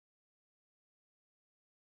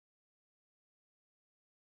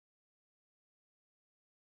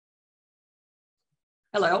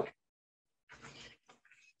Hello.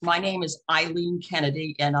 My name is Eileen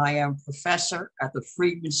Kennedy, and I am professor at the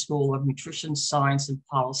Friedman School of Nutrition Science and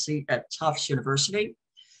Policy at Tufts University.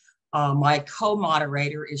 My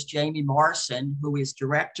co-moderator is Jamie Morrison, who is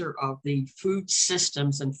director of the Food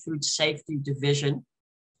Systems and Food Safety Division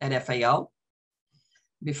at FAO.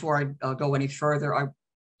 Before I go any further, I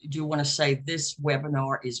do want to say this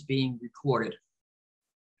webinar is being recorded.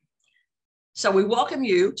 So we welcome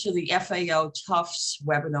you to the FAO Tufts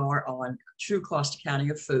webinar on true cost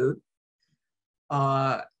accounting of food,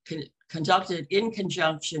 conducted in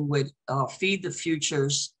conjunction with Feed the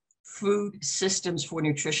Future's Food Systems for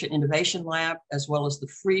Nutrition Innovation Lab, as well as the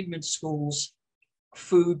Friedman School's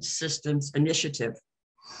Food Systems Initiative.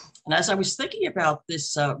 And as I was thinking about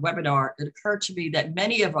this webinar, it occurred to me that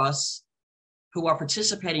many of us who are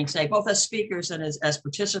participating today, both as speakers and as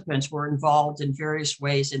participants, were involved in various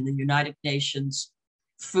ways in the United Nations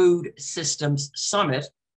Food Systems Summit.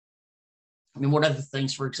 I mean, one of the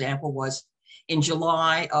things, for example, was in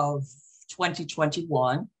July of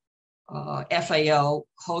 2021, FAO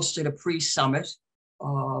hosted a pre-summit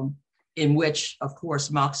in which, of course,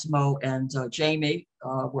 Maximo and Jamie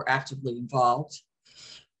were actively involved.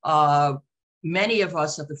 Many of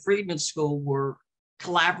us at the Friedman School were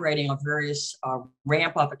collaborating on various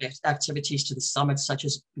ramp-up activities to the summit, such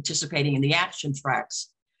as participating in the action tracks.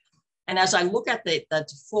 And as I look at that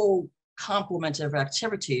full complement of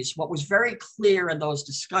activities, what was very clear in those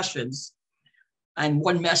discussions, and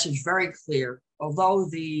one message very clear, although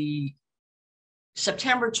the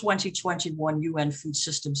September 2021 UN Food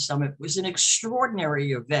Systems Summit was an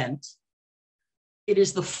extraordinary event, it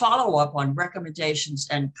is the follow-up on recommendations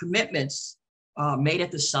and commitments made at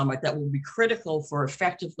the summit that will be critical for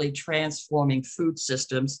effectively transforming food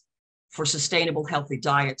systems for sustainable, healthy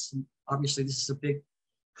diets. And obviously, this is a big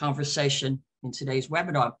conversation in today's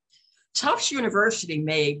webinar. Tufts University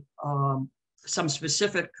made some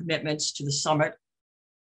specific commitments to the summit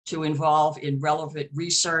to involve in relevant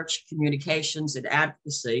research, communications, and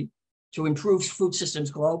advocacy to improve food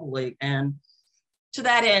systems globally. And to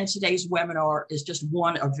that end, today's webinar is just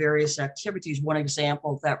one of various activities, one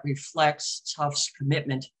example that reflects Tufts'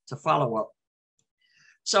 commitment to follow-up.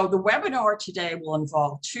 So the webinar today will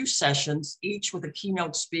involve two sessions, each with a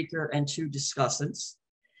keynote speaker and two discussants.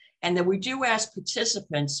 And then we do ask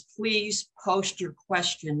participants, please post your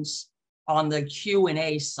questions on the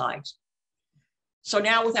Q&A site. So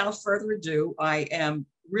now, without further ado, I am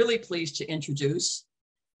really pleased to introduce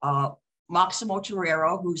Maximo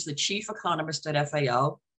Torero, who's the chief economist at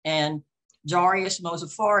FAO, and Dariush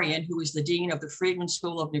Mozaffarian, who is the dean of the Friedman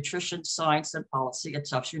School of Nutrition Science and Policy at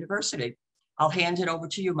Tufts University. I'll hand it over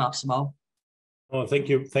to you, Maximo. Oh, thank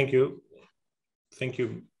you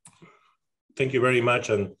very much,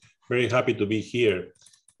 and very happy to be here.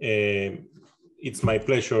 It's my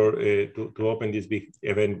pleasure to open this big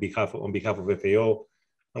event on behalf of FAO,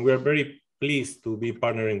 and we are very pleased to be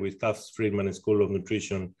partnering with Tufts Friedman School of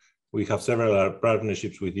Nutrition. We have several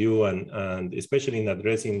partnerships with you, and especially in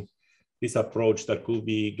addressing this approach that could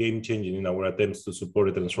be game-changing in our attempts to support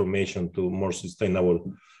a transformation to more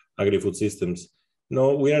sustainable agri-food systems.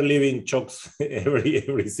 No, we are living shocks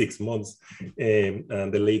every 6 months, and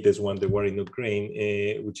the latest one, the war in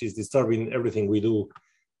Ukraine, which is disturbing everything we do.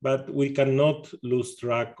 But we cannot lose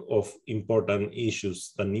track of important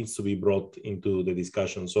issues that needs to be brought into the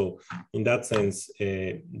discussion. So in that sense,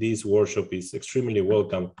 this workshop is extremely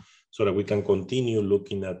welcome so that we can continue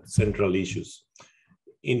looking at central issues.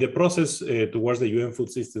 In the process towards the UN Food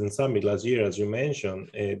Systems Summit last year, as you mentioned,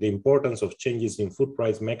 the importance of changes in food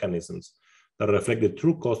price mechanisms that reflect the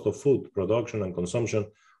true cost of food production and consumption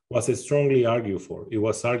was strongly argued for. It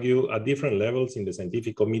was argued at different levels in the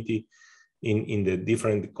scientific committee, in the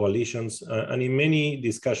different coalitions, and in many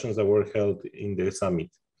discussions that were held in the summit.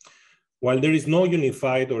 While there is no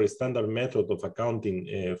unified or standard method of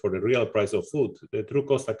accounting for the real price of food, the true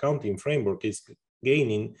cost accounting framework is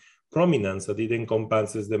gaining prominence as it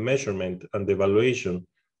encompasses the measurement and the evaluation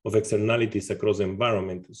of externalities across the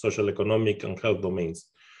environment, social, economic, and health domains.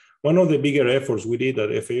 One of the bigger efforts we did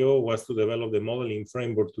at FAO was to develop the modeling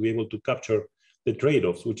framework to be able to capture the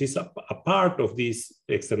trade-offs, which is a part of these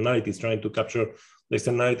externalities, trying to capture the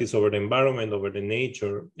externalities over the environment, over the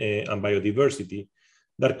nature, and biodiversity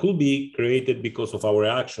that could be created because of our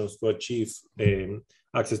actions to achieve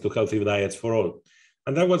access to healthy diets for all.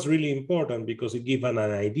 And that was really important because it gave an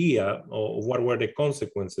idea of what were the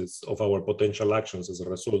consequences of our potential actions as a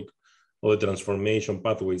result of the transformation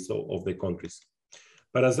pathways of the countries.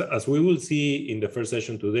 But as we will see in the first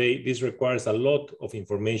session today, this requires a lot of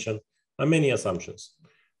information and many assumptions.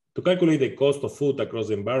 To calculate the cost of food across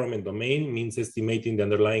the environment domain means estimating the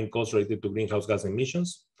underlying costs related to greenhouse gas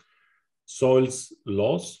emissions, soils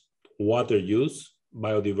loss, water use,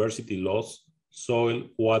 biodiversity loss, soil,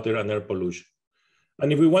 water, and air pollution.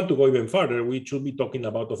 And if we want to go even further, we should be talking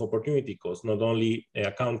about of opportunity cost, not only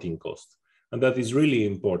accounting cost. And that is really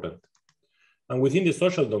important. And within the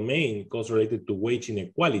social domain, costs related to wage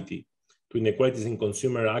inequality, to inequalities in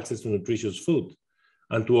consumer access to nutritious food,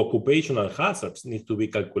 and to occupational hazards need to be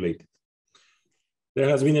calculated. There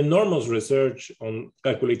has been enormous research on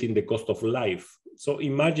calculating the cost of life. So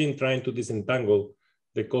imagine trying to disentangle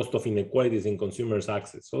the cost of inequalities in consumers'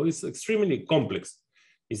 access. So it's extremely complex.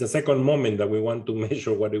 It's a second moment that we want to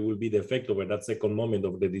measure what it will be the effect over that second moment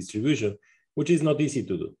of the distribution, which is not easy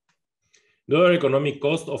to do. The other economic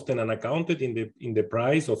costs often unaccounted in the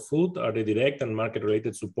price of food are the direct and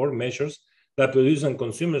market-related support measures that producers and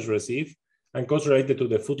consumers receive, and costs related to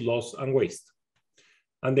the food loss and waste.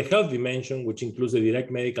 And the health dimension, which includes the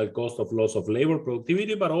direct medical cost of loss of labor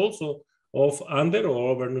productivity, but also of under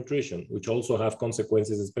or overnutrition, which also have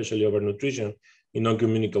consequences, especially overnutrition in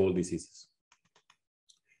non-communicable diseases.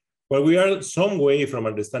 While we are some way from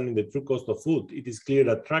understanding the true cost of food, it is clear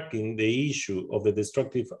that tracking the issue of the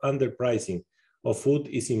destructive underpricing of food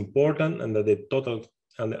is important, and that the total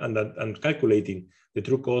and calculating the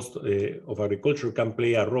true cost of agriculture can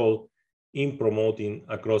play a role in promoting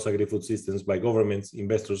across agri-food systems by governments,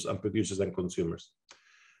 investors, and producers and consumers.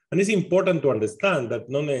 And it's important to understand that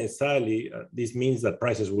not necessarily this means that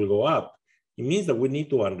prices will go up. It means that we need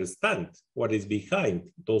to understand what is behind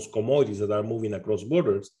those commodities that are moving across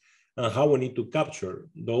borders, and how we need to capture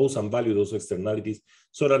those and value those externalities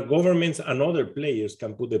so that governments and other players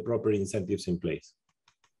can put the proper incentives in place.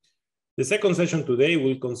 The second session today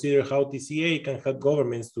will consider how TCA can help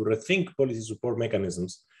governments to rethink policy support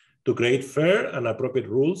mechanisms to create fair and appropriate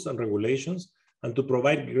rules and regulations, and to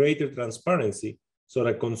provide greater transparency so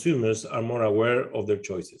that consumers are more aware of their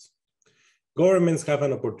choices. Governments have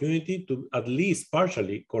an opportunity to at least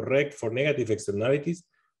partially correct for negative externalities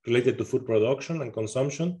related to food production and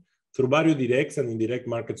consumption through various direct and indirect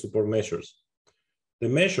market support measures. The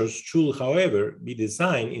measures should, however, be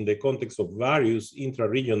designed in the context of various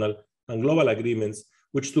intra-regional and global agreements,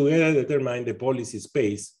 which together determine the policy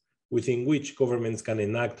space within which governments can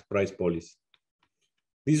enact price policy.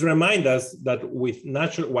 These remind us that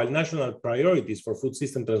while national priorities for food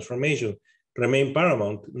system transformation remain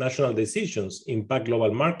paramount, national decisions impact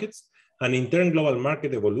global markets, and in turn, global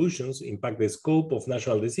market evolutions impact the scope of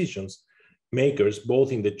national decisions makers,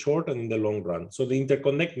 both in the short and in the long run. So the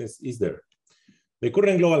interconnectedness is there. The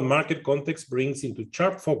current global market context brings into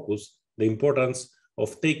sharp focus the importance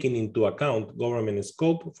of taking into account government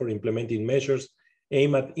scope for implementing measures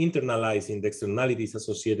aimed at internalizing the externalities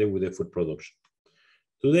associated with the food production.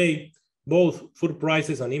 Today, both food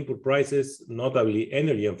prices and input prices, notably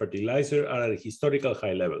energy and fertilizer, are at historical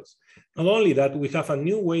high levels. Not only that, we have a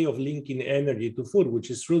new way of linking energy to food,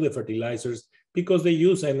 which is through the fertilizers, because they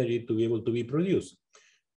use energy to be able to be produced.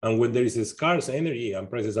 And when there is a scarce energy and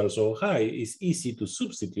prices are so high, it's easy to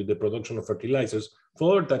substitute the production of fertilizers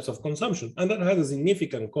for other types of consumption. And that has a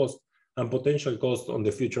significant cost and potential cost on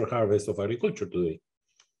the future harvest of agriculture today.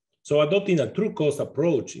 So adopting a true cost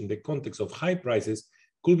approach in the context of high prices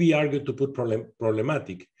could be argued to put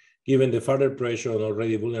problematic, given the further pressure on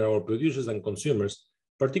already vulnerable producers and consumers,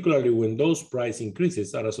 particularly when those price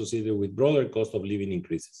increases are associated with broader cost of living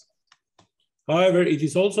increases. However, it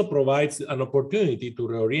is also provides an opportunity to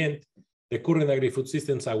reorient the current agri-food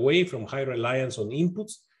systems away from high reliance on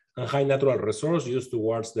inputs and high natural resource use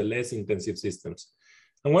towards the less intensive systems.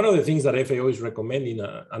 And one of the things that FAO is recommending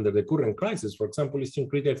under the current crisis, for example, is to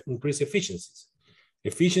increase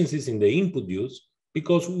efficiencies in the input use,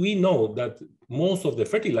 because we know that most of the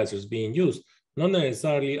fertilizers being used not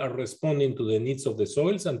necessarily are responding to the needs of the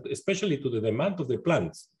soils and especially to the demand of the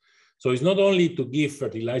plants. So it's not only to give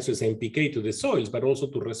fertilizers NPK to the soils, but also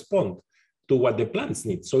to respond to what the plants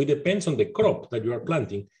need. So it depends on the crop that you are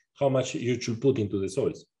planting, how much you should put into the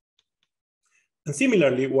soils. And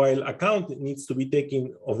similarly, while account needs to be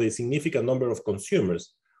taken of the significant number of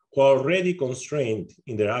consumers who are already constrained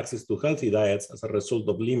in their access to healthy diets as a result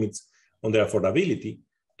of limits on their affordability,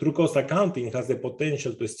 true cost accounting has the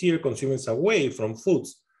potential to steer consumers away from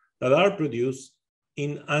foods that are produced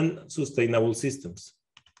in unsustainable systems.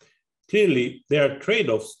 Clearly, there are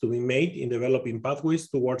trade-offs to be made in developing pathways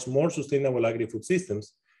towards more sustainable agri-food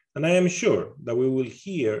systems, and I am sure that we will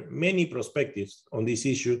hear many perspectives on this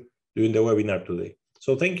issue during the webinar today.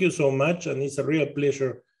 So thank you so much, and it's a real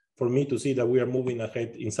pleasure for me to see that we are moving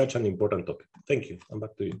ahead in such an important topic. Thank you, and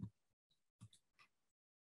back to you.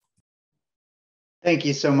 Thank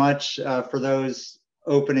you so much for those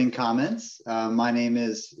opening comments. My name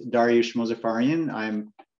is Dariush Mozaffarian.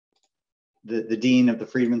 I'm the Dean of the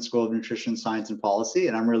Friedman School of Nutrition, Science, and Policy,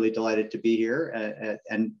 and I'm really delighted to be here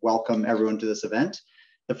and welcome everyone to this event.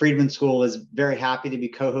 The Friedman School is very happy to be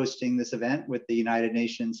co-hosting this event with the United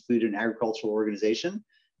Nations Food and Agricultural Organization,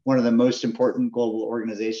 one of the most important global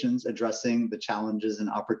organizations addressing the challenges and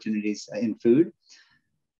opportunities in food.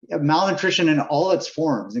 Malnutrition in all its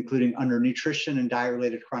forms, including undernutrition and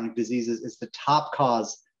diet-related chronic diseases, is the top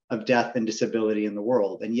cause of death and disability in the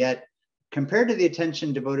world. And yet, compared to the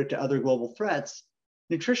attention devoted to other global threats,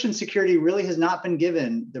 nutrition security really has not been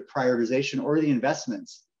given the prioritization or the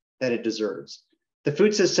investments that it deserves. The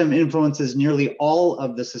food system influences nearly all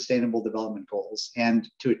of the Sustainable Development Goals. And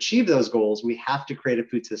to achieve those goals, we have to create a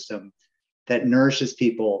food system that nourishes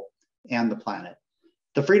people and the planet.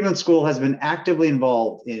 The Friedman School has been actively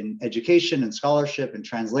involved in education and scholarship and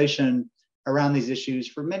translation around these issues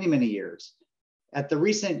for many, many years. At the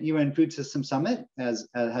recent UN Food System Summit, as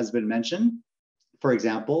has been mentioned, for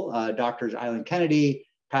example, Drs. Eileen Kennedy,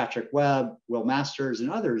 Patrick Webb, Will Masters,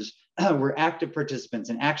 and others were active participants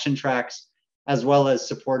in action tracks, as well as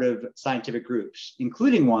supportive scientific groups,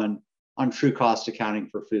 including one on true cost accounting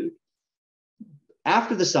for food.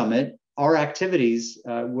 After the summit, our activities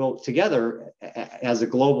will together as a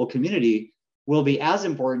global community will be as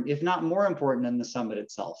important, if not more important, than the summit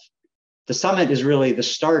itself. The summit is really the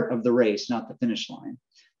start of the race, not the finish line.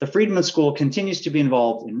 The Friedman School continues to be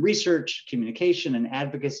involved in research, communication, and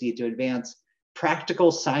advocacy to advance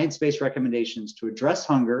practical science-based recommendations to address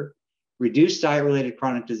hunger, reduce diet-related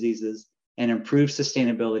chronic diseases, and improve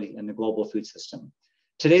sustainability in the global food system.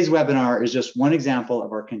 Today's webinar is just one example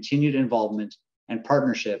of our continued involvement and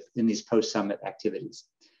partnership in these post-summit activities.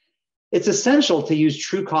 It's essential to use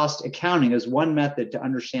true cost accounting as one method to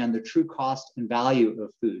understand the true cost and value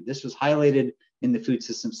of food. This was highlighted in the Food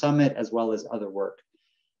System Summit as well as other work.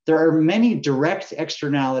 There are many direct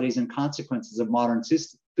externalities and consequences of modern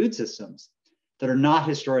food systems that are not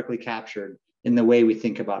historically captured in the way we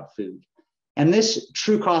think about food. And this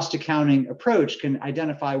true cost accounting approach can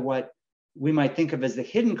identify what we might think of as the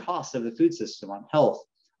hidden costs of the food system on health,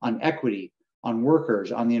 on equity, on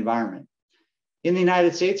workers, on the environment. In the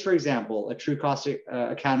United States, for example, a true cost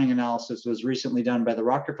accounting analysis was recently done by the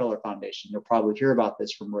Rockefeller Foundation. You'll probably hear about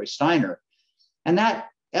this from Roy Steiner. And that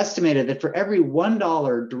estimated that for every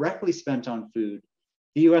 $1 directly spent on food,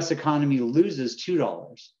 the US economy loses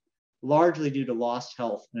 $2, largely due to lost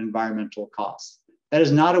health and environmental costs. That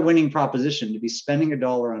is not a winning proposition to be spending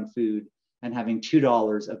 $1 on food and having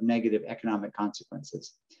 $2 of negative economic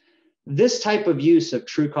consequences. This type of use of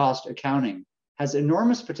true cost accounting has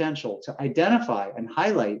enormous potential to identify and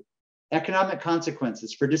highlight economic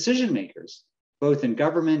consequences for decision makers, both in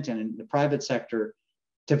government and in the private sector,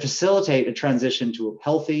 to facilitate a transition to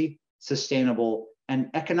healthy, sustainable, and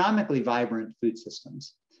economically vibrant food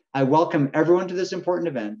systems. I welcome everyone to this important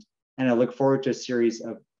event, and I look forward to a series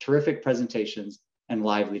of terrific presentations and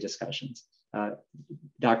lively discussions.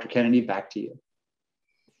 Dr. Kennedy, back to you.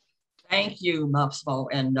 Thank you, Maximo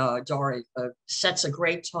and Dory. Sets a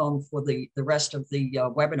great tone for the rest of the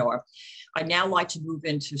webinar. I'd now like to move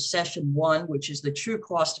into session one, which is the true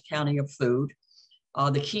cost accounting of food.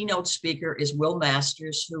 The keynote speaker is Will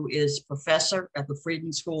Masters, who is professor at the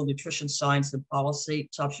Friedman School of Nutrition, Science, and Policy,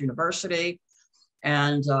 Tufts University.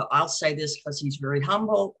 And I'll say this because he's very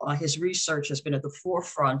humble. His research has been at the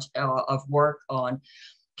forefront of work on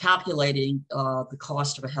calculating the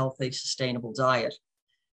cost of a healthy, sustainable diet.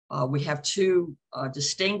 We have two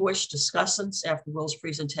distinguished discussants after Will's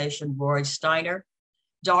presentation, Roy Steiner.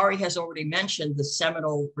 Dari has already mentioned the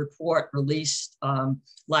seminal report released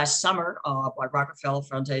last summer by Rockefeller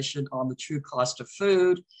Foundation on the true cost of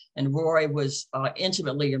food, and Roy was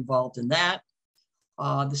intimately involved in that.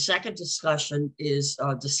 The second discussant is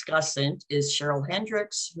Cheryl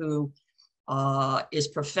Hendricks, who is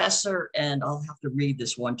professor, and I'll have to read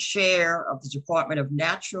this one, chair of the Department of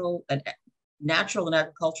Natural and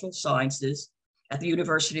Agricultural Sciences at the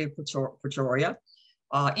University of Pretoria.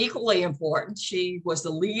 Equally important, she was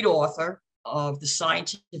the lead author of the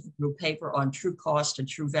scientific group paper on true cost and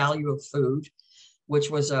true value of food,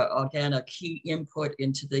 which was, again, a key input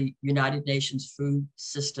into the United Nations Food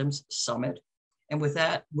Systems Summit. And with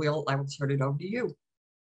that, Will, I will turn it over to you.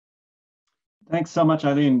 Thanks so much,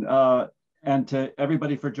 Eileen, and to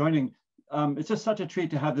everybody for joining. It's just such a treat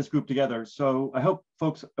to have this group together. So I hope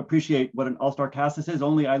folks appreciate what an all-star cast this is.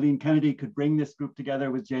 Only Eileen Kennedy could bring this group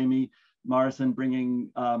together with Jamie Morrison, bringing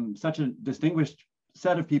such a distinguished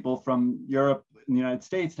set of people from Europe and the United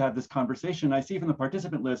States to have this conversation. I see from the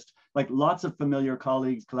participant list, like lots of familiar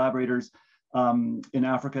colleagues, collaborators in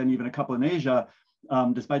Africa, and even a couple in Asia.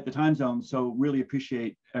 despite the time zone. So really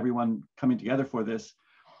appreciate everyone coming together for this.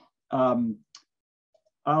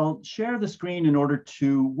 I'll share the screen in order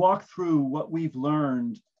to walk through what we've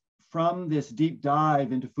learned from this deep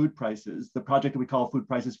dive into food prices, the project that we call Food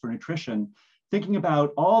Prices for Nutrition, thinking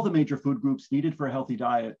about all the major food groups needed for a healthy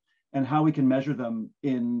diet and how we can measure them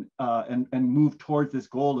in and move towards this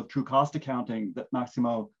goal of true cost accounting that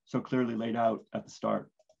Maximo so clearly laid out at the start.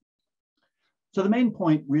 So the main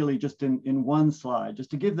point really just in one slide,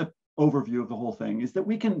 just to give the overview of the whole thing, is that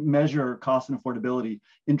we can measure cost and affordability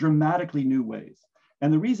in dramatically new ways.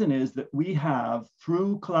 And the reason is that we have,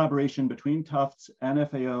 through collaboration between Tufts and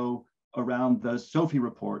FAO around the SOFI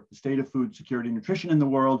report, the State of Food Security and Nutrition in the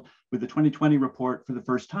World, with the 2020 report for the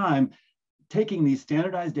first time, taking these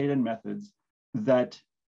standardized data and methods that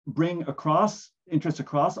bring interests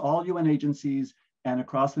across all UN agencies and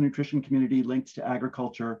across the nutrition community linked to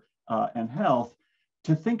agriculture and health,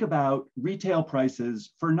 to think about retail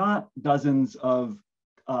prices for not dozens of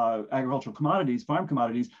agricultural commodities, farm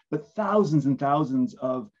commodities, but thousands and thousands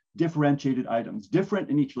of differentiated items, different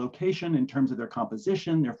in each location in terms of their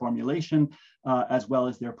composition, their formulation, as well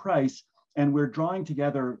as their price. And we're drawing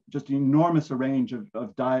together just an enormous range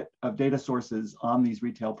of data sources on these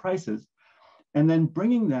retail prices, and then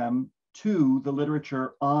bringing them to the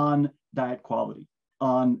literature on diet quality,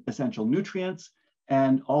 on essential nutrients,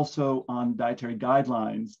 and also on dietary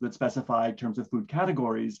guidelines that specify in terms of food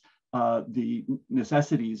categories the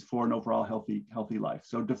necessities for an overall healthy life.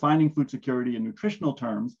 So defining food security in nutritional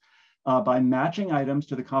terms by matching items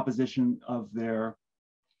to the composition of their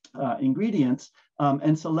ingredients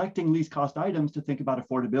and selecting least cost items to think about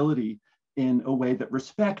affordability in a way that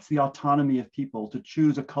respects the autonomy of people to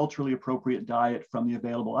choose a culturally appropriate diet from the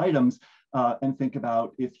available items and think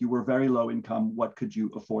about, if you were very low income, what could you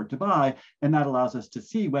afford to buy? And that allows us to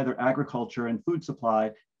see whether agriculture and food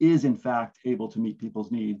supply is in fact able to meet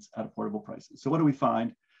people's needs at affordable prices. So what do we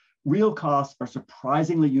find? Real costs are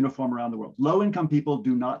surprisingly uniform around the world. Low income people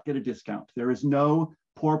do not get a discount. There is no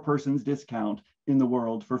poor person's discount in the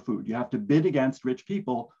world for food. You have to bid against rich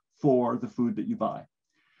people for the food that you buy.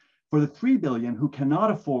 For the 3 billion who cannot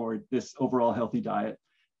afford this overall healthy diet,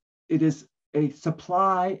 it is a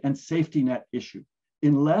supply and safety net issue.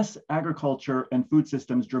 Unless agriculture and food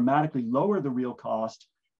systems dramatically lower the real cost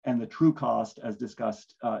and the true cost, as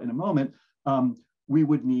discussed in a moment, we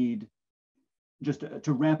would need just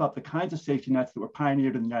to ramp up the kinds of safety nets that were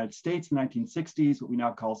pioneered in the United States in the 1960s, what we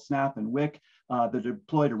now call SNAP and WIC, that are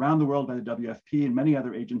deployed around the world by the WFP and many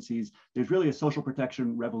other agencies. There's really a social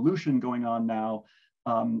protection revolution going on now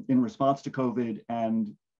in response to COVID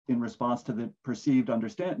and in response to the perceived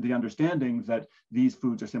understanding that these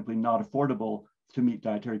foods are simply not affordable to meet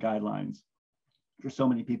dietary guidelines for so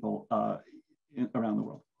many people around the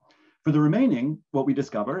world. For the remaining, what we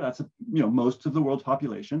discover, that's most of the world's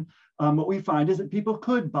population, what we find is that people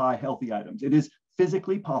could buy healthy items. It is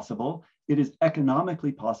physically possible, it is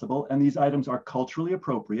economically possible, and these items are culturally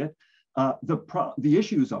appropriate. The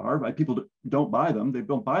issues are, right, people don't buy them. They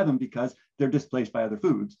don't buy them because they're displaced by other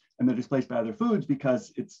foods. And they're displaced by other foods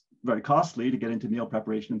because it's very costly to get into meal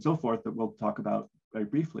preparation and so forth, that we'll talk about very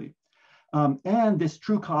briefly. And this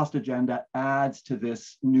true cost agenda adds to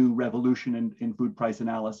this new revolution in food price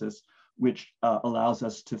analysis, which allows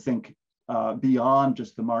us to think beyond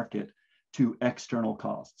just the market to external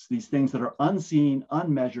costs. These things that are unseen,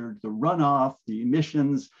 unmeasured, the runoff, the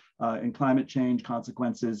emissions, and climate change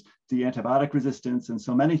consequences, the antibiotic resistance, and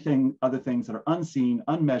so many other things that are unseen,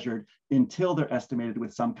 unmeasured, until they're estimated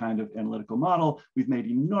with some kind of analytical model. We've made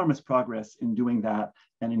enormous progress in doing that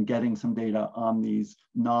and in getting some data on these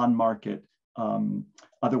non-market,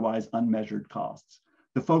 otherwise unmeasured costs.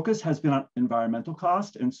 The focus has been on environmental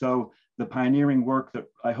cost, and so the pioneering work that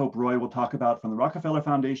I hope Roy will talk about from the Rockefeller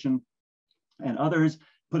Foundation and others,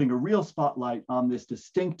 putting a real spotlight on this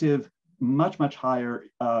distinctive, much higher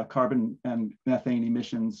carbon and methane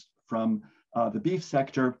emissions from the beef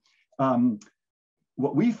sector.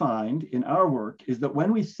 What we find in our work is that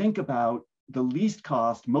when we think about the least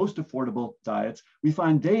cost, most affordable diets, we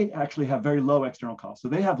find they actually have very low external costs. So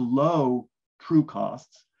they have low true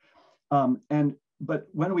costs. But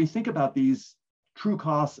when we think about these true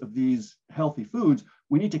costs of these healthy foods,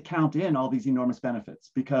 we need to count in all these enormous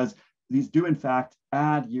benefits, because these do in fact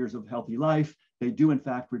add years of healthy life. They do in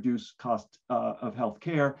fact reduce cost of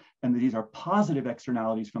healthcare, and these are positive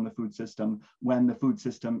externalities from the food system when the food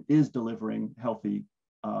system is delivering healthy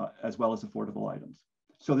as well as affordable items.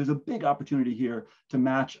 So there's a big opportunity here to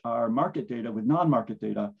match our market data with non-market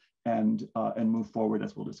data and move forward,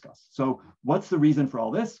 as we'll discuss. So what's the reason for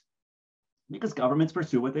all this? Because governments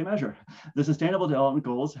pursue what they measure. The Sustainable Development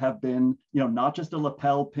Goals have been, not just a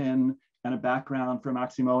lapel pin and a background for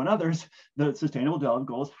Maximo and others, the Sustainable Development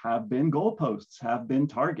Goals have been goalposts, have been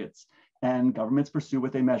targets, and governments pursue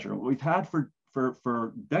what they measure. What we've had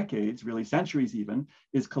for decades, really centuries even,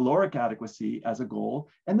 is caloric adequacy as a goal,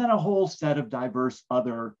 and then a whole set of diverse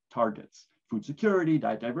other targets, food security,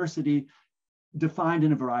 diet diversity, defined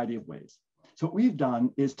in a variety of ways. So what we've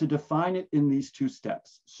done is to define it in these two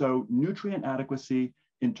steps. So nutrient adequacy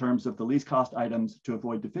in terms of the least cost items to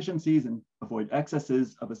avoid deficiencies and avoid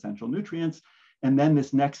excesses of essential nutrients. And then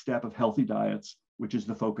this next step of healthy diets, which is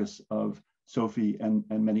the focus of Sophie and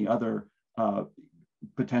many other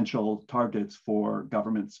potential targets for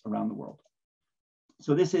governments around the world.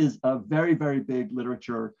 So this is a very, very big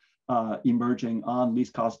literature emerging on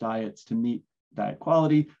least cost diets to meet diet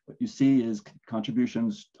quality. What you see is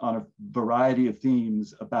contributions on a variety of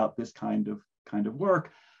themes about this kind of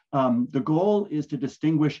work. The goal is to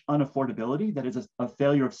distinguish unaffordability, that is a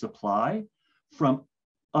failure of supply, from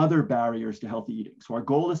other barriers to healthy eating. So our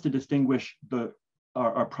goal is to distinguish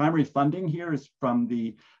our primary funding here is from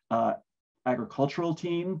the agricultural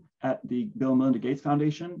team at the Bill and Melinda Gates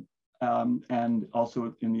Foundation and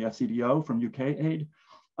also in the FCDO from UK Aid.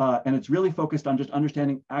 And it's really focused on just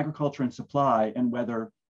understanding agriculture and supply and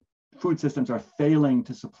whether food systems are failing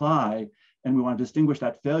to supply. And we want to distinguish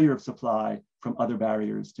that failure of supply from other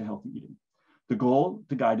barriers to healthy eating. The goal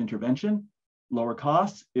to guide intervention, lower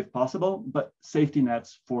costs if possible, but safety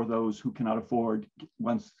nets for those who cannot afford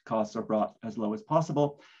once costs are brought as low as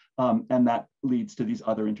possible. And that leads to these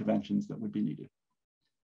other interventions that would be needed.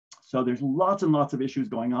 So there's lots and lots of issues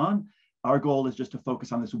going on. Our goal is just to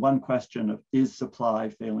focus on this one question of, is supply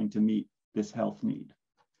failing to meet this health need?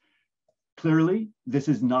 Clearly, this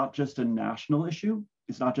is not just a national issue.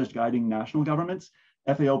 It's not just guiding national governments.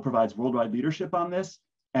 FAO provides worldwide leadership on this,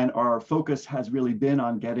 and our focus has really been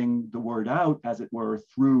on getting the word out, as it were,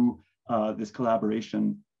 through this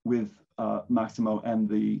collaboration with Maximo and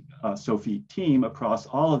the Sophie team across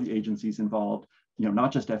all of the agencies involved,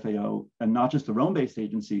 not just FAO and not just the Rome-based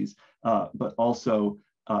agencies, but also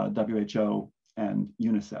WHO and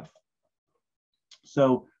UNICEF.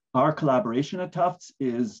 So our collaboration at Tufts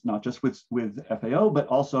is not just with FAO, but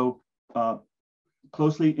also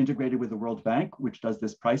closely integrated with the World Bank, which does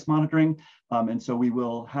this price monitoring. And so we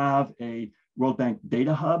will have a World Bank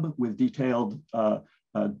data hub with detailed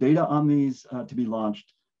data on these to be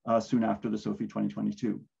launched soon after the Sophie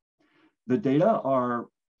 2022. The data are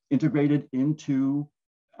integrated into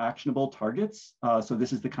actionable targets. So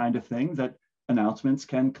this is the kind of thing that announcements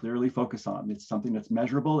can clearly focus on. It's something that's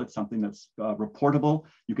measurable. It's something that's reportable.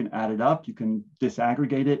 You can add it up, you can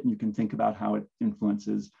disaggregate it, and you can think about how it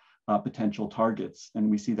influences potential targets. And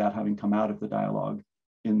we see that having come out of the dialogue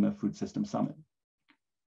in the Food System Summit.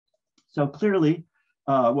 So clearly,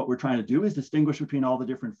 what we're trying to do is distinguish between all the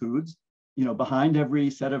different foods. Behind every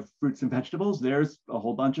set of fruits and vegetables, there's a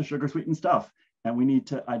whole bunch of sugar sweetened stuff. And we need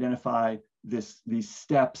to identify these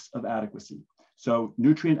steps of adequacy. So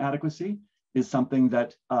nutrient adequacy is something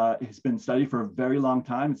that has been studied for a very long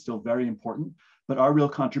time. It's still very important, but our real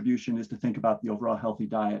contribution is to think about the overall healthy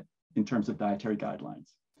diet in terms of dietary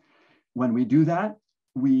guidelines. When we do that,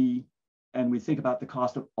 we think about the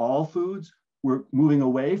cost of all foods, we're moving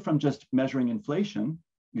away from just measuring inflation,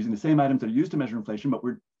 using the same items that are used to measure inflation, but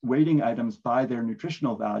we're weighting items by their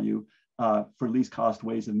nutritional value for least cost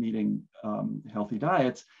ways of meeting healthy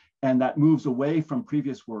diets. And that moves away from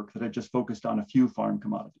previous work that had just focused on a few farm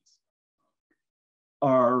commodities.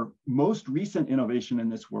 Our most recent innovation in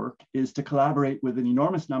this work is to collaborate with an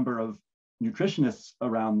enormous number of nutritionists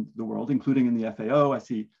around the world, including in the FAO. I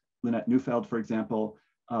see Lynette Neufeld, for example,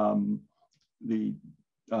 the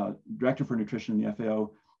director for nutrition in the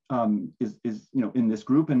FAO, is in this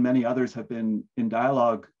group, and many others have been in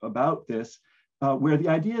dialogue about this, where the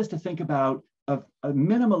idea is to think about a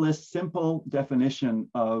minimalist, simple definition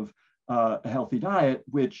of a healthy diet,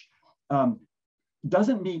 which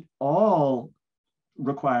doesn't meet all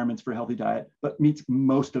requirements for a healthy diet, but meets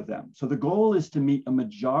most of them. So the goal is to meet a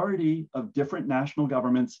majority of different national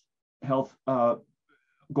governments' health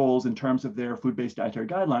goals in terms of their food-based dietary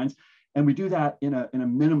guidelines. And we do that in a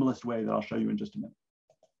minimalist way that I'll show you in just a minute.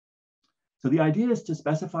 So the idea is to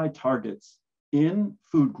specify targets in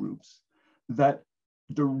food groups that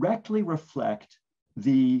directly reflect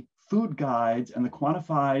the food guides and the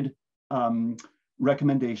quantified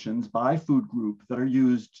recommendations by food group that are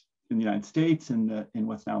used in the United States, in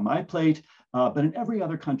what's now My Plate, but in every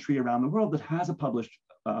other country around the world that has a published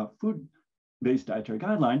food-based dietary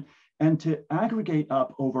guideline, and to aggregate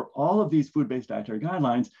up over all of these food-based dietary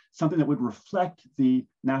guidelines, something that would reflect the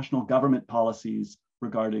national government policies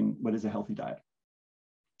regarding what is a healthy diet.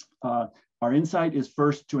 Our insight is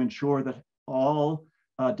first to ensure that all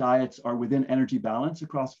diets are within energy balance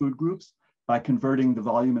across food groups by converting the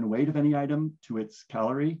volume and weight of any item to its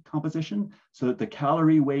calorie composition, so that the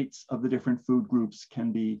calorie weights of the different food groups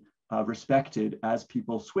can be respected as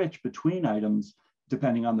people switch between items,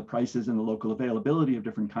 depending on the prices and the local availability of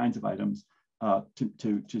different kinds of items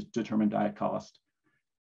to determine diet cost.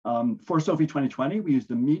 For SOFI 2020, we used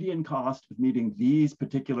the median cost of meeting these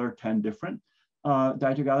particular 10 different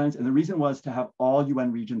dietary guidelines. And the reason was to have all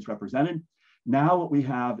UN regions represented. Now what we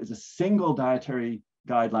have is a single dietary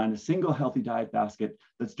guideline, a single healthy diet basket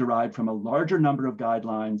that's derived from a larger number of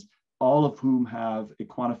guidelines, all of whom have a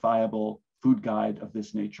quantifiable food guide of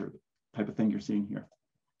this nature, the type of thing you're seeing here.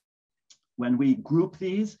 When we group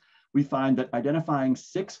these, we find that identifying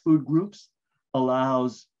 6 food groups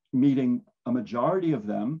allows meeting a majority of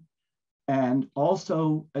them and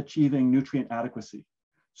also achieving nutrient adequacy,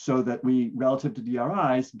 so that we, relative to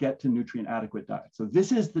DRIs, get to nutrient adequate diets. So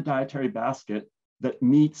this is the dietary basket that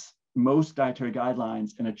meets most dietary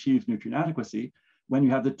guidelines and achieves nutrient adequacy when you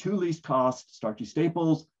have the 2 least cost starchy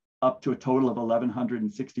staples up to a total of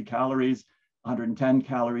 1,160 calories, 110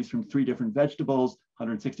 calories from 3 different vegetables,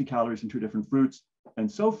 160 calories from 2 different fruits, and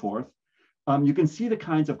so forth. You can see the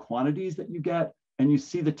kinds of quantities that you get, and you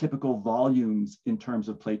see the typical volumes in terms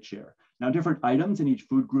of plate share. Now, different items in each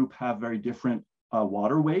food group have very different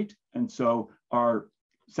water weight. And so our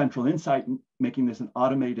central insight in making this an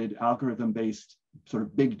automated algorithm-based sort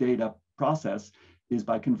of big data process is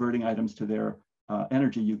by converting items to their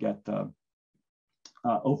energy, you get the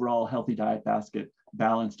overall healthy diet basket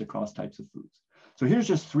balanced across types of foods. So here's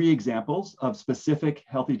just 3 examples of specific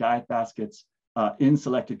healthy diet baskets in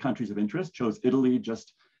selected countries of interest. Chose Italy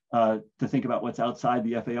just to think about what's outside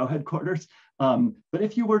the FAO headquarters. But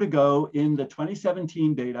if you were to go in the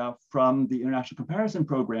 2017 data from the International Comparison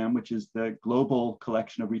Program, which is the global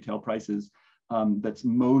collection of retail prices that's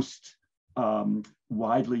most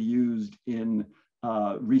widely used in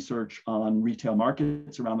research on retail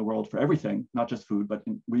markets around the world for everything, not just food, but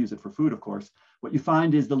we use it for food, of course. What you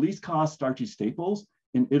find is the least cost starchy staples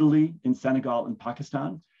in Italy, in Senegal, and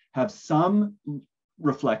Pakistan have some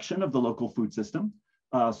reflection of the local food system.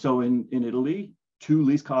 So in Italy, 2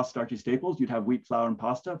 least cost starchy staples, you'd have wheat, flour, and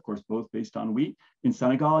pasta, of course, both based on wheat. In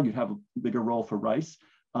Senegal, you'd have a bigger role for rice.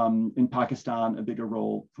 In Pakistan, a bigger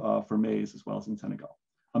role for maize, as well as in Senegal.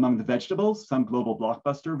 Among the vegetables, some global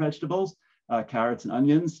blockbuster vegetables, carrots and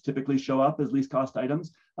onions typically show up as least cost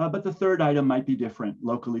items, but the third item might be different,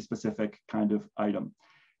 locally specific kind of item.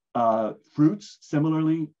 Fruits,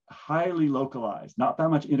 similarly, highly localized, not that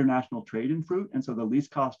much international trade in fruit. And so the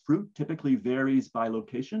least cost fruit typically varies by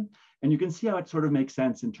location. And you can see how it sort of makes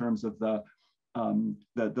sense in terms of the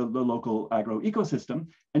local agro ecosystem.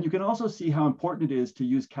 And you can also see how important it is to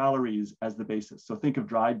use calories as the basis. So think of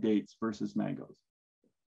dried dates versus mangoes.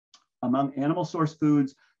 Among animal source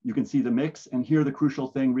foods, you can see the mix. And here the crucial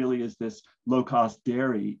thing really is this low cost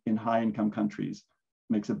dairy in high income countries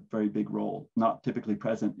makes a very big role, not typically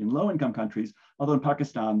present in low income countries, although in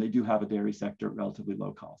Pakistan, they do have a dairy sector relatively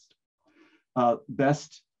low cost.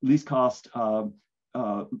 Least cost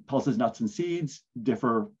pulses, nuts, and seeds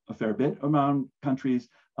differ a fair bit among countries,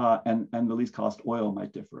 and the least cost oil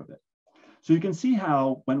might differ a bit. So you can see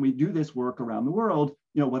how when we do this work around the world,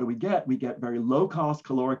 what do we get? We get very low cost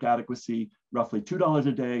caloric adequacy, roughly $2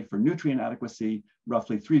 a day for nutrient adequacy,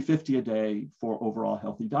 roughly $3.50 a day for overall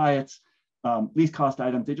healthy diets. Least cost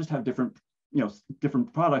items, they just have different,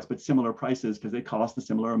 different products, but similar prices because they cost a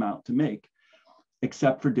similar amount to make,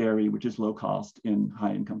 except for dairy, which is low cost in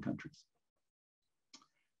high income countries.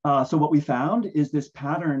 So what we found is this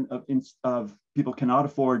pattern of people cannot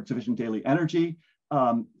afford sufficient daily energy.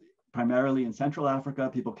 Primarily in Central Africa,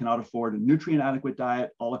 people cannot afford a nutrient adequate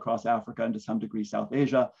diet all across Africa and to some degree South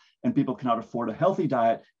Asia, and people cannot afford a healthy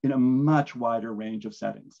diet in a much wider range of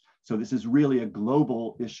settings. So this is really a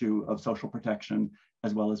global issue of social protection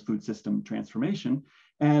as well as food system transformation.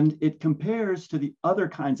 And it compares to the other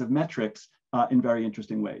kinds of metrics in very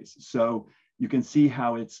interesting ways. So you can see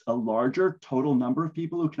how it's a larger total number of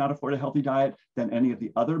people who cannot afford a healthy diet than any of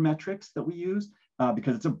the other metrics that we use.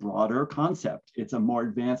 Because it's a broader concept. It's a more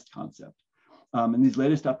advanced concept. And these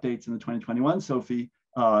latest updates in the 2021 SOFI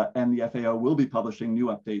and the FAO will be publishing new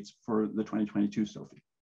updates for the 2022 SOFI.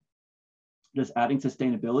 Does adding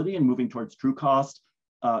sustainability and moving towards true cost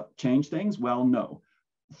change things? Well, no.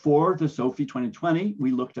 For the SOFI 2020,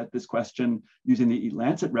 we looked at this question using the Eat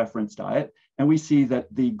Lancet reference diet, and we see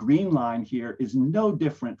that the green line here is no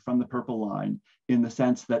different from the purple line in the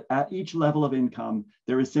sense that at each level of income,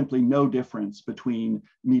 there is simply no difference between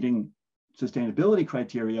meeting sustainability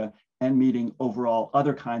criteria and meeting overall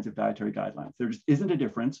other kinds of dietary guidelines. There just isn't a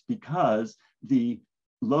difference because the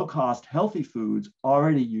low-cost, healthy foods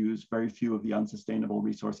already use very few of the unsustainable,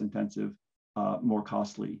 resource-intensive, more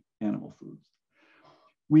costly animal foods.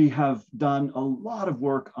 We have done a lot of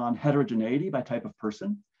work on heterogeneity by type of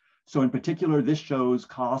person. So in particular, this shows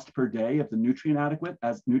cost per day of the nutrient adequate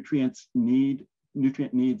as nutrient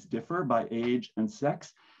needs differ by age and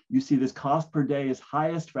sex. You see this cost per day is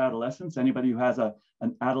highest for adolescents. Anybody who has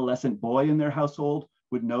an adolescent boy in their household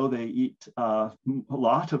would know they eat a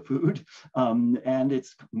lot of food, and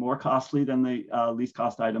it's more costly than the least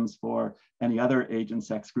cost items for any other age and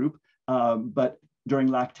sex group. But during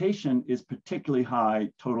lactation is particularly high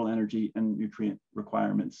total energy and nutrient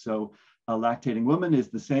requirements. So a lactating woman is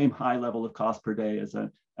the same high level of cost per day as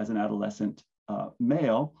an adolescent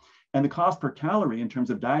male. And the cost per calorie in terms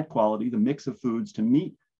of diet quality, the mix of foods to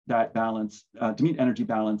meet diet balance, to meet energy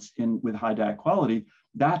balance with high diet quality,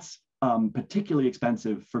 that's particularly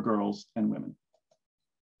expensive for girls and women.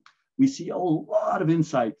 We see a lot of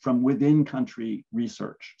insight from within country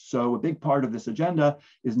research. So a big part of this agenda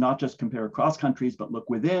is not just compare across countries, but look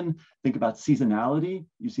within, think about seasonality.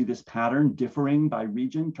 You see this pattern differing by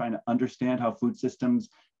region, trying to understand how food systems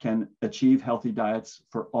can achieve healthy diets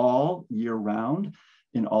for all year round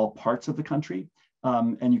in all parts of the country.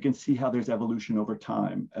 And you can see how there's evolution over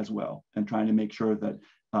time as well, and trying to make sure that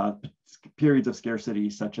periods of scarcity,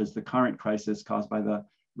 such as the current crisis caused by the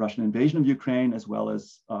Russian invasion of Ukraine, as well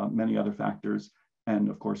as many other factors, and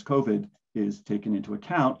of course, COVID is taken into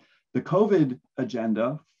account. The COVID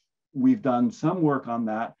agenda, we've done some work on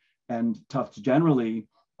that, and Tufts generally,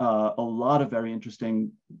 a lot of very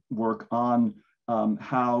interesting work on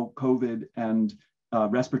how COVID and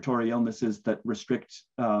respiratory illnesses that restrict,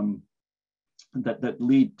 that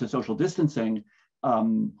lead to social distancing,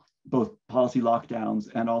 both policy lockdowns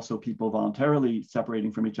and also people voluntarily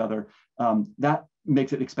separating from each other, that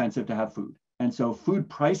makes it expensive to have food. And so food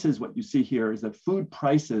prices, what you see here is that food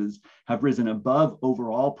prices have risen above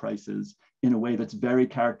overall prices in a way that's very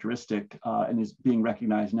characteristic and is being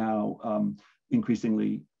recognized now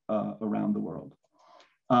increasingly around the world.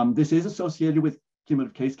 This is associated with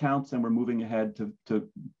cumulative case counts, and we're moving ahead to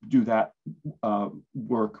do that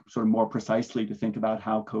work sort of more precisely to think about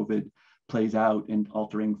how COVID plays out in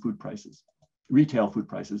altering food prices, retail food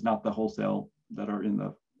prices, not the wholesale that are in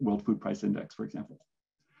the World Food Price Index, for example.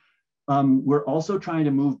 We're also trying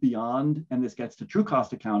to move beyond, and this gets to true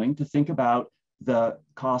cost accounting, to think about the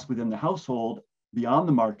cost within the household beyond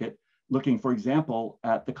the market, looking, for example,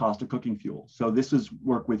 at the cost of cooking fuel. So this is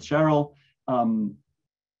work with Cheryl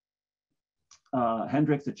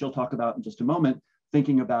Hendricks that she'll talk about in just a moment,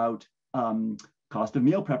 thinking about cost of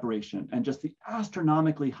meal preparation and just the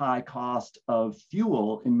astronomically high cost of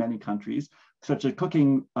fuel in many countries, such as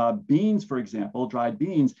cooking beans, for example, dried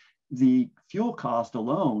beans. The fuel cost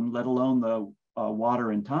alone, let alone the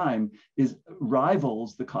water and time,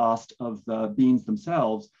 rivals the cost of the beans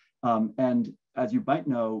themselves. And as you might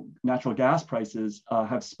know, natural gas prices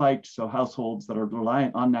have spiked, so households that are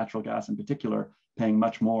reliant on natural gas in particular, paying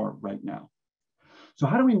much more right now. So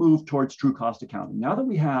how do we move towards true cost accounting? Now that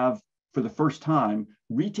we have, for the first time,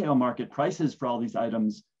 retail market prices for all these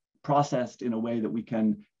items processed in a way that we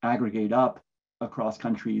can aggregate up across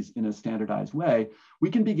countries in a standardized way, we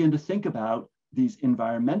can begin to think about these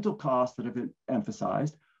environmental costs that have been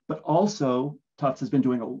emphasized, but also Tufts has been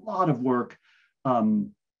doing a lot of work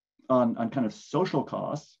on kind of social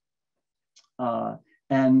costs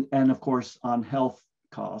and of course on health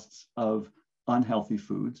costs of unhealthy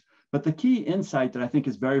foods. But the key insight that I think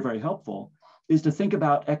is very, very helpful is to think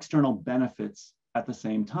about external benefits at the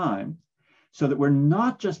same time, so that we're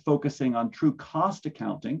not just focusing on true cost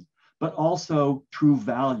accounting, but also true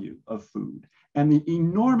value of food and the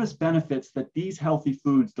enormous benefits that these healthy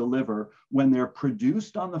foods deliver when they're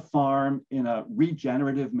produced on the farm in a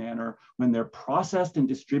regenerative manner, when they're processed and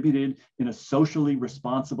distributed in a socially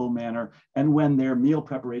responsible manner, and when their meal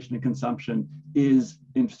preparation and consumption is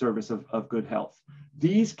in service of good health.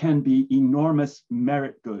 These can be enormous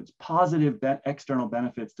merit goods, positive external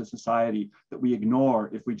benefits to society that we ignore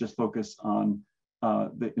if we just focus on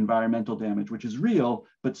the environmental damage, which is real,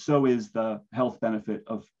 but so is the health benefit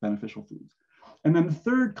of beneficial foods. And then the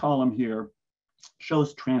third column here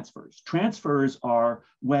shows transfers. Transfers are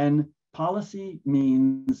when policy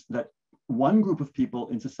means that one group of people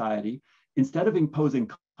in society, instead of imposing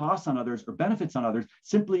costs on others or benefits on others,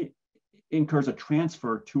 simply incurs a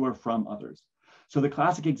transfer to or from others. So the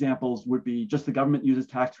classic examples would be just the government uses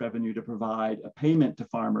tax revenue to provide a payment to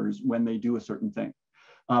farmers when they do a certain thing.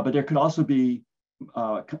 But there could also be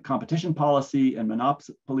competition policy and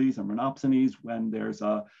monopolies and monopsonies when there's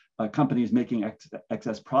companies making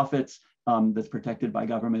excess profits that's protected by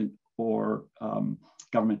government, or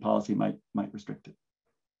government policy might restrict it.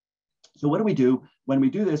 So what do we do? When we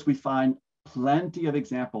do this, we find plenty of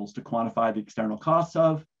examples to quantify the external costs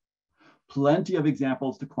of, plenty of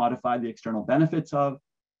examples to quantify the external benefits of,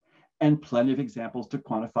 and plenty of examples to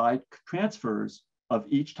quantify transfers of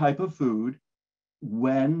each type of food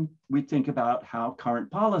when we think about how current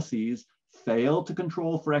policies fail to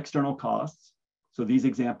control for external costs. So these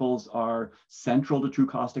examples are central to true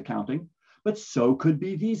cost accounting, but so could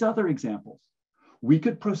be these other examples. We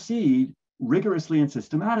could proceed rigorously and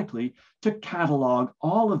systematically to catalog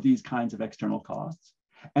all of these kinds of external costs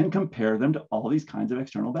and compare them to all these kinds of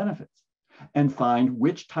external benefits and find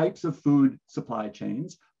which types of food supply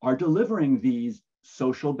chains are delivering these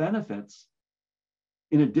social benefits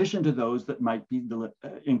in addition to those that might be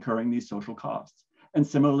incurring these social costs. And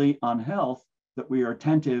similarly on health, that we are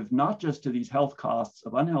attentive not just to these health costs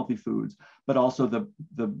of unhealthy foods, but also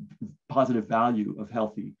the positive value of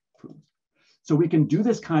healthy foods. So we can do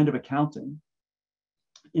this kind of accounting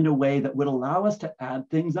in a way that would allow us to add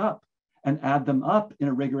things up and add them up in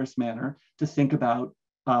a rigorous manner to think about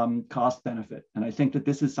cost benefit. And I think that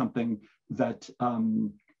this is something that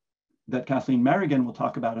that Kathleen Merrigan will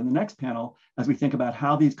talk about in the next panel as we think about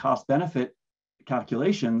how these cost benefit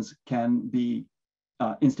calculations can be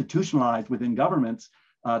institutionalized within governments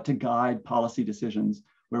to guide policy decisions,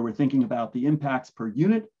 where we're thinking about the impacts per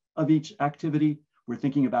unit of each activity. We're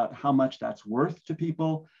thinking about how much that's worth to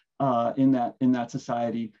people in that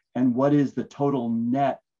society, and what is the total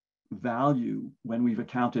net value when we've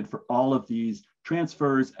accounted for all of these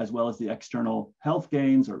transfers, as well as the external health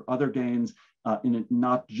gains or other gains,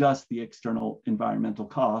 not just the external environmental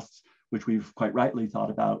costs, which we've quite rightly thought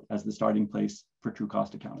about as the starting place for true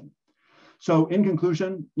cost accounting. So in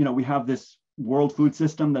conclusion, we have this world food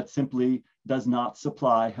system that simply does not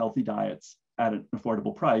supply healthy diets at an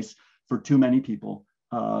affordable price for too many people,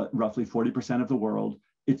 roughly 40% of the world.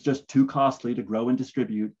 It's just too costly to grow and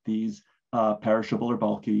distribute these perishable or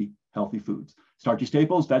bulky healthy foods. Starchy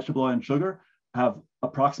staples, vegetable oil, and sugar have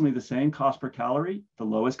approximately the same cost per calorie, the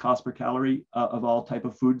lowest cost per calorie of all type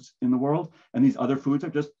of foods in the world. And these other foods are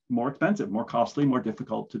just more expensive, more costly, more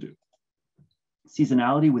difficult to do.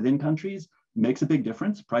 Seasonality within countries makes a big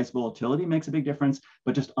difference. Price volatility makes a big difference,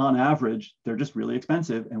 but just on average, they're just really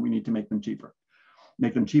expensive and we need to make them cheaper.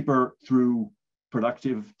 Make them cheaper through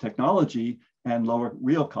productive technology and lower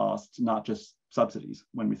real costs, not just subsidies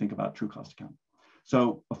when we think about true cost accounting.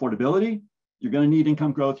 So affordability, you're going to need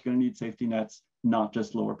income growth, you're going to need safety nets, not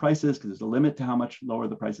just lower prices, because there's a limit to how much lower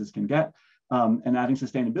the prices can get. And adding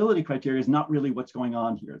sustainability criteria is not really what's going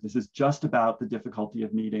on here. This is just about the difficulty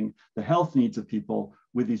of meeting the health needs of people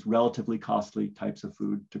with these relatively costly types of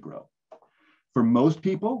food to grow. For most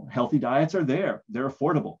people, healthy diets are there, they're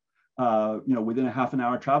affordable. Within a half an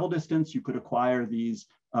hour travel distance, you could acquire these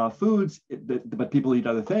foods, but people eat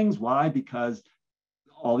other things. Why? Because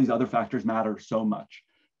all these other factors matter so much.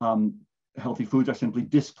 Healthy foods are simply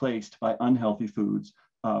displaced by unhealthy foods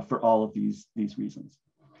for all of these reasons.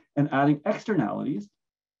 And adding externalities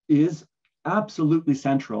is absolutely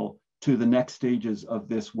central to the next stages of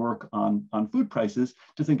this work on food prices,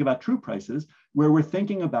 to think about true prices, where we're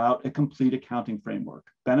thinking about a complete accounting framework,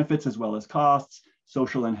 benefits as well as costs,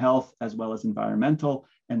 social and health as well as environmental,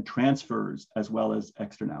 and transfers as well as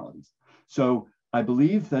externalities. So I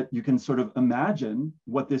believe that you can sort of imagine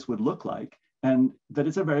what this would look like, and that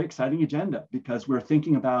it's a very exciting agenda because we're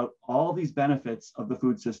thinking about all these benefits of the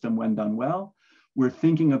food system when done well. We're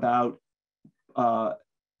thinking about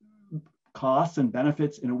costs and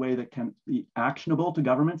benefits in a way that can be actionable to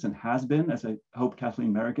governments and has been, as I hope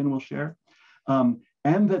Kathleen Merrigan will share,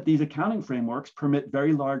 and that these accounting frameworks permit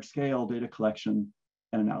very large scale data collection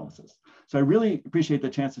and analysis. So I really appreciate the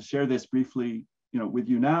chance to share this briefly with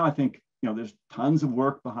you now. I think there's tons of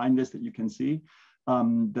work behind this that you can see,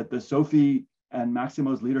 that the Sophie and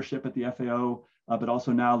Maximo's leadership at the FAO, but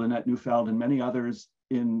also now Lynette Neufeld and many others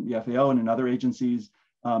in the FAO and in other agencies,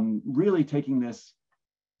 really taking this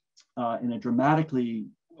in a dramatically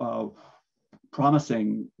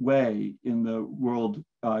promising way in the world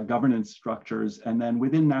governance structures, and then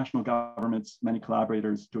within national governments, many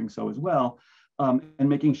collaborators doing so as well, and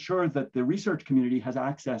making sure that the research community has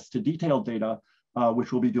access to detailed data,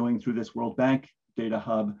 which we'll be doing through this World Bank data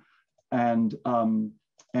hub, and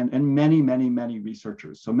many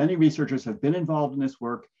researchers. So many researchers have been involved in this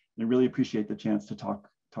work, and I really appreciate the chance to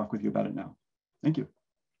talk with you about it now. Thank you.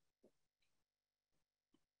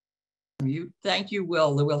 Thank you,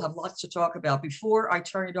 Will. We'll have lots to talk about. Before I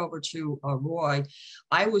turn it over to Roy,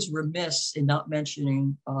 I was remiss in not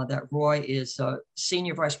mentioning that Roy is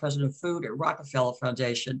Senior Vice President of Food at Rockefeller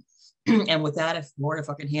Foundation. And with that, Roy, if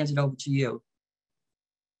I can hand it over to you.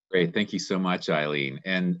 Great, thank you so much, Eileen.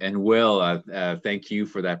 And Will, thank you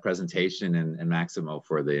for that presentation, and Maximo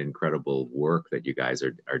for the incredible work that you guys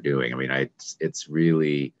are doing. I mean, it's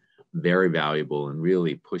really very valuable and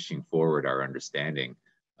really pushing forward our understanding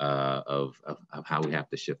of how we have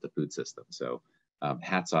to shift the food system. So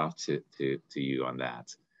hats off to you on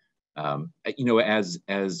that. You know, as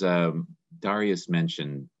Dariush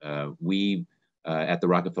mentioned, we at the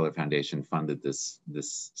Rockefeller Foundation funded this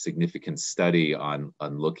significant study on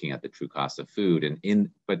looking at the true cost of food,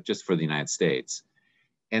 but just for the United States,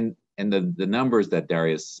 and the numbers that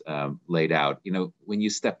Dariush laid out. You know, when you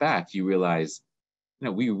step back, you realize, you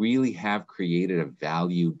know, we really have created a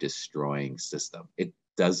value destroying system. It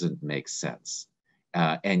doesn't make sense.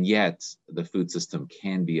 And yet the food system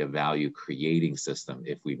can be a value creating system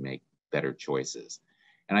if we make better choices.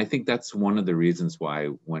 And I think that's one of the reasons why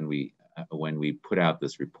when we put out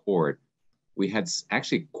this report, we had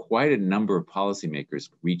actually quite a number of policymakers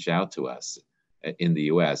reach out to us in the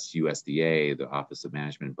US, USDA, the Office of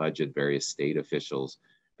Management and Budget, various state officials,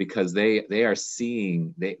 because they are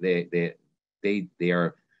seeing, they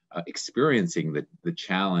are experiencing the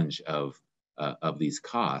challenge of these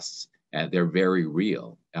costs. And they're very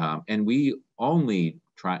real. And we only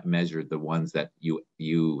measured the ones that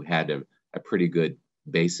you had a pretty good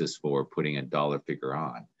basis for putting a dollar figure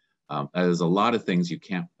on. There's a lot of things you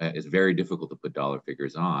can't, it's very difficult to put dollar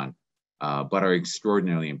figures on, but are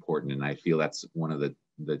extraordinarily important. And I feel that's one of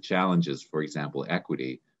the challenges, for example,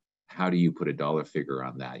 equity. How do you put a dollar figure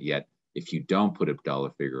on that? Yet, if you don't put a dollar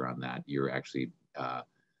figure on that, you're actually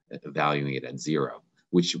valuing it at zero,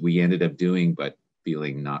 which we ended up doing, but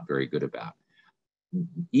feeling not very good about.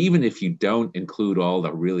 Even if you don't include all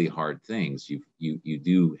the really hard things, you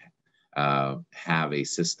do have a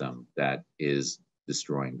system that is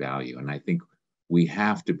destroying value. And I think we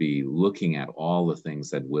have to be looking at all the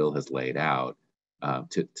things that Will has laid out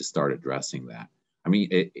to start addressing that. I mean,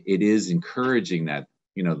 it is encouraging that,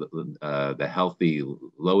 you know, the healthy,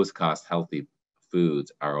 lowest cost healthy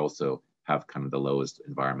foods are also have kind of the lowest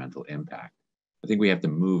environmental impact. I think we have to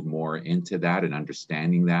move more into that and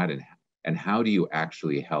understanding that, and how do you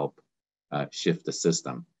actually help shift the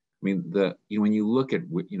system? I mean, when you look at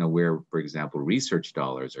where, for example, research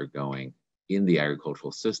dollars are going in the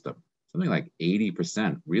agricultural system, something like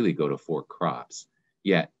 80% really go to 4 crops.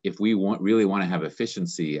 Yet, if we really want to have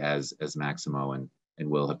efficiency, as Maximo and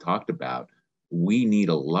Will have talked about, we need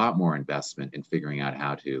a lot more investment in figuring out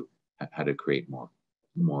how to create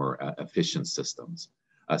more efficient systems.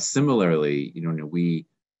 Similarly,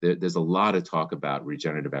 there's a lot of talk about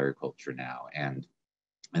regenerative agriculture now, and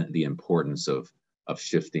the importance of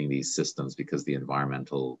shifting these systems because the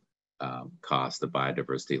environmental cost, the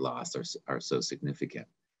biodiversity loss are so significant.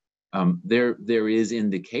 There is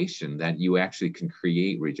indication that you actually can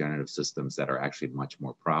create regenerative systems that are actually much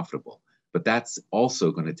more profitable, but that's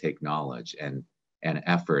also going to take knowledge and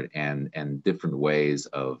effort and different ways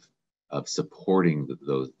of supporting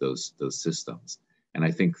those systems. And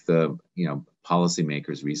I think the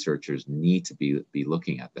policymakers, researchers need to be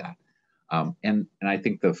looking at that. And I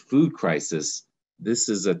think the food crisis, this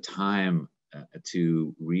is a time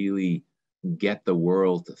to really get the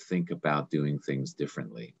world to think about doing things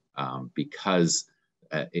differently, because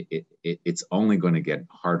it's only going to get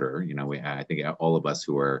harder. I think all of us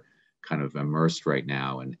who are kind of immersed right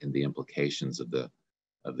now in the implications of the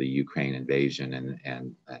Ukraine invasion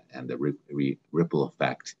and the ripple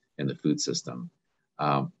effect in the food system,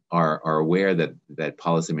 are aware that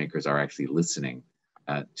policymakers are actually listening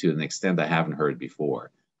to an extent I haven't heard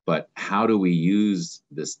before. But how do we use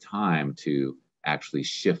this time to actually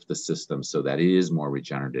shift the system so that it is more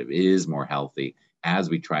regenerative, it is more healthy, as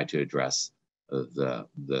we try to address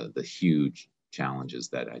the huge challenges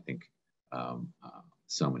that I think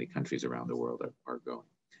so many countries around the world are going.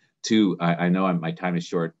 I know my time is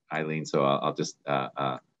short, Eileen, so I'll just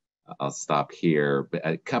I'll stop here.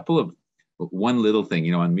 But one little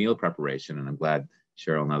thing, on meal preparation, and I'm glad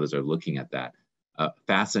Cheryl and others are looking at that.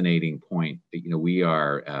 Fascinating point. We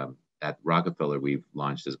are at Rockefeller, we've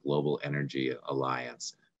launched this Global Energy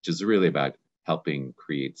Alliance, which is really about helping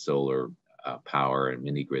create solar power and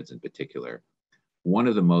mini grids in particular. One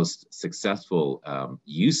of the most successful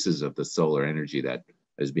uses of the solar energy that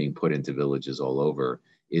is being put into villages all over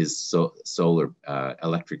is solar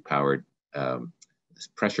electric powered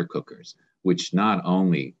pressure cookers, which not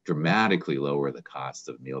only dramatically lower the cost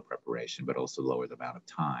of meal preparation, but also lower the amount of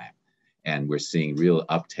time. And we're seeing real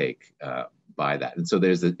uptake by that. And so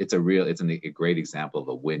it's a great example of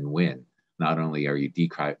a win-win. Not only are you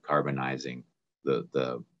decarbonizing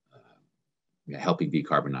helping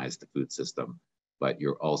decarbonize the food system, but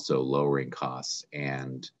you're also lowering costs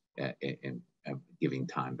and giving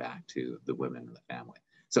time back to the women in the family.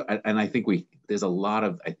 So, and I think there's a lot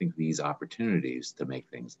of, I think, these opportunities to make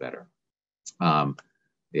things better.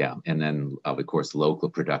 Yeah, and then of course, local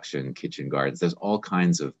production, kitchen gardens, there's all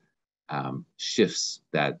kinds of shifts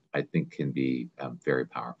that I think can be very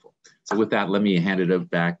powerful. So with that, let me hand it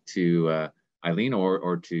back to Eileen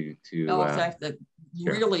or to no, in fact,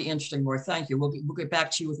 sure. Really interesting, Roy. Thank you. We'll get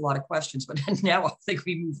back to you with a lot of questions, but now I think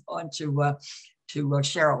we move on to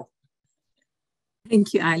Cheryl.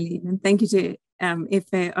 Thank you, Eileen, and thank you to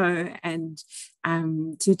FAO and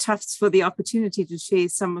to Tufts for the opportunity to share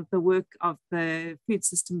some of the work of the Food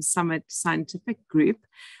Systems Summit scientific group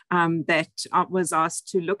that was asked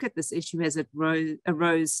to look at this issue as it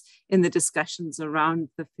arose in the discussions around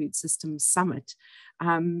the Food Systems Summit.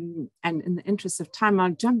 And in the interest of time,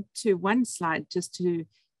 I'll jump to one slide just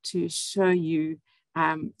to show you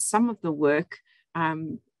some of the work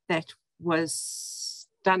that was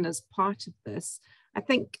done as part of this. I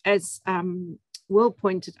think, as Will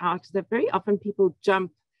pointed out, that very often people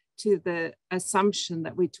jump to the assumption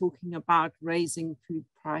that we're talking about raising food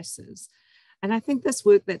prices. And I think this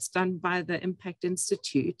work that's done by the Impact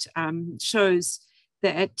Institute shows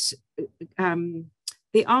that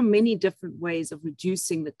there are many different ways of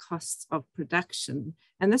reducing the costs of production.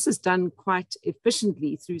 And this is done quite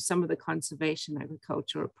efficiently through some of the conservation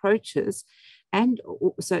agriculture approaches. And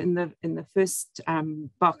also in the first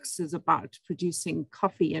box is about producing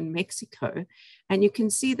coffee in Mexico. And you can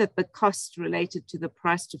see that the costs related to the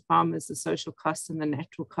price to farmers, the social costs and the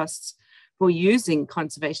natural costs for using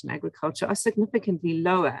conservation agriculture are significantly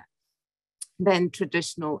lower than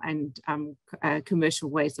traditional and commercial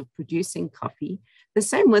ways of producing coffee. The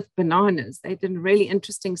same with bananas. They did a really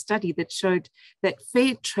interesting study that showed that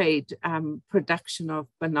fair trade production of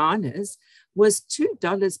bananas was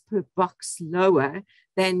 $2 per box lower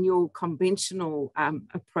than your conventional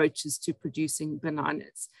approaches to producing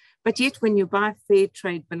bananas. But yet when you buy fair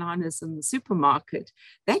trade bananas in the supermarket,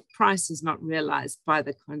 that price is not realized by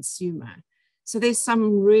the consumer. So there's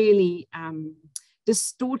some really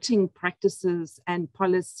distorting practices and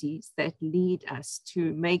policies that lead us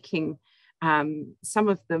to making some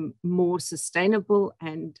of the more sustainable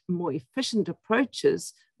and more efficient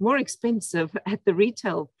approaches more expensive at the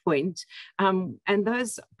retail point. And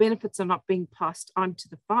those benefits are not being passed on to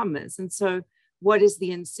the farmers. And so what is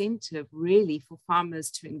the incentive really for farmers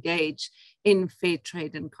to engage in fair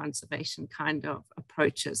trade and conservation kind of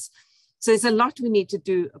approaches? So there's a lot we need to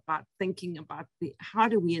do about thinking about how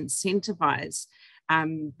do we incentivize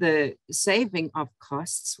the saving of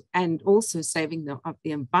costs and also saving of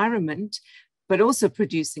the environment, but also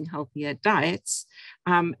producing healthier diets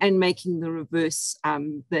and making the reverse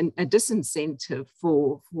then a disincentive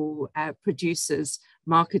for producers,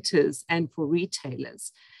 marketers, and for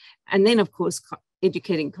retailers. And then, of course,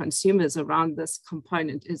 educating consumers around this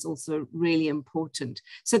component is also really important.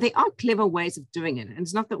 So there are clever ways of doing it. And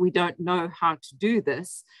it's not that we don't know how to do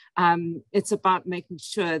this. It's about making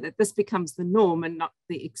sure that this becomes the norm and not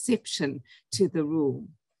the exception to the rule.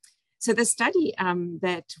 So the study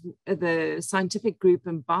that the scientific group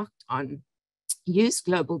embarked on used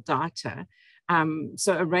global data.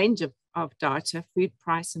 So a range of data, food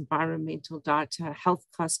price, environmental data, health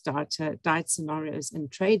cost data, diet scenarios,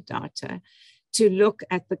 and trade data, to look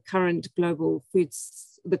at the current global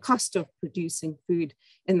foods, the cost of producing food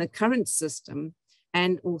in the current system,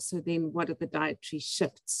 and also then what are the dietary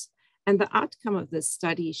shifts. And the outcome of this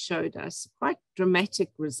study showed us quite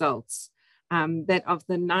dramatic results, that of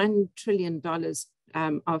the $9 trillion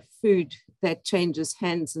of food that changes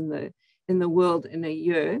hands in the world in a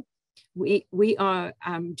year, we are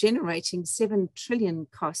generating 7 trillion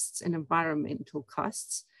costs in environmental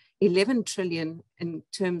costs, 11 trillion in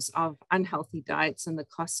terms of unhealthy diets and the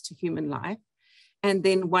cost to human life, and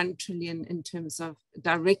then 1 trillion in terms of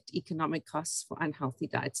direct economic costs for unhealthy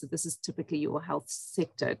diets. So this is typically your health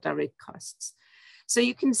sector direct costs. So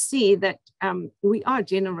you can see that we are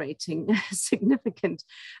generating significant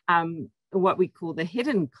what we call the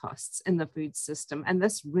hidden costs in the food system. And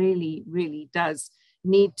this really, really does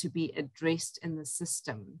need to be addressed in the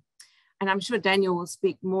system. And I'm sure Daniel will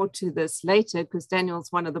speak more to this later, because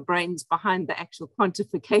Daniel's one of the brains behind the actual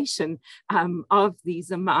quantification of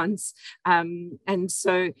these amounts. And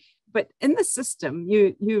so, but in the system,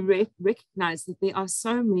 you recognize that there are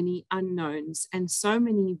so many unknowns and so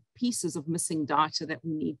many pieces of missing data that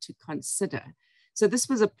we need to consider. So this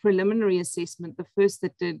was a preliminary assessment, the first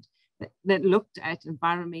that looked at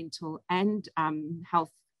environmental and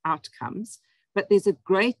health outcomes, but there's a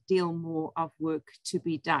great deal more of work to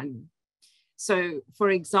be done. So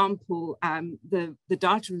for example, the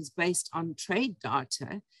data is based on trade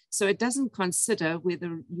data. So it doesn't consider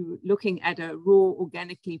whether you're looking at a raw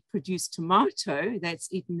organically produced tomato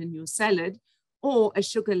that's eaten in your salad or a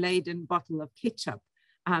sugar-laden bottle of ketchup.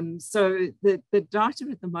 So the data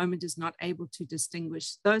at the moment is not able to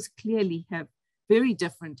distinguish. Those clearly have very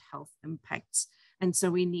different health impacts. And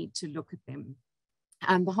so we need to look at them.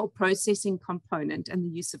 The whole processing component and the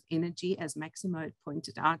use of energy, as Maximo had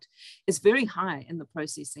pointed out, is very high in the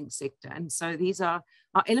processing sector. And so these are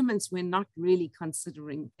elements we're not really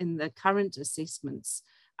considering in the current assessments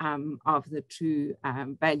of the true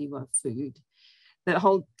value of food. The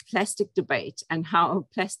whole plastic debate and how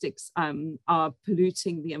plastics are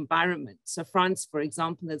polluting the environment. So France, for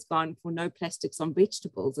example, has gone for no plastics on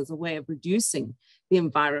vegetables as a way of reducing the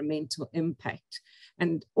environmental impact.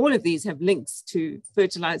 And all of these have links to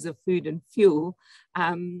fertilizer, food, and fuel.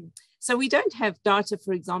 So we don't have data,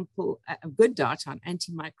 for example, good data on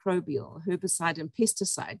antimicrobial, herbicide, and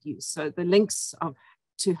pesticide use. So the links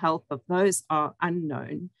to health of those are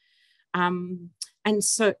unknown. And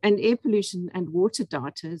air pollution and water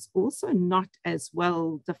data is also not as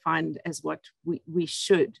well defined as what we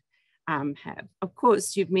should have. Of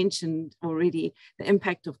course, you've mentioned already the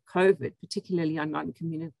impact of COVID, particularly on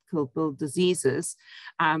non-communicable diseases,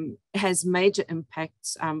 has major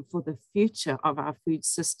impacts for the future of our food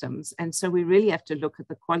systems. And so we really have to look at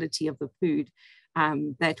the quality of the food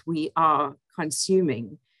that we are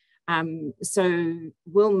consuming. So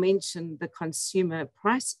we'll mention the Consumer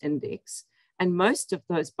Price Index, and most of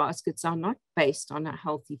those baskets are not based on a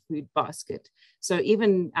healthy food basket. So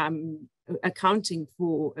even accounting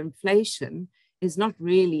for inflation is not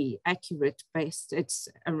really accurate based. It's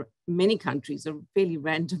many countries a fairly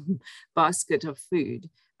random basket of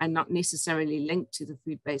food and not necessarily linked to the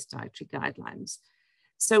food-based dietary guidelines.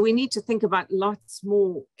 So we need to think about lots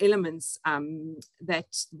more elements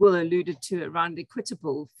that Will alluded to around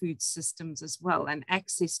equitable food systems as well, and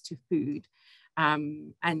access to food.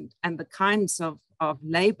 And the kinds of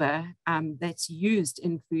labor that's used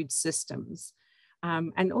in food systems.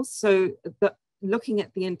 And also looking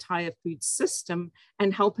at the entire food system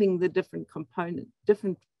and helping the different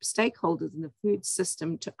stakeholders in the food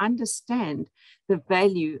system to understand the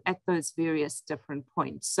value at those various different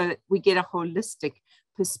points, so that we get a holistic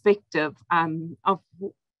perspective of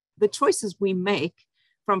the choices we make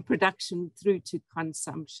from production through to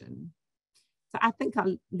consumption. So I think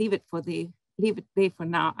I'll leave it there for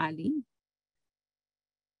now, Eileen.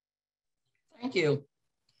 Thank you.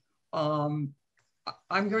 I'm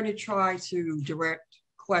going to try to direct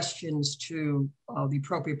questions to the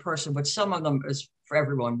appropriate person, but some of them is for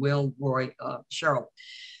everyone, Will, Roy, Cheryl.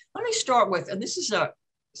 Let me start with, and this is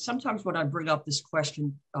sometimes when I bring up this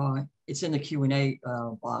question, it's in the Q&A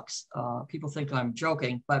box. People think I'm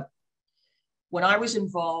joking, but when I was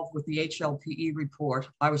involved with the HLPE report,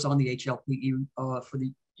 I was on the HLPE for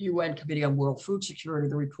the UN Committee on World Food Security,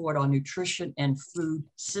 the report on nutrition and food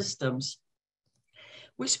systems.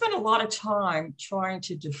 We spent a lot of time trying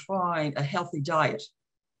to define a healthy diet.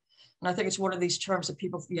 And I think it's one of these terms that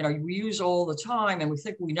people, we use all the time and we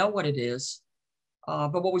think we know what it is.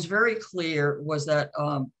 But what was very clear was that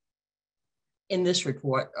in this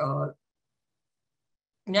report,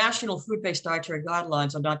 national food-based dietary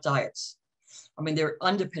guidelines are not diets. I mean, they're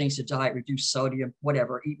underpinnings to diet, reduce sodium,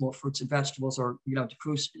 whatever, eat more fruits and vegetables, or,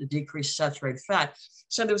 decrease saturated fat.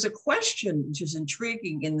 So there was a question, which is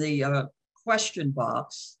intriguing in the question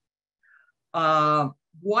box. And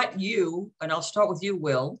I'll start with you,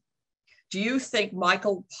 Will, do you think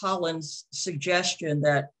Michael Pollan's suggestion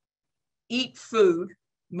that eat food,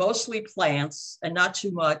 mostly plants and not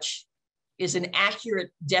too much, is an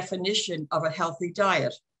accurate definition of a healthy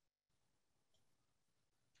diet?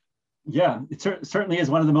 Yeah, it certainly is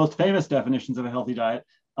one of the most famous definitions of a healthy diet.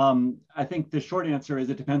 I think the short answer is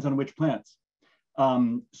it depends on which plants.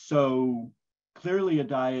 So clearly a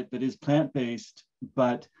diet that is plant-based,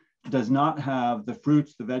 but does not have the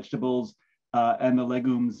fruits, the vegetables, and the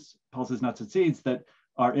legumes, pulses, nuts, and seeds that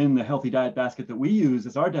are in the healthy diet basket that we use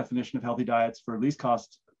as our definition of healthy diets for least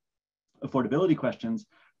cost affordability questions,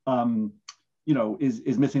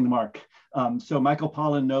 is missing the mark. So Michael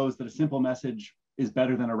Pollan knows that a simple message is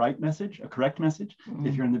better than a right message, a correct message,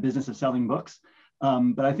 if you're in the business of selling books.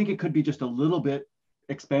 But I think it could be just a little bit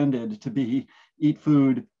expanded to be eat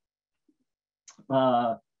food,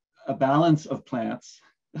 a balance of plants,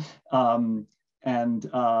 and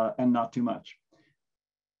not too much.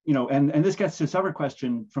 And this gets to a separate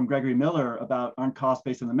question from Gregory Miller about aren't costs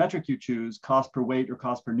based on the metric you choose, cost per weight or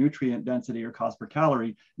cost per nutrient density or cost per calorie.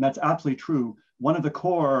 And that's absolutely true. One of the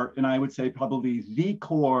core, and I would say probably the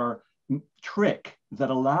core trick that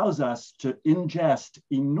allows us to ingest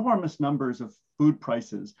enormous numbers of food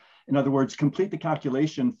prices. In other words, complete the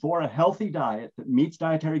calculation for a healthy diet that meets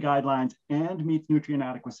dietary guidelines and meets nutrient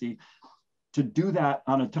adequacy. To do that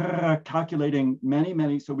on a calculating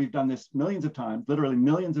many, so we've done this millions of times, literally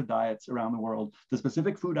millions of diets around the world, the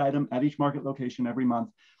specific food item at each market location every month.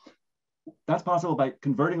 That's possible by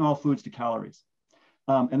converting all foods to calories.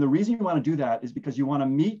 And the reason you want to do that is because you want to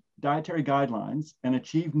meet dietary guidelines and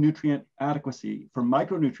achieve nutrient adequacy for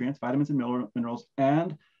micronutrients, vitamins and minerals,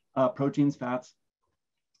 and proteins, fats,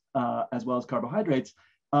 as well as carbohydrates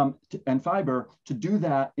and fiber, to do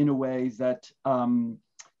that in a way that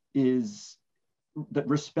that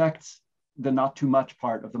respects the not too much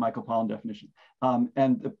part of the Michael Pollan definition,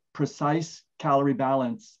 and the precise calorie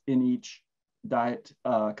balance in each diet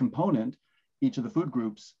component, each of the food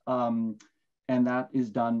groups, and that is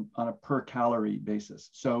done on a per calorie basis.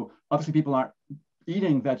 So obviously people aren't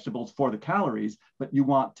eating vegetables for the calories, but you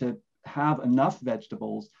want to have enough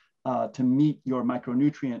vegetables to meet your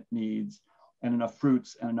micronutrient needs, and enough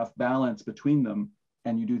fruits and enough balance between them.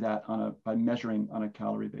 And you do that by measuring on a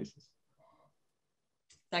calorie basis.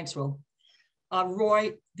 Thanks, Will.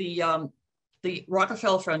 Roy, the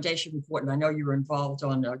Rockefeller Foundation report, and I know you were involved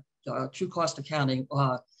on true cost accounting,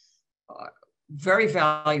 very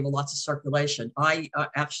valuable, lots of circulation. I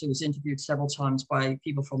actually was interviewed several times by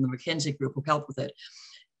people from the McKinsey group who helped with it.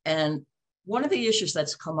 And one of the issues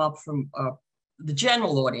that's come up from the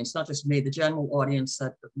general audience, not just me, the general audience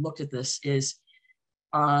that looked at this is,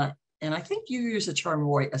 and I think you use the term,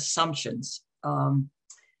 Roy, assumptions.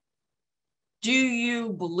 Do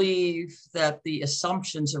you believe that the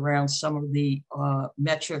assumptions around some of the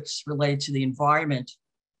metrics related to the environment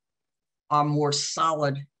are more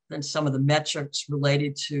solid than some of the metrics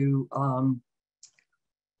related to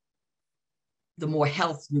the more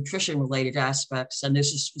health, nutrition related aspects? And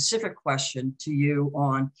there's a specific question to you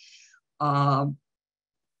on,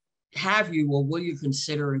 have you or will you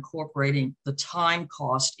consider incorporating the time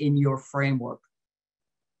cost in your framework?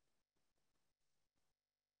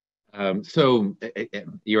 So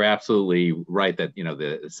you're absolutely right that, you know,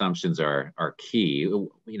 the assumptions are key. You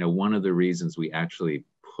know, one of the reasons we actually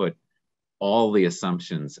put all the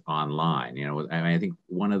assumptions online, you know, I think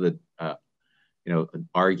one of the, you know,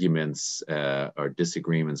 arguments or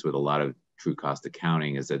disagreements with a lot of true cost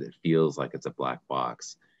accounting is that it feels like it's a black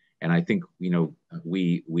box. And I think, you know,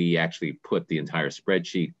 we actually put the entire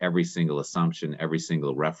spreadsheet, every single assumption, every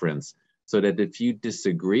single reference, so that if you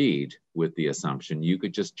disagreed with the assumption, you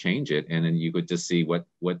could just change it, and then you could just see what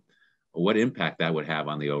impact that would have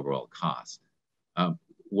on the overall cost.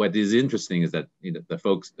 What is interesting is that, you know,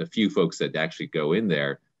 the few folks that actually go in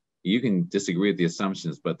there, you can disagree with the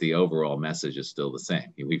assumptions, but the overall message is still the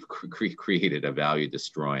same. We've created a value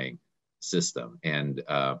destroying system, and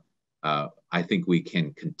I think we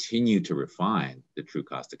can continue to refine the true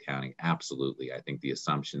cost accounting. Absolutely, I think the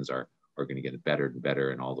assumptions are going to get better and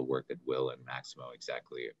better, and all the work that Will and Maximo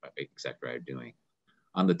are doing.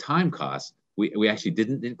 On the time cost, we actually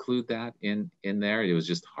didn't include that in there. It was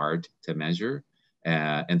just hard to measure,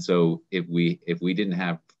 and so if we didn't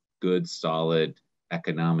have good, solid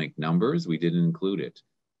economic numbers, we didn't include it,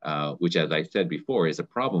 which, as I said before, is a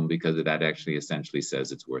problem because that actually essentially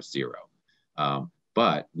says it's worth zero.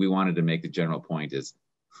 But we wanted to make the general point is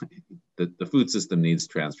the food system needs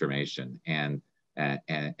transformation, and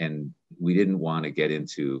we didn't want to get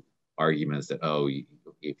into arguments that, oh,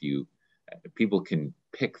 people can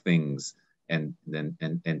pick things and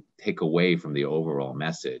take away from the overall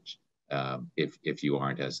message if you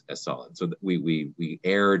aren't as solid. So we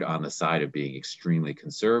erred on the side of being extremely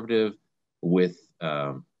conservative with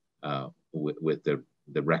the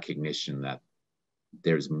recognition that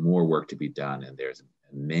there's more work to be done, and there's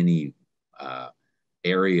many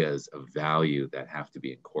areas of value that have to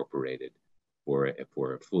be incorporated for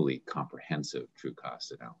a fully comprehensive true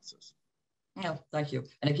cost analysis. Yeah, thank you.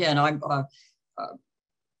 And again, I'm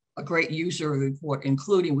a great user of the report,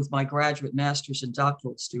 including with my graduate, master's, and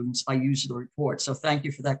doctoral students. I use the report, so thank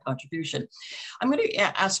you for that contribution. I'm going to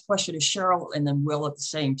ask a question to Cheryl and then Will at the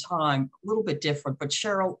same time, a little bit different. But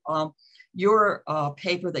Cheryl, your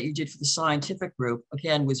paper that you did for the scientific group,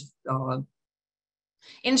 again, was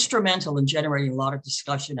instrumental in generating a lot of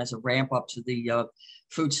discussion as a ramp up to the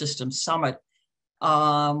Food Systems Summit.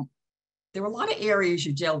 There were a lot of areas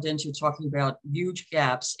you delved into talking about huge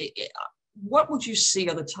gaps. What would you see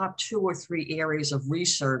are the top 2 or 3 areas of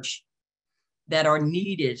research that are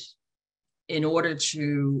needed in order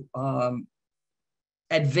to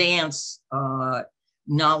advance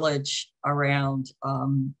knowledge around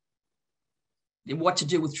what to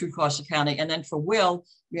do with true cost accounting? And then for Will,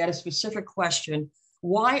 we had a specific question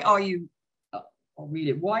why are you, I'll read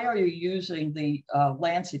it, why are you using the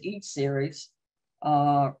Lancet Eat series?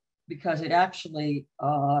 Because it actually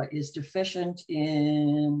is deficient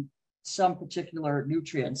in some particular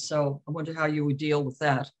nutrients. So I wonder how you would deal with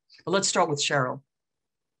that. But let's start with Cheryl.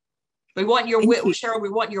 We want your Cheryl. We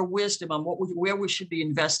want your wisdom on where we should be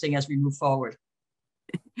investing as we move forward.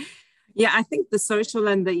 Yeah, I think the social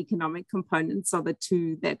and the economic components are the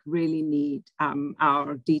two that really need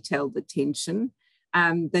our detailed attention.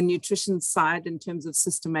 The nutrition side, in terms of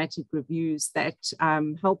systematic reviews that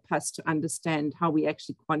help us to understand how we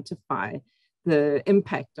actually quantify the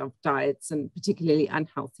impact of diets, and particularly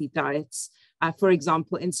unhealthy diets. For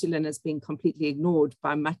example, insulin is being completely ignored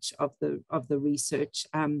by much of the research,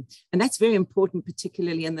 and that's very important,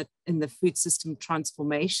 particularly in the food system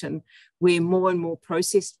transformation, where more and more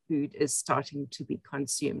processed food is starting to be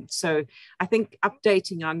consumed. So I think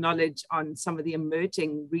updating our knowledge on some of the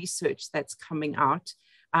emerging research that's coming out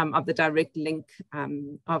of the direct link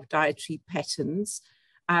of dietary patterns.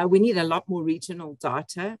 We need a lot more regional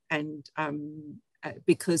data, and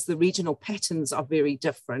because the regional patterns are very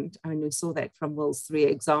different. I mean, we saw that from Will's 3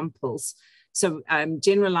 examples. So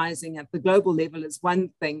generalizing at the global level is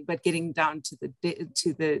one thing, but getting down to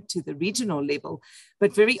the regional level.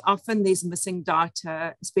 But very often there's missing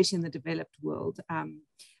data, especially in the developed world.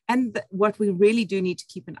 And what we really do need to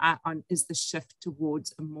keep an eye on is the shift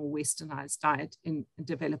towards a more westernized diet in a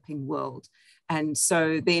developing world. And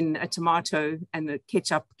so then a tomato and a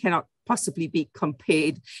ketchup cannot possibly be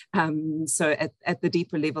compared. So at the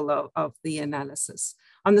deeper level of the analysis.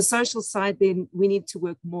 On the social side, then we need to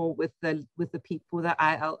work more with the people, the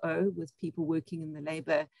ILO, with people working in the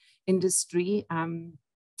labor industry.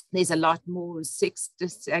 There's a lot more sex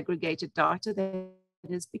disaggregated data that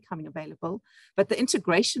is becoming available, but the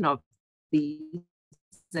integration of these,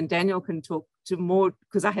 and Daniel can talk to more,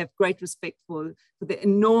 because I have great respect for the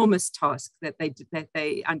enormous task that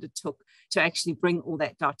they undertook to actually bring all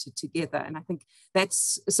that data together. And I think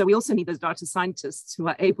so we also need those data scientists who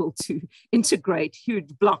are able to integrate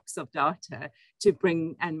huge blocks of data to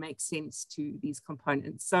bring and make sense to these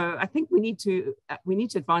components. So I think we need to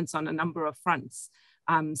advance on a number of fronts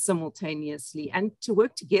simultaneously, and to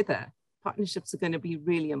work together. Partnerships are going to be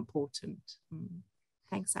really important.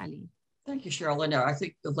 Thanks, Eileen. Thank you, Cheryl. And I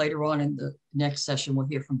think later on in the next session, we'll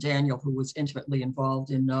hear from Daniel, who was intimately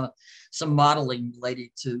involved in some modeling related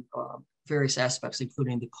to various aspects,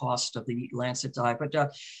 including the cost of the Eat Lancet diet.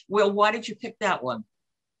 But Will, why did you pick that one?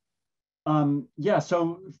 Yeah,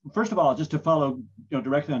 so first of all, just to follow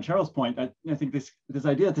directly on Cheryl's point, I think this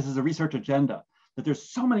idea that this is a research agenda, that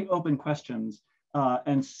there's so many open questions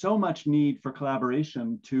and so much need for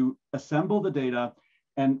collaboration to assemble the data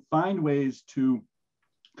and find ways to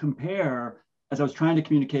compare, as I was trying to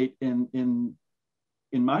communicate in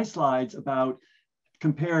my slides, about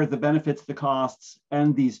compare the benefits, the costs,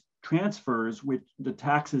 and these transfers, which the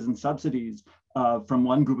taxes and subsidies from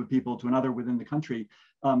one group of people to another within the country.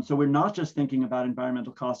 So we're not just thinking about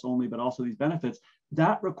environmental costs only, but also these benefits.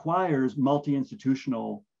 That requires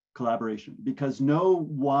multi-institutional collaboration, because no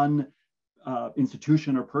one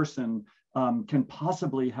institution or person can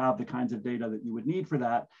possibly have the kinds of data that you would need for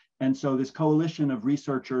that. And so this coalition of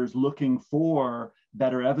researchers looking for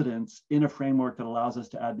better evidence in a framework that allows us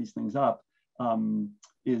to add these things up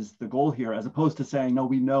is the goal here, as opposed to saying, no,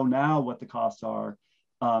 we know now what the costs are.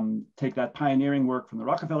 Take that pioneering work from the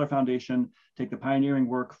Rockefeller Foundation, take the pioneering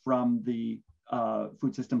work from the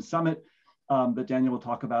Food Systems Summit that Daniel will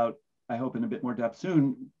talk about, I hope, in a bit more depth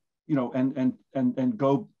soon, and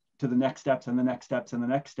go to the next steps and the next steps and the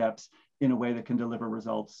next steps in a way that can deliver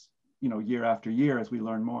results, year after year as we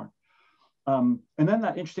learn more. And then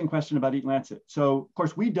that interesting question about Eat Lancet. So of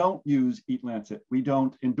course, we don't use Eat Lancet. We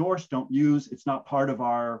don't endorse, don't use, it's not part of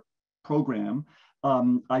our program.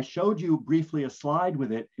 I showed you briefly a slide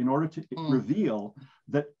with it in order to reveal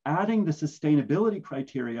that adding the sustainability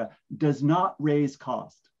criteria does not raise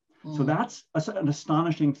cost. So that's an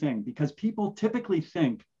astonishing thing, because people typically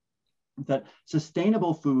think that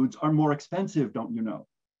sustainable foods are more expensive, don't you know?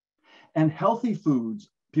 And healthy foods,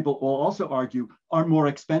 people will also argue, are more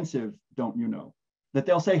expensive, don't you know? That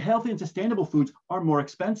they'll say healthy and sustainable foods are more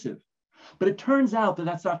expensive. But it turns out that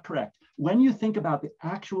that's not correct. When you think about the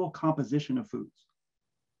actual composition of foods,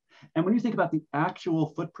 and when you think about the actual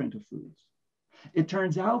footprint of foods, it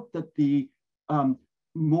turns out that the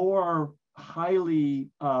more highly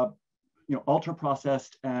ultra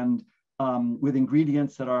processed and with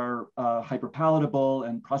ingredients that are hyperpalatable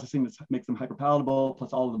and processing that makes them hyperpalatable,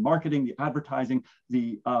 plus all of the marketing, the advertising,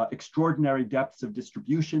 the extraordinary depths of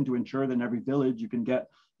distribution to ensure that in every village you can get,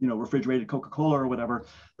 refrigerated Coca-Cola or whatever,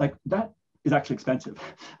 like that is actually expensive.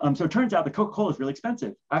 So it turns out that Coca-Cola is really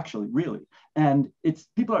expensive, actually, really. And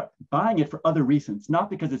people are buying it for other reasons, not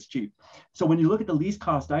because it's cheap. So when you look at the least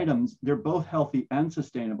cost items, they're both healthy and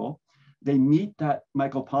sustainable. They meet that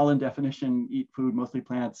Michael Pollan definition, eat food, mostly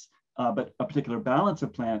plants, but a particular balance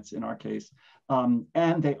of plants in our case,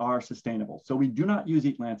 and they are sustainable. So we do not use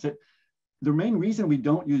Eat Lancet. The main reason we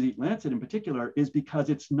don't use Eat Lancet in particular is because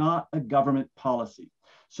it's not a government policy.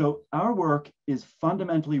 So our work is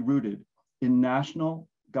fundamentally rooted in national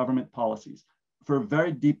government policies for a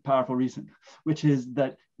very deep, powerful reason, which is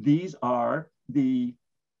that these are the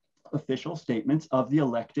official statements of the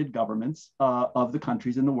elected governments of the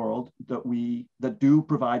countries in the world that do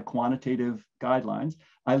provide quantitative guidelines.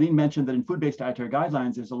 Eileen mentioned that in food-based dietary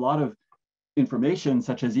guidelines, there's a lot of information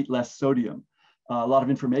such as eat less sodium, a lot of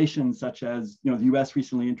information such as, the US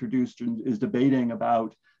recently introduced and is debating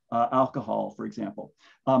about alcohol, for example.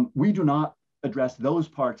 We do not address those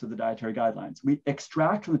parts of the dietary guidelines. We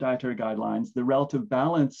extract from the dietary guidelines the relative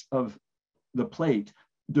balance of the plate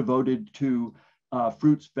devoted to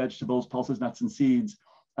fruits, vegetables, pulses, nuts, and seeds,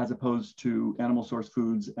 as opposed to animal source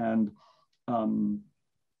foods and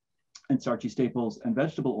starchy staples and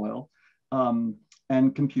vegetable oil,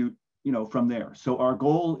 and compute, from there. So our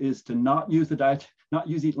goal is to not use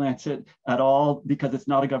Eat Lancet at all because it's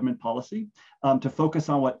not a government policy, to focus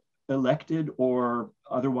on what elected or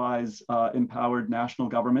otherwise empowered national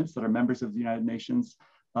governments that are members of the United Nations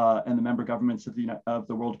and the member governments of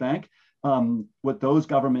the World Bank, what those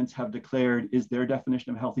governments have declared is their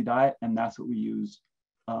definition of healthy diet, and that's what we use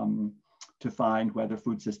to find whether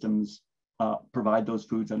food systems provide those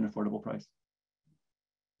foods at an affordable price.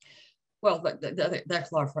 Well, that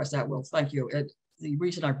clarifies that well. Thank you. The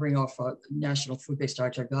reason I bring off national food-based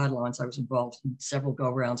dietary guidelines, I was involved in several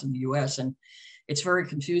go-rounds in the US, and it's very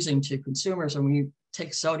confusing to consumers. And when you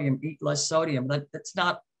take sodium, eat less sodium, that's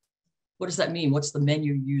not, what does that mean? What's the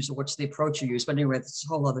menu you use, or what's the approach you use? But anyway, that's a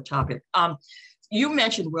whole other topic. You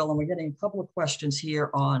mentioned, Will, and we're getting a couple of questions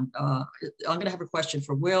here on, I'm going to have a question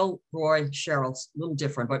for Will, Roy, Cheryl. It's a little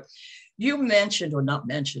different, but you mentioned, or not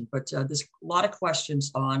mentioned, but there's a lot of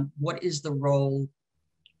questions on what is the role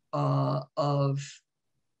of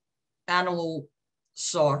animal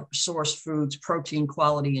source foods, protein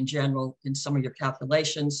quality in general in some of your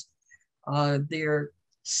calculations. There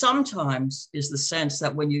sometimes is the sense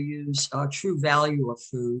that when you use true value of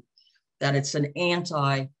food, that it's an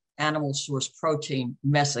anti-animal source protein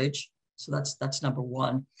message. So that's number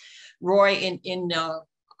one. Roy,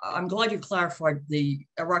 I'm glad you clarified the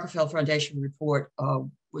Rockefeller Foundation report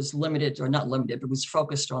was limited, or not limited, but was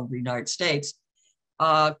focused on the United States.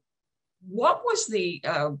 What was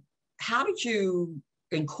how did you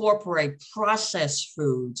incorporate processed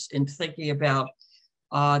foods in thinking about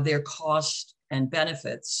their cost and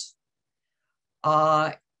benefits?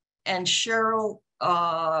 And Cheryl,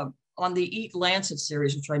 on the Eat Lancet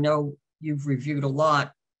series, which I know you've reviewed a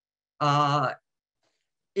lot,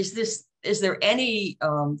 is there any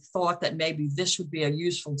thought that maybe this would be a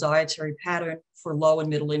useful dietary pattern for low and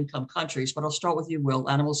middle income countries? But I'll start with you, Will,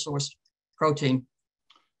 animal source protein.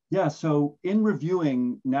 Yeah, so in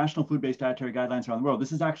reviewing national food-based dietary guidelines around the world,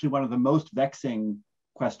 this is actually one of the most vexing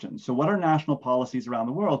questions. So what are national policies around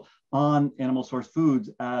the world on animal source foods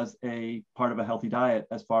as a part of a healthy diet,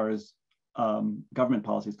 as far as government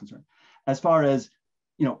policy is concerned? As far as,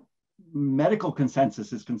 medical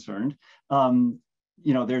consensus is concerned,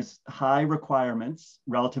 there's high requirements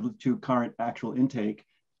relative to current actual intake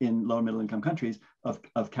in low and middle income countries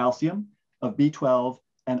of calcium, of B12,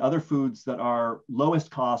 and other foods that are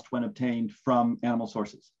lowest cost when obtained from animal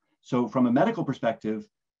sources. So from a medical perspective,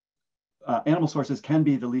 animal sources can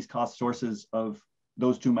be the least cost sources of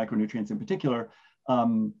those two micronutrients in particular.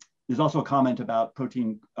 There's also a comment about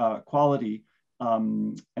protein quality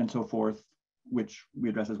and so forth, which we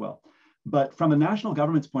address as well. But from a national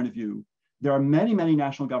government's point of view, there are many, many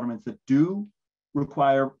national governments that do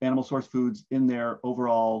require animal source foods in their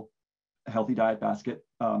overall healthy diet basket.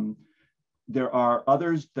 There are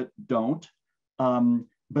others that don't,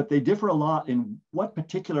 but they differ a lot in what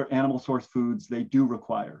particular animal source foods they do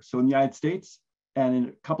require. So in the United States and in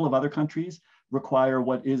a couple of other countries require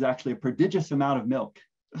what is actually a prodigious amount of milk,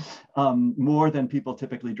 more than people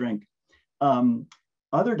typically drink.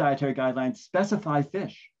 Other dietary guidelines specify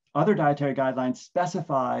fish. Other dietary guidelines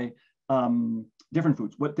specify different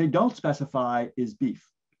foods. What they don't specify is beef.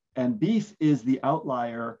 And beef is the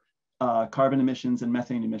outlier carbon emissions and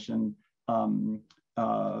methane emission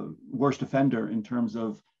worst offender in terms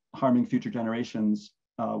of harming future generations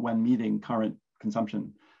when meeting current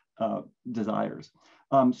consumption desires.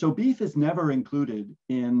 So beef is never included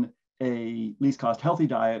in a least cost healthy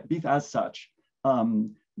diet. Beef as such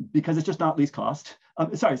because it's just not least cost.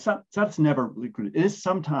 Sorry, that's never included. It is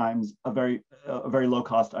sometimes a very low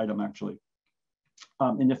cost item, actually.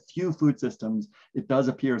 In a few food systems, it does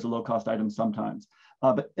appear as a low cost item sometimes.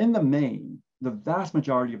 But in the main, the vast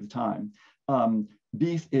majority of the time,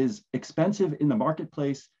 beef is expensive in the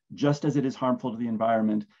marketplace, just as it is harmful to the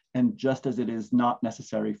environment, and just as it is not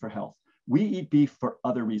necessary for health. We eat beef for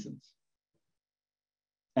other reasons.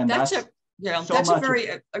 And that's a very,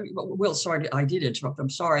 Will, sorry, I did interrupt, I'm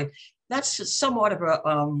sorry. That's somewhat of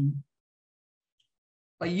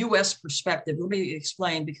a US perspective. Let me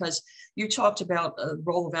explain, because you talked about the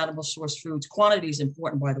role of animal source foods. Quantity is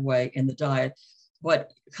important, by the way, in the diet,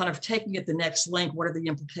 but kind of taking it the next link, what are the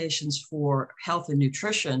implications for health and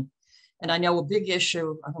nutrition? And I know a big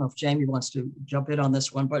issue, I don't know if Jamie wants to jump in on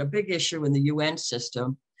this one, but a big issue in the UN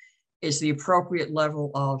system is the appropriate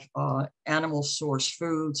level of animal source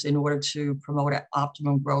foods in order to promote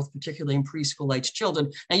optimum growth, particularly in preschool age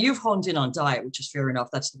children. Now you've honed in on diet, which is fair enough,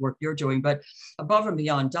 that's the work you're doing, but above and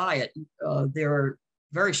beyond diet, there are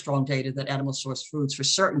very strong data that animal source foods for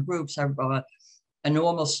certain groups have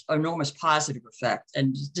enormous positive effect.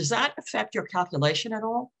 And does that affect your calculation at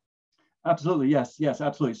all? Absolutely, yes,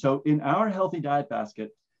 absolutely. So in our healthy diet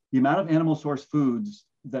basket, the amount of animal source foods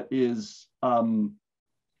that is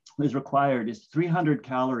required is 300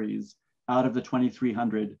 calories out of the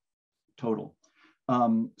 2,300 total.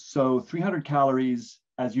 So 300 calories,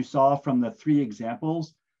 as you saw from the 3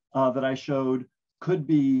 examples that I showed, could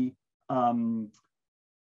be,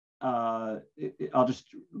 I'll just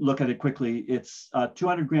look at it quickly. It's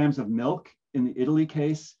 200 grams of milk in the Italy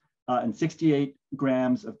case and 68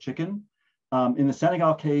 grams of chicken. In the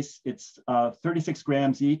Senegal case, it's 36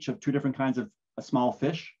 grams each of 2 different kinds of small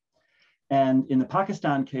fish. And in the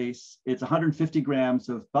Pakistan case, it's 150 grams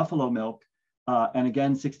of buffalo milk and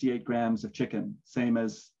again, 68 grams of chicken, same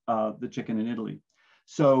as the chicken in Italy.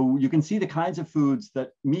 So you can see the kinds of foods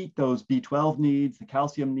that meet those B12 needs, the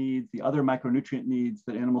calcium needs, the other micronutrient needs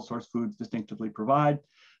that animal source foods distinctively provide.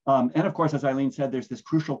 And of course, as Eileen said, there's this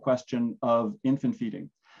crucial question of infant feeding.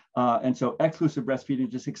 And so exclusive breastfeeding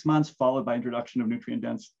to 6 months, followed by introduction of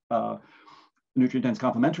nutrient-dense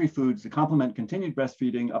complementary foods to complement continued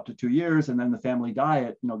breastfeeding up to 2 years, and then the family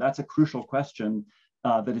diet, that's a crucial question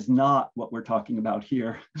that is not what we're talking about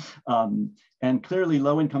here. And clearly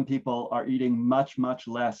low-income people are eating much, much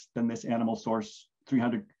less than this animal source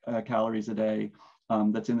 300 calories a day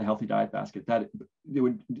that's in the healthy diet basket. That it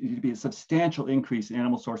would be a substantial increase in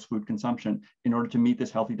animal source food consumption in order to meet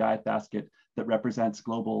this healthy diet basket that represents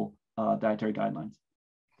global dietary guidelines.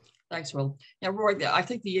 Thanks, Will. Now, Roy, I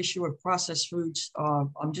think the issue of processed foods,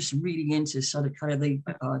 I'm just reading into sort of kind of the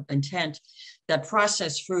intent that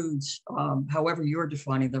processed foods, however you're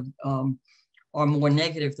defining them, are more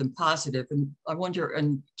negative than positive. And I wonder,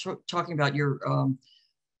 and talking about your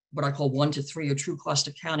what I call 1 to 3 or true cost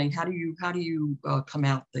accounting, how do you come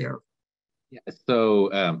out there? Yeah,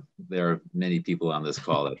 so there are many people on this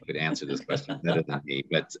call that could answer this question better than me,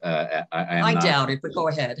 but I doubt it, but go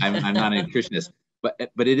ahead. I'm not a nutritionist.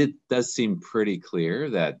 But it does seem pretty clear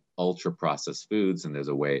that ultra processed foods, and there's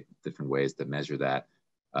different ways to measure that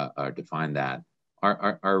or define that,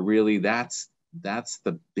 are really that's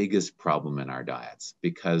the biggest problem in our diets,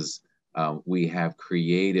 because we have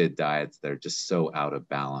created diets that are just so out of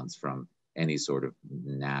balance from any sort of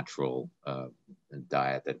natural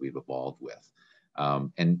diet that we've evolved with.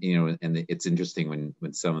 And it's interesting when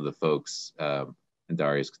some of the folks, and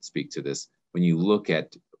Dariush could speak to this, when you look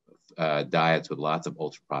at diets with lots of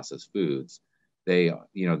ultra processed foods,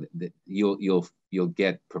 you'll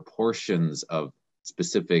get proportions of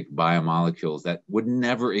specific biomolecules that would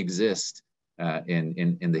never exist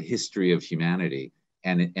in the history of humanity,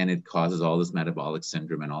 and it causes all this metabolic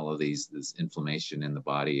syndrome and all of this inflammation in the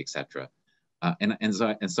body, etc. And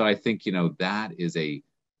so I think that is a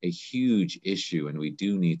huge issue, and we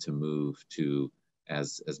do need to move to,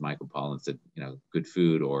 as Michael Pollan said, good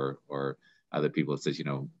food, or other people have said,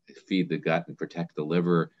 feed the gut and protect the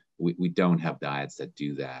liver. We don't have diets that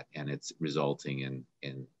do that, and it's resulting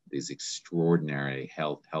in these extraordinary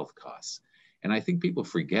health costs. And I think people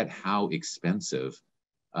forget how expensive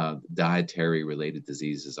dietary related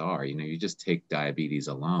diseases are. You just take diabetes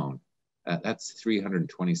alone, that's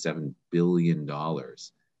 $327 billion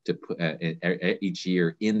to put each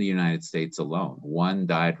year in the United States alone. One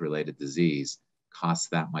diet related disease costs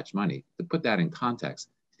that much money. To put that in context,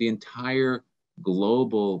 the entire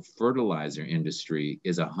global fertilizer industry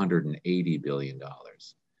is $180 billion.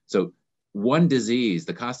 So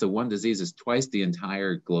the cost of one disease is twice the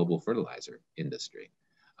entire global fertilizer industry.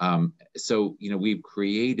 So, we've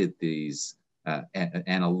created these,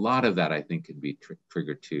 and a lot of that I think can be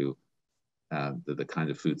triggered to the kind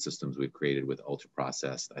of food systems we've created with ultra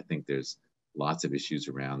processed. I think there's lots of issues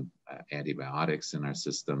around antibiotics in our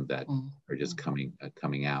system that are just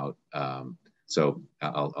coming out. So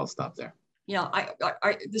I'll stop there. Yeah,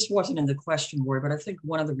 this wasn't in the question, Roy, but I think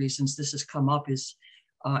one of the reasons this has come up is,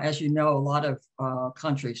 as you know, a lot of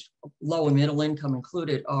countries, low and middle income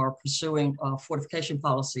included, are pursuing fortification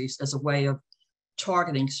policies as a way of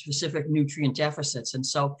targeting specific nutrient deficits. And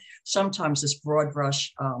so sometimes this broad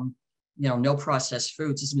brush, no processed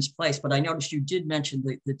foods is misplaced. But I noticed you did mention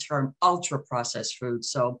the term ultra processed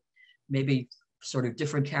foods. So maybe sort of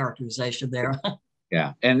different characterization there.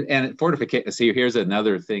 Yeah, and fortification. See, here's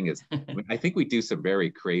another thing is, I think we do some very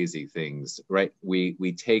crazy things, right?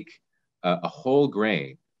 We take a whole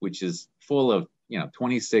grain, which is full of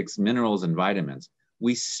 26 minerals and vitamins.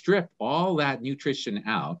 We strip all that nutrition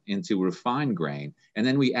out into refined grain, and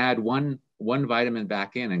then we add one vitamin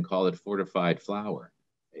back in and call it fortified flour.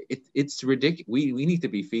 It's ridiculous. We need to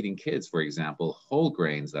be feeding kids, for example, whole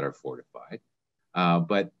grains that are fortified.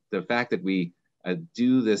 But the fact that we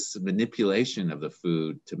do this manipulation of the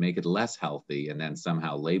food to make it less healthy and then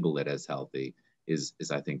somehow label it as healthy is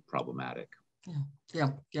I think, problematic.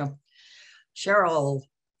 Yeah. Cheryl,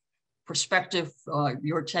 perspective,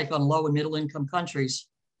 your take on low and middle income countries.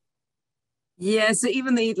 Yeah, so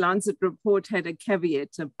even the Eat Lancet report had a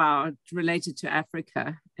caveat related to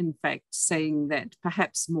Africa, in fact, saying that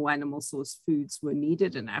perhaps more animal source foods were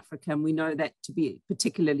needed in Africa. And we know that to be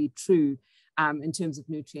particularly true in terms of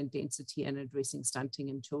nutrient density and addressing stunting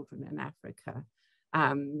in children in Africa.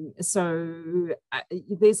 So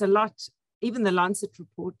there's a lot, even the Lancet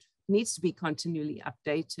report needs to be continually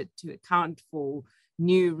updated to account for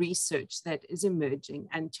new research that is emerging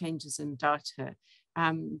and changes in data.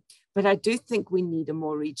 But I do think we need a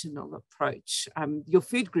more regional approach. Your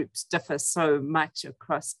food groups differ so much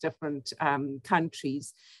across different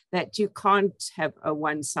countries that you can't have a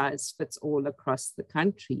one size fits all across the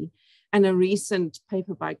country. And a recent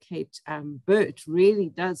paper by Kate Burt really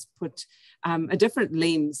does put a different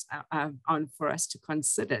lens on for us to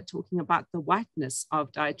consider, talking about the whiteness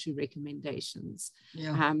of dietary recommendations,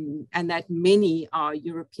 and that many are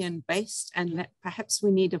European-based, and that perhaps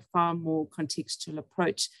we need a far more contextual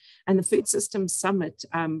approach. And the Food Systems Summit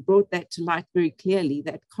brought that to light very clearly,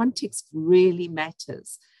 that context really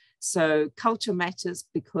matters. So culture matters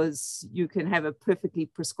because you can have a perfectly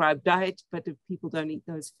prescribed diet, but if people don't eat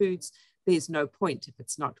those foods, there's no point. If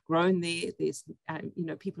it's not grown there, there's,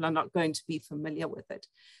 people are not going to be familiar with it.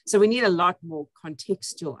 So we need a lot more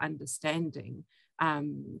contextual understanding.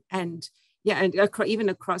 Even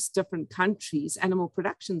across different countries, animal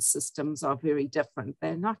production systems are very different.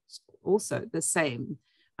 They're not also the same.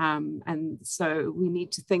 And so we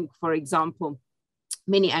need to think, for example,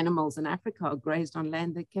 many animals in Africa are grazed on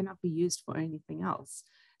land that cannot be used for anything else.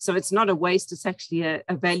 So it's not a waste, it's actually a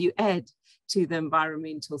value add to the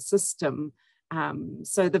environmental system.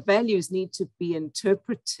 So the values need to be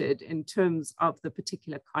interpreted in terms of the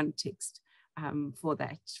particular context for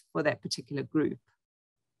that particular group.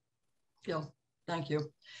 Yeah, thank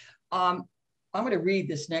you. I'm going to read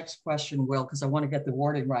this next question, Will, because I want to get the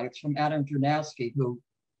wording right. It's from Adam Dranowski, who,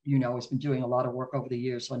 has been doing a lot of work over the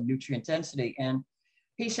years on nutrient density. And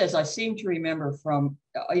he says, I seem to remember from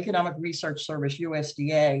Economic Research Service,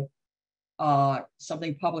 USDA,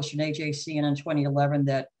 something published in AJCN in 2011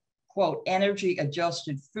 that, quote, energy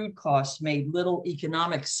adjusted food costs made little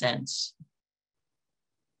economic sense.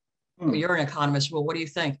 Well, you're an economist. Well, what do you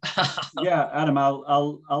think? Yeah, Adam,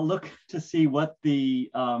 I'll look to see what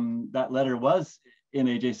that letter was in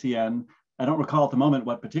AJCN. I don't recall at the moment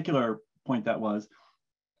what particular point that was.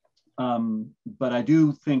 But I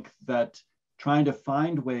do think that trying to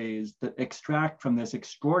find ways that extract from this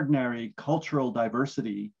extraordinary cultural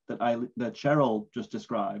diversity that Cheryl just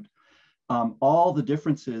described, all the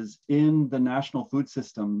differences in the national food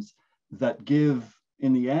systems that give,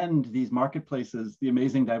 in the end, these marketplaces the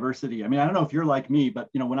amazing diversity. I mean, I don't know if you're like me, but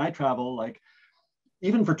when I travel, like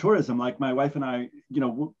even for tourism, like my wife and I,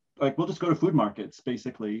 we'll just go to food markets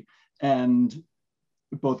basically, and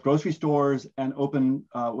both grocery stores and open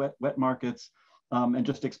wet markets. And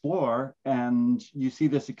just explore, and you see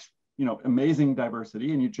this, amazing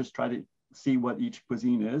diversity, and you just try to see what each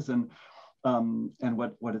cuisine is and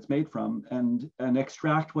what it's made from, and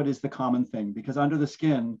extract what is the common thing. Because under the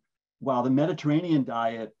skin, while the Mediterranean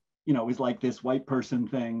diet, is like this white person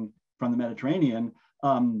thing from the Mediterranean,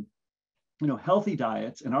 healthy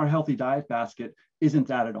diets and our healthy diet basket isn't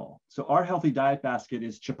that at all. So our healthy diet basket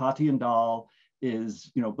is chapati and dal,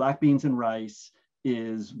 is black beans and rice,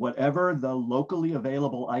 is whatever the locally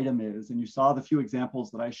available item is. And you saw the few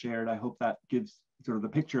examples that I shared. I hope that gives sort of the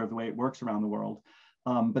picture of the way it works around the world.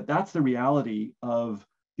 But that's the reality of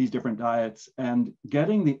these different diets, and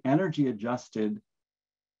getting the energy adjusted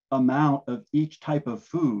amount of each type of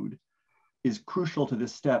food is crucial to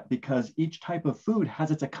this step, because each type of food has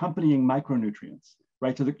its accompanying micronutrients,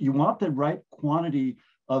 right? So you want the right quantity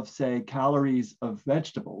of, say, calories of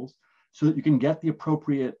vegetables so that you can get the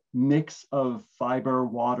appropriate mix of fiber,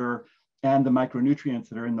 water, and the micronutrients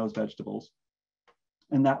that are in those vegetables.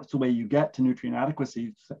 And that's the way you get to nutrient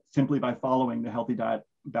adequacy, simply by following the healthy diet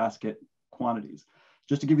basket quantities.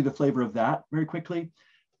 Just to give you the flavor of that very quickly,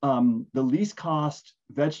 the least cost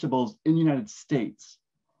vegetables in the United States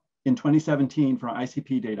in 2017 for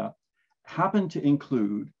ICP data happened to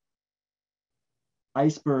include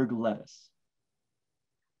iceberg lettuce.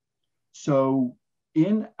 So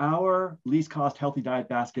in our least cost healthy diet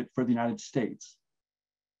basket for the United States,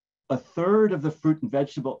 a third of the fruit and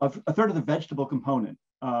vegetable, a third of the vegetable component,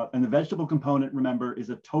 and the vegetable component, remember, is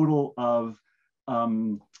a total of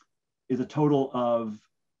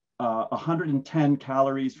 110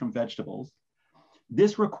 calories from vegetables.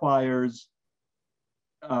 This requires,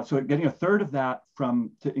 so getting a third of that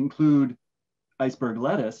to include iceberg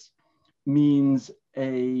lettuce means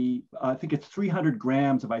I think it's 300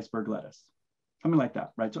 grams of iceberg lettuce, something like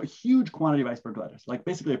that, right? So a huge quantity of iceberg lettuce, like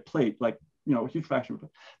basically a plate, like, a huge fraction of it.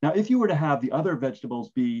 Now, if you were to have the other vegetables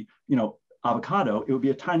be, avocado, it would be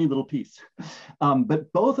a tiny little piece.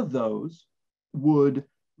 But both of those would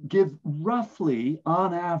give roughly,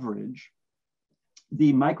 on average,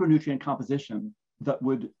 the micronutrient composition that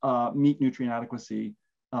would meet nutrient adequacy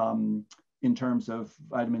in terms of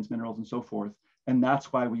vitamins, minerals, and so forth. And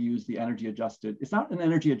that's why we use the energy adjusted. It's not an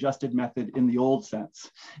energy adjusted method in the old sense.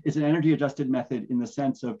 It's an energy adjusted method in the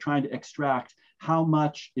sense of trying to extract how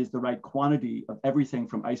much is the right quantity of everything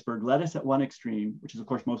from iceberg lettuce at one extreme, which is of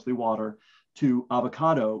course mostly water, to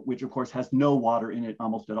avocado, which of course has no water in it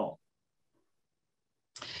almost at all.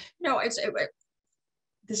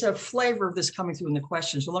 There's a flavor of this coming through in the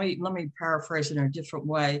question. So let me paraphrase it in a different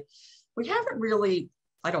way. We haven't really,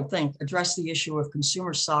 I don't think, addressed the issue of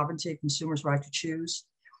consumer sovereignty, consumers' right to choose.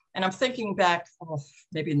 And I'm thinking back,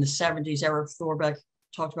 maybe in the 70s, Eric Thorbeck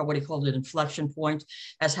talked about what he called an inflection point.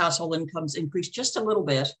 As household incomes increase just a little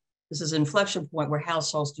bit, this is an inflection point where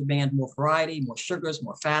households demand more variety, more sugars,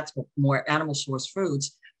 more fats, more animal source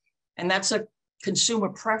foods. And that's a consumer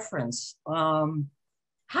preference.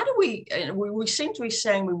 How do we seem to be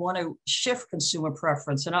saying we want to shift consumer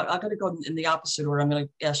preference, and I'm going to go in the opposite order. I'm going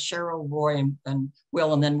to ask Cheryl, Roy, and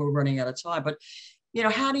Will, and then we're running out of time. But,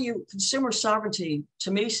 how do you, consumer sovereignty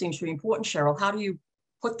to me seems to be important, Cheryl. How do you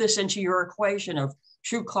put this into your equation of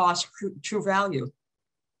true cost, true value?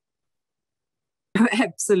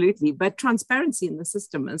 Absolutely, but transparency in the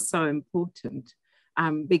system is so important.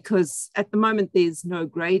 Because at the moment there's no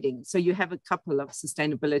grading. So you have a couple of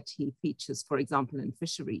sustainability features, for example, in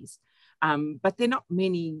fisheries, but there are not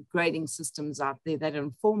many grading systems out there that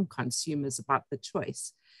inform consumers about the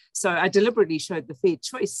choice. So I deliberately showed the fair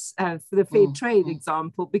choice for the fair trade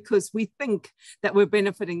example, because we think that we're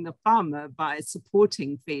benefiting the farmer by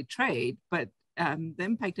supporting fair trade, but the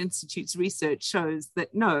Impact Institute's research shows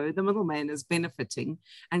that no, the middleman is benefiting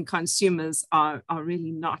and consumers are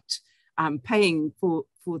really not paying for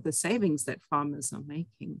the savings that farmers are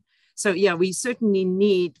making. So yeah, we certainly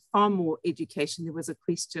need far more education. There was a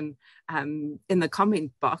question in the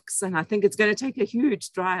comment box, and I think it's going to take a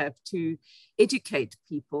huge drive to educate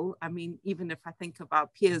people. I mean, even if I think of our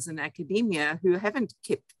peers in academia who haven't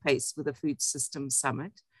kept pace with the Food Systems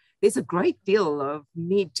Summit, there's a great deal of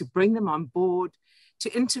need to bring them on board,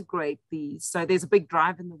 to integrate these. So there's a big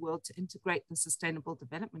drive in the world to integrate the Sustainable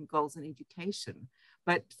Development Goals in education.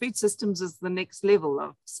 But food systems is the next level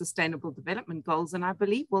of Sustainable Development Goals, and I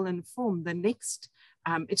believe will inform the next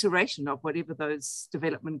iteration of whatever those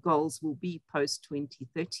development goals will be post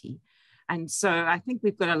 2030. And so I think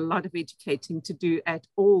we've got a lot of educating to do at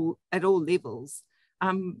all levels.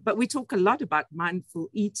 But we talk a lot about mindful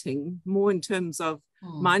eating, more in terms of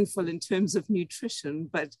mindful in terms of nutrition,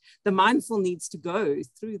 but the mindful needs to go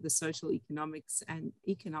through the social economics and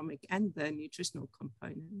economic and the nutritional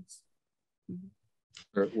components.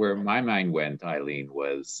 Where my mind went, Eileen,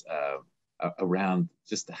 was around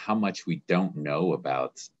just how much we don't know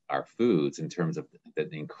about our foods in terms of the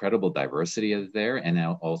incredible diversity is there, and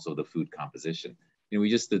now also the food composition. We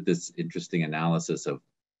just did this interesting analysis of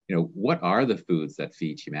what are the foods that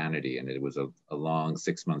feed humanity? And it was a long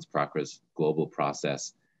 6 months global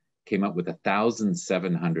process, came up with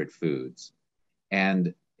 1,700 foods.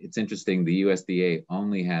 And it's interesting, the USDA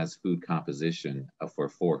only has food composition for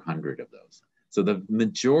 400 of those. So the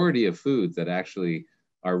majority of foods that actually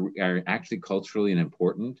are actually culturally and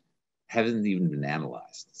important haven't even been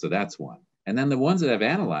analyzed. So that's one. And then the ones that I've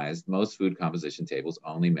analyzed, most food composition tables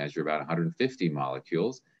only measure about 150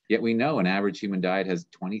 molecules, yet we know an average human diet has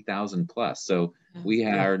 20,000 plus. So we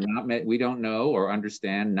don't know or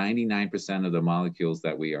understand 99% of the molecules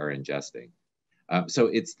that we are ingesting. So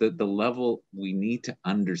it's the level we need to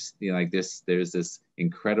understand, like this, there's this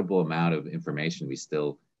incredible amount of information we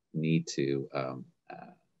still need to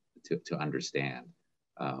understand.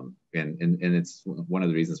 And it's one of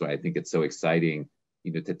the reasons why I think it's so exciting,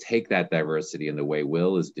 you know, to take that diversity and the way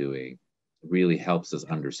Will is doing really helps us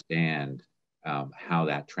understand how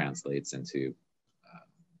that translates into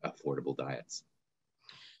affordable diets.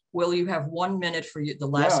 Will, you have 1 minute for the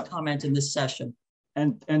last comment in this session.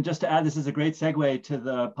 And just to add, this is a great segue to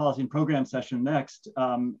the policy and program session next.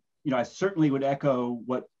 You know, I certainly would echo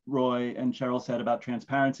what Roy and Cheryl said about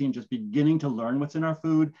transparency and just beginning to learn what's in our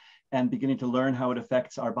food and beginning to learn how it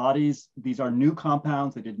affects our bodies. These are new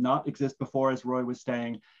compounds. They did not exist before, as Roy was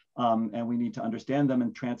saying, and we need to understand them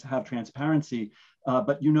and have transparency.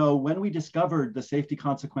 But, you know, when we discovered the safety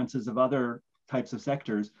consequences of other types of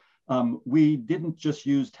sectors, we didn't just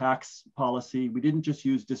use tax policy. We didn't just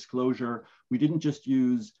use disclosure. We didn't just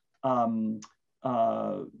use, you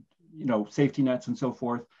know, safety nets and so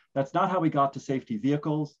forth. That's not how we got to safety in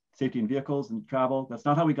vehicles and travel. That's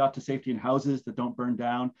not how we got to safety in houses that don't burn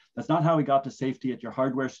down. That's not how we got to safety at your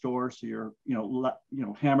hardware store, so your, you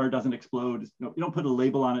know, hammer doesn't explode. You don't put a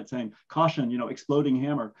label on it saying caution, you know, exploding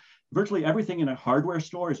hammer. Virtually everything in a hardware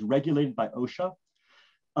store is regulated by OSHA.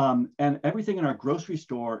 And everything in our grocery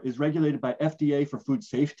store is regulated by FDA for food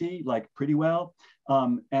safety, like pretty well,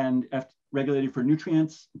 and regulated for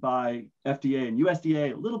nutrients by FDA and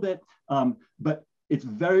USDA a little bit, but it's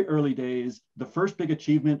very early days. The first big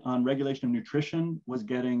achievement on regulation of nutrition was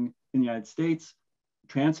getting, in the United States,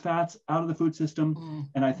 trans fats out of the food system.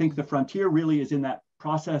 And I think the frontier really is in that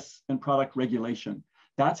process and product regulation.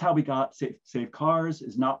 That's how we got safe cars,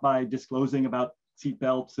 is not by disclosing about seat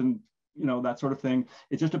belts and, you know, that sort of thing.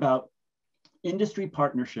 It's just about industry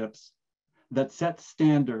partnerships that set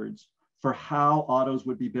standards for how autos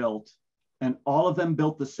would be built. And all of them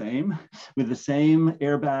built the same, with the same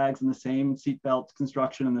airbags and the same seatbelt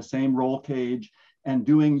construction and the same roll cage, and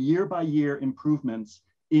doing year by year improvements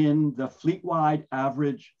in the fleet-wide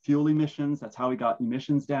average fuel emissions. That's how we got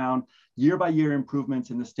emissions down. Year by year improvements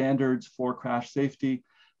in the standards for crash safety.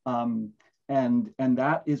 And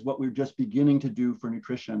that is what we're just beginning to do for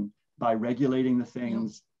nutrition by regulating the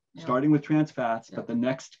things, starting with trans fats, but the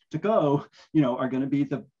next to go, you know, are going to be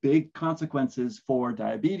the big consequences for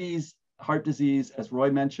diabetes, heart disease, as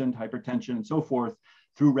Roy mentioned, hypertension and so forth,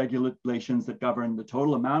 through regulations that govern the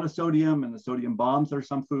total amount of sodium and the sodium bombs that are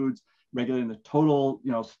some foods, regulating the total,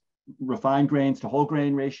 you know, refined grains to whole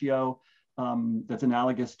grain ratio that's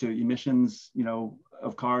analogous to emissions, you know,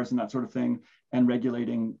 of cars and that sort of thing, and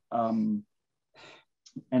regulating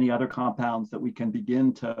any other compounds that we can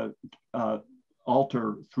begin to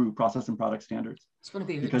alter through process and product standards. It's going to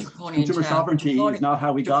be a because draconian consumer task. sovereignty is not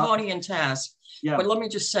how we got. Draconian task. Yeah. But let me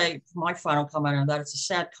just say my final comment on that. It's a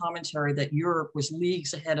sad commentary that Europe was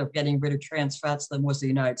leagues ahead of getting rid of trans fats than was the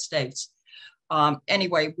United States.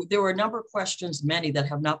 Anyway, there were a number of questions, many that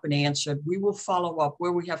have not been answered. We will follow up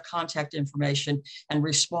where we have contact information and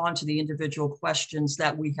respond to the individual questions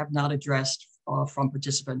that we have not addressed from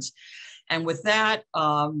participants. And with that,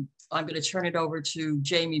 I'm going to turn it over to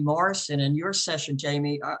Jamie Morrison. In your session,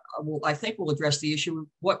 Jamie, I think we'll address the issue.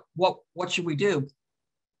 What should we do?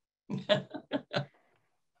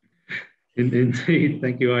 Indeed,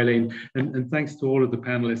 thank you, Eileen, and thanks to all of the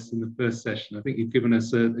panelists in the first session. I think you've given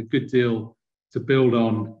us a good deal to build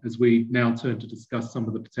on as we now turn to discuss some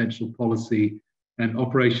of the potential policy and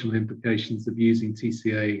operational implications of using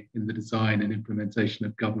TCA in the design and implementation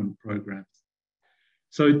of government programs.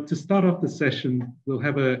 So to start off the session, we'll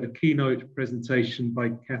have a keynote presentation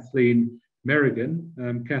by Kathleen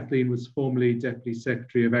Merrigan. Kathleen was formerly Deputy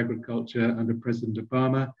Secretary of Agriculture under President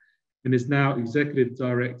Obama and is now Executive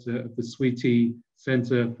Director of the Sweetie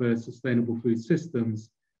Center for Sustainable Food Systems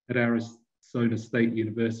at Arizona State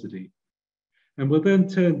University. And we'll then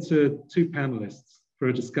turn to two panelists for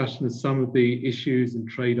a discussion of some of the issues and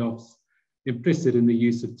trade-offs implicit in the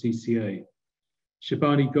use of TCA.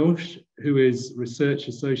 Shibani Ghosh, who is Research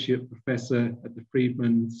Associate Professor at the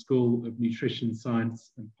Friedman School of Nutrition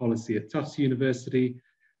Science and Policy at Tufts University,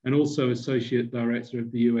 and also Associate Director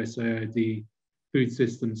of the USAID Food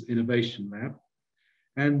Systems Innovation Lab.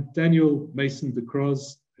 And Daniel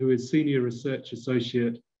Mason-DeCroz, who is Senior Research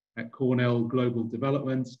Associate at Cornell Global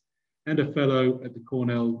Development and a Fellow at the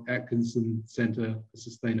Cornell Atkinson Center for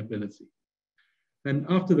Sustainability. And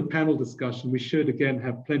after the panel discussion, we should again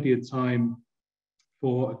have plenty of time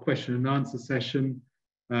for a question and answer session,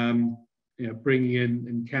 in bringing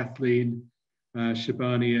in Kathleen,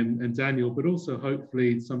 Shabani, and Daniel, but also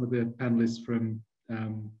hopefully some of the panelists from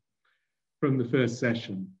the first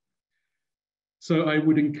session. So I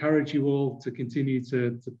would encourage you all to continue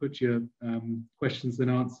to put your questions and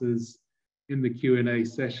answers in the Q&A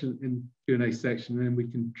section, section, and then we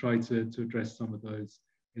can try to address some of those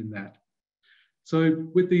in that. So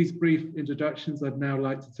with these brief introductions, I'd now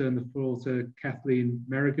like to turn the floor to Kathleen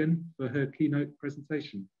Merrigan for her keynote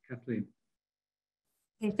presentation. Kathleen.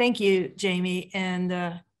 Thank you, Jamie,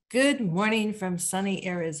 and good morning from sunny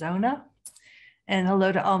Arizona, and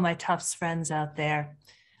hello to all my Tufts friends out there.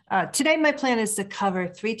 Today, my plan is to cover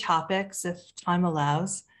 3 topics, if time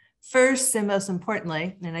allows. First, and most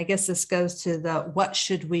importantly, and I guess this goes to the what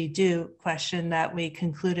should we do question that we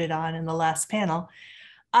concluded on in the last panel,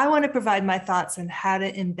 I want to provide my thoughts on how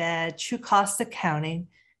to embed true cost accounting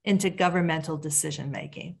into governmental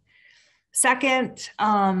decision-making. Second,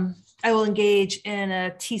 I will engage in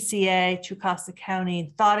a TCA, true cost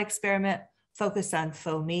accounting thought experiment focused on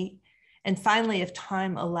faux meat. And finally, if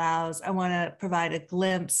time allows, I want to provide a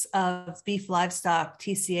glimpse of beef livestock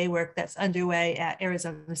TCA work that's underway at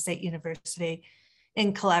Arizona State University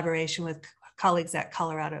in collaboration with colleagues at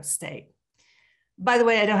Colorado State. By the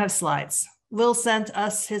way, I don't have slides. Will sent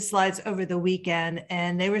us his slides over the weekend,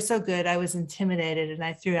 and they were so good, I was intimidated and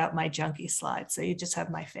I threw out my junky slides. So you just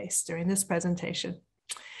have my face during this presentation.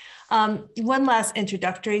 One last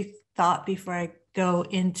introductory thought before I go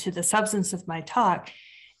into the substance of my talk.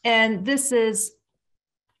 And this is,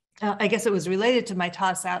 I guess it was related to my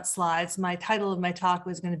toss out slides. My title of my talk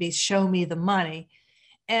was going to be Show Me the Money.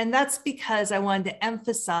 And that's because I wanted to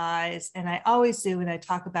emphasize, and I always do when I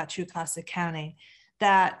talk about true cost accounting,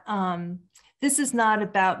 that this is not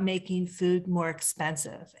about making food more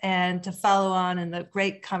expensive. And to follow on in the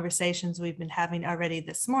great conversations we've been having already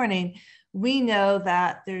this morning, we know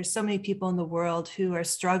that there's so many people in the world who are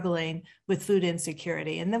struggling with food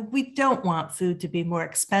insecurity, and that we don't want food to be more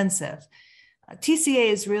expensive. TCA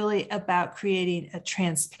is really about creating a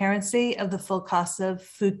transparency of the full cost of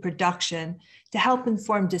food production to help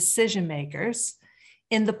inform decision makers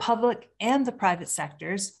in the public and the private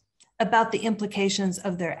sectors about the implications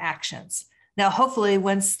of their actions. Now, hopefully,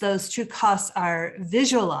 once those true costs are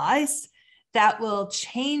visualized, that will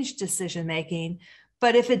change decision making.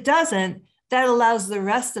 But if it doesn't, that allows the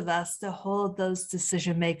rest of us to hold those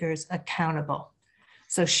decision makers accountable.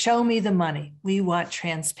 So show me the money. We want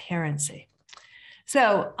transparency.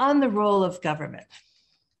 So on the role of government,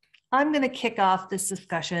 I'm going to kick off this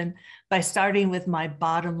discussion by starting with my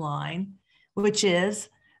bottom line, which is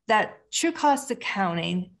that true cost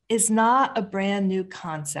accounting is not a brand new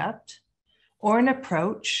concept or an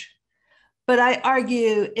approach, but I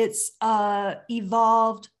argue it's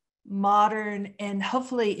evolved, modern, and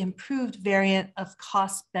hopefully improved variant of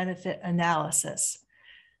cost-benefit analysis.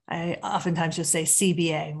 I oftentimes just say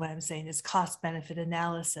CBA. What I'm saying is cost-benefit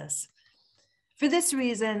analysis. For this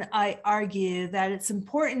reason, I argue that it's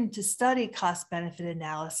important to study cost-benefit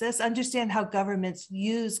analysis, understand how governments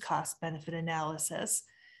use cost-benefit analysis,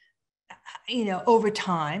 over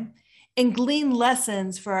time, and glean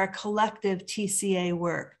lessons for our collective TCA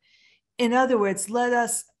work. In other words, let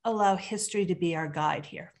us allow history to be our guide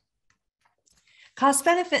here.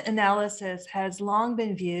 Cost-benefit analysis has long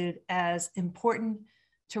been viewed as important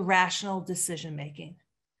to rational decision-making.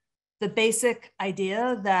 The basic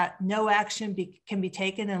idea that no action can be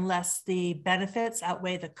taken unless the benefits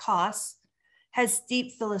outweigh the costs has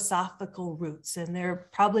deep philosophical roots, and there are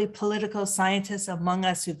probably political scientists among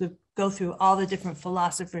us who could go through all the different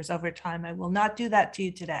philosophers over time. I will not do that to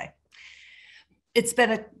you today. It's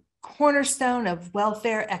been a cornerstone of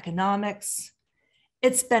welfare economics.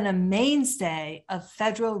 It's been a mainstay of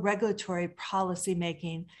federal regulatory policy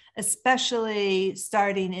making, especially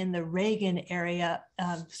starting in the Reagan era,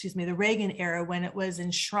 when it was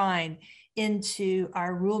enshrined into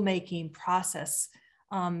our rulemaking process,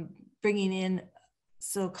 bringing in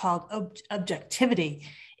so-called objectivity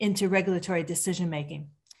into regulatory decision making.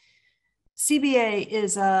 CBA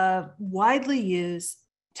is a widely used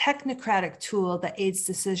technocratic tool that aids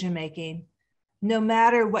decision making, no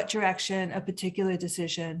matter what direction a particular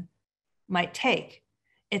decision might take.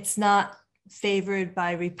 It's not favored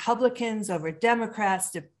by Republicans over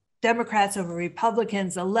Democrats, Democrats over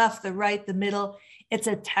Republicans, the left, the right, the middle. It's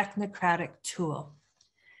a technocratic tool.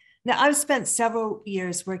 Now, I've spent several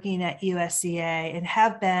years working at USDA and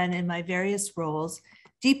have been, in my various roles,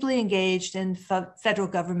 deeply engaged in federal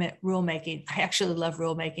government rulemaking. I actually love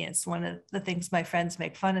rulemaking. It's one of the things my friends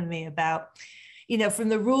make fun of me about. From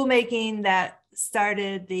the rulemaking that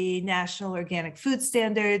started the National Organic Food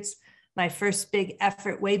Standards, my first big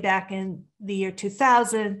effort way back in the year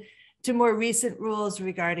 2000, to more recent rules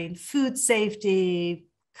regarding food safety,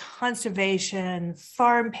 conservation,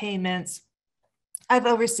 farm payments, I've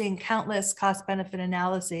overseen countless cost-benefit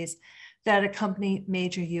analyses that accompany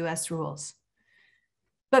major US rules.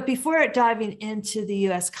 But before diving into the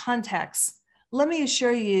US context, let me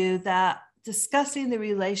assure you that discussing the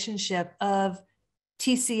relationship of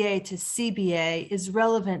TCA to CBA is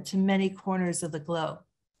relevant to many corners of the globe.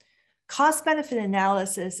 Cost-benefit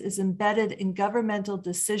analysis is embedded in governmental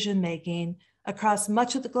decision-making across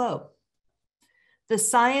much of the globe. The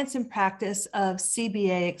science and practice of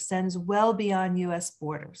CBA extends well beyond US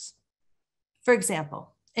borders. For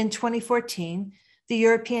example, in 2014, the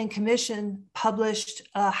European Commission published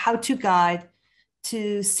a how-to guide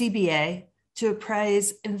to CBA to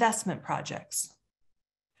appraise investment projects.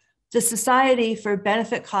 The Society for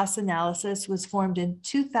Benefit Cost Analysis was formed in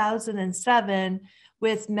 2007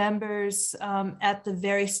 with members at the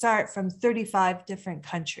very start from 35 different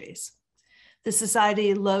countries. The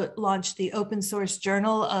Society launched the open source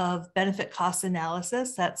Journal of Benefit Cost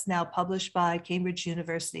Analysis that's now published by Cambridge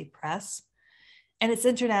University Press, and it's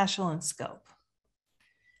international in scope.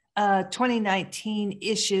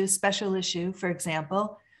 2019 special issue, for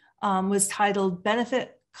example, was titled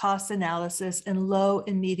Benefit Cost Analysis in Low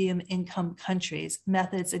and Medium Income Countries,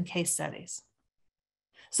 Methods and Case Studies.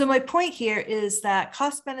 So my point here is that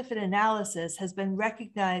cost-benefit analysis has been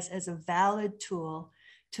recognized as a valid tool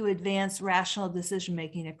to advance rational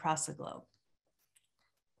decision-making across the globe.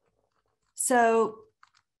 So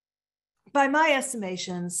by my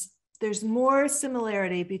estimations, there's more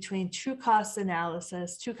similarity between true cost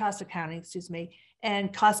accounting,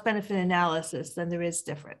 and cost-benefit analysis than there is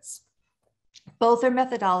difference. Both are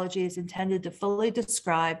methodologies intended to fully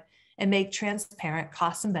describe and make transparent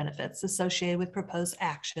costs and benefits associated with proposed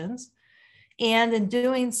actions, and in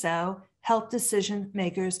doing so, help decision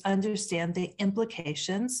makers understand the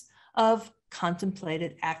implications of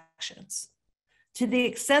contemplated actions. To the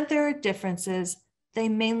extent there are differences, they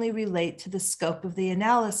mainly relate to the scope of the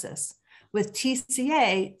analysis, with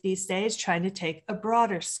TCA these days trying to take a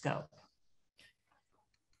broader scope.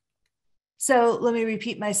 So let me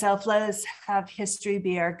repeat myself, let us have history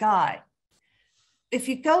be our guide. If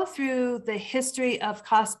you go through the history of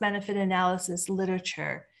cost-benefit analysis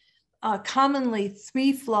literature, commonly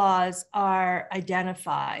 3 flaws are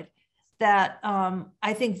identified that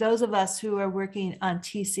I think those of us who are working on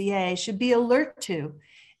TCA should be alert to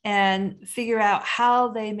and figure out how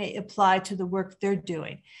they may apply to the work they're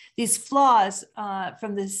doing. These flaws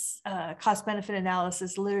from this cost-benefit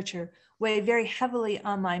analysis literature weigh very heavily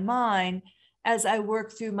on my mind as I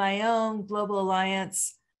work through my own Global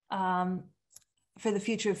Alliance for the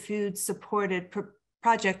Future of Food supported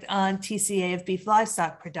project on TCA of beef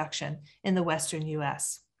livestock production in the Western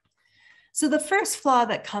US. So the first flaw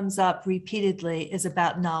that comes up repeatedly is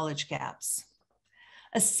about knowledge gaps.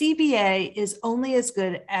 A CBA is only as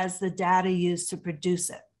good as the data used to produce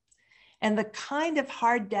it. And the kind of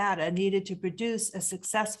hard data needed to produce a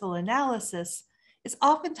successful analysis is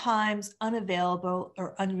oftentimes unavailable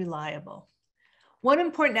or unreliable. One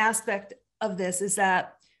important aspect of this is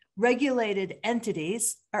that regulated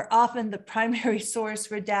entities are often the primary source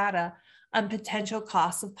for data on potential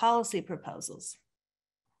costs of policy proposals.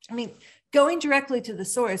 I mean, going directly to the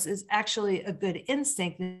source is actually a good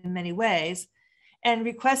instinct in many ways, and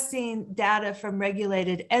requesting data from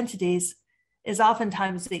regulated entities is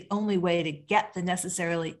oftentimes the only way to get the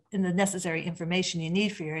necessary information you need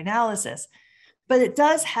for your analysis. But it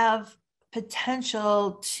does have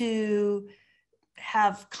potential to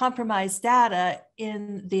have compromised data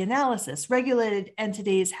in the analysis. Regulated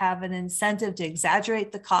entities have an incentive to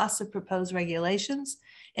exaggerate the costs of proposed regulations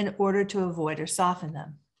in order to avoid or soften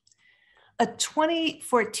them. A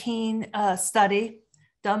 2014 study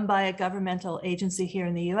done by a governmental agency here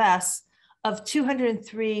in the US of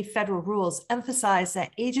 203 federal rules emphasized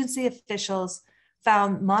that agency officials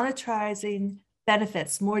found monetizing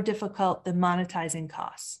benefits more difficult than monetizing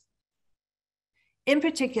costs. In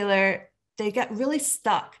particular, they got really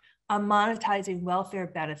stuck on monetizing welfare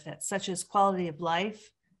benefits such as quality of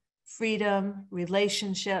life, freedom,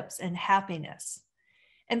 relationships, and happiness.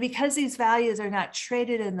 And because these values are not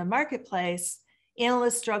traded in the marketplace,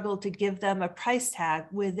 analysts struggle to give them a price tag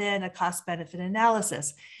within a cost-benefit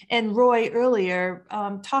analysis. And Roy earlier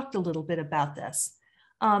talked a little bit about this.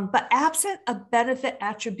 But absent a benefit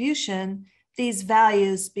attribution, these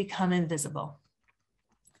values become invisible.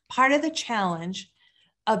 Part of the challenge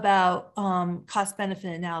about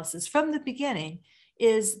cost-benefit analysis from the beginning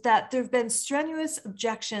is that there have been strenuous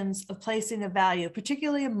objections of placing a value,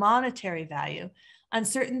 particularly a monetary value, on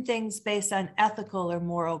certain things based on ethical or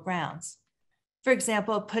moral grounds. For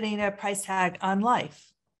example, putting a price tag on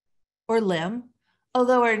life or limb.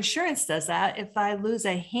 Although our insurance does that, if I lose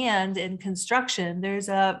a hand in construction, there's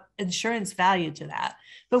a insurance value to that.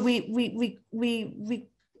 But we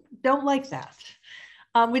don't like that.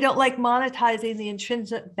 We don't like monetizing the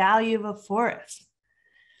intrinsic value of a forest.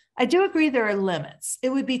 I do agree there are limits. It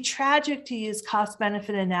would be tragic to use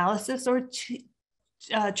cost-benefit analysis or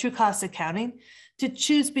true cost accounting to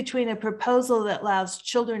choose between a proposal that allows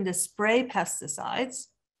children to spray pesticides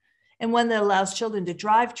and one that allows children to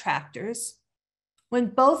drive tractors, when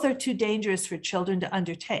both are too dangerous for children to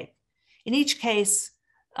undertake. In each case,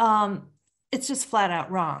 it's just flat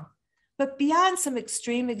out wrong. But beyond some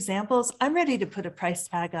extreme examples, I'm ready to put a price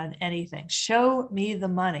tag on anything. Show me the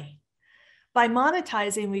money. By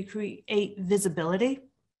monetizing, we create visibility.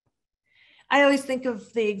 I always think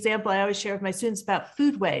of the example I always share with my students about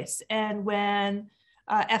food waste. And when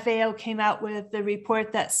FAO came out with the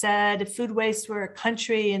report that said if food waste were a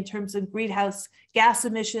country in terms of greenhouse gas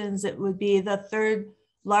emissions, it would be the third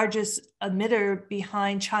largest emitter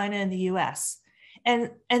behind China and the US.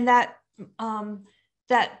 And that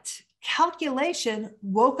calculation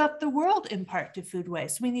woke up the world in part to food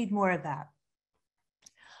waste. We need more of that.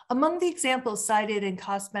 Among the examples cited in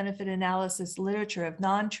cost-benefit analysis literature of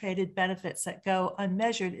non-traded benefits that go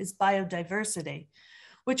unmeasured is biodiversity,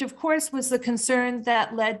 which of course was the concern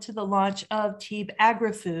that led to the launch of TEEB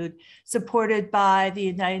Agri-Food, supported by the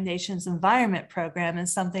United Nations Environment Program, and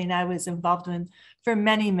something I was involved in for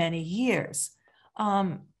many, many years.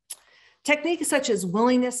 Techniques such as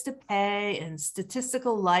willingness to pay and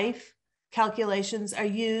statistical life calculations are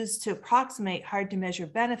used to approximate hard to measure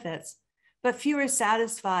benefits, but few are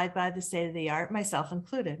satisfied by the state of the art, myself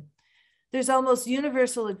included. There's almost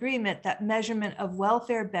universal agreement that measurement of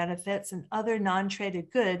welfare benefits and other non-traded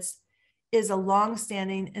goods is a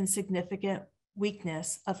long-standing and significant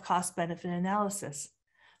weakness of cost-benefit analysis.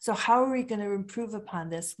 So how are we going to improve upon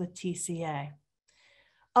this with TCA?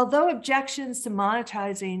 Although objections to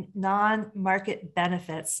monetizing non-market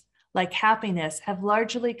benefits like happiness have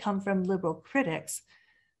largely come from liberal critics,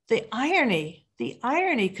 the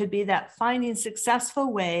irony could be that finding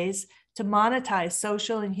successful ways to monetize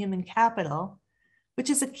social and human capital, which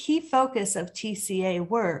is a key focus of TCA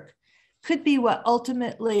work, could be what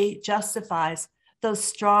ultimately justifies those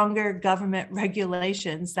stronger government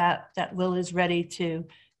regulations that Will is ready to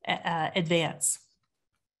advance.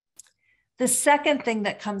 The second thing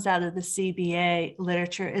that comes out of the CBA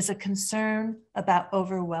literature is a concern about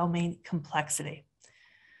overwhelming complexity.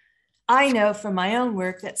 I know from my own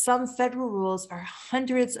work that some federal rules are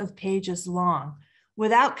hundreds of pages long,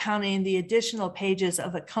 without counting the additional pages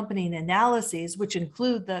of accompanying analyses, which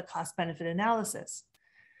include the cost-benefit analysis.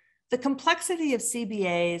 The complexity of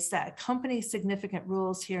CBAs that accompany significant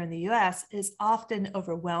rules here in the US is often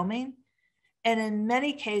overwhelming, and in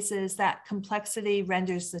many cases, that complexity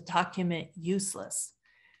renders the document useless.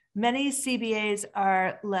 Many CBAs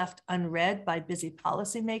are left unread by busy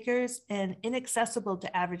policymakers and inaccessible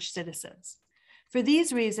to average citizens. For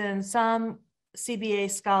these reasons, some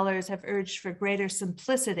CBA scholars have urged for greater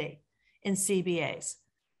simplicity in CBAs,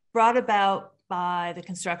 brought about by the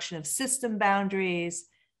construction of system boundaries,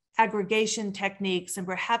 aggregation techniques, and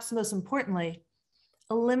perhaps most importantly,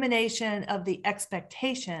 elimination of the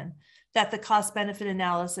expectation that the cost-benefit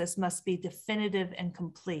analysis must be definitive and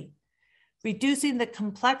complete. Reducing the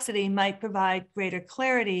complexity might provide greater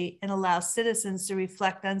clarity and allow citizens to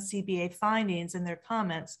reflect on CBA findings and their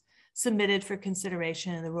comments submitted for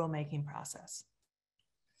consideration in the rulemaking process.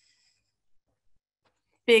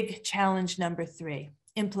 Big challenge number 3,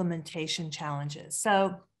 implementation challenges.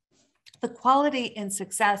 So the quality and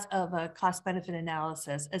success of a cost-benefit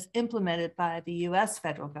analysis as implemented by the US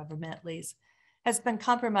federal government, at least, has been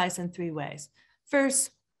compromised in 3 ways. First,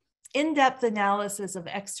 in-depth analysis of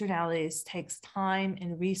externalities takes time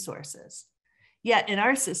and resources. Yet in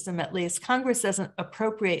our system, at least, Congress doesn't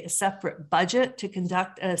appropriate a separate budget to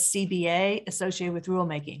conduct a CBA associated with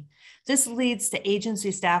rulemaking. This leads to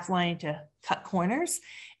agency staff wanting to cut corners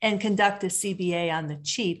and conduct a CBA on the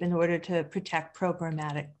cheap in order to protect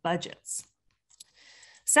programmatic budgets.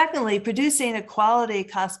 Secondly, producing a quality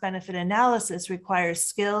cost-benefit analysis requires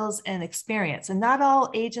skills and experience, and not all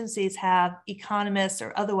agencies have economists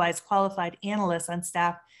or otherwise qualified analysts on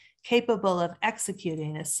staff capable of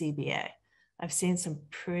executing a CBA. I've seen some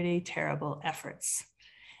pretty terrible efforts.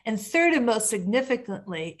 And third, and most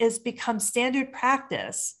significantly, is become standard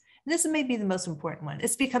practice. And this may be the most important one.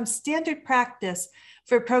 It's become standard practice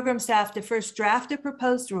for program staff to first draft a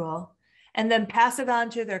proposed rule and then pass it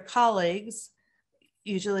on to their colleagues,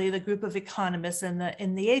 usually the group of economists in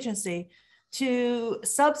the agency, to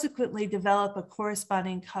subsequently develop a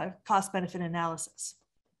corresponding cost-benefit analysis.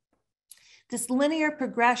 This linear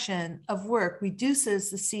progression of work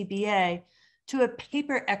reduces the CBA to a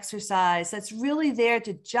paper exercise that's really there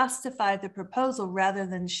to justify the proposal rather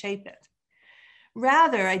than shape it.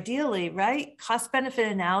 Rather, ideally, right,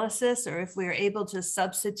 cost-benefit analysis, or if we're able to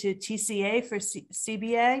substitute TCA for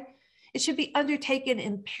CBA, it should be undertaken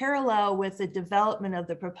in parallel with the development of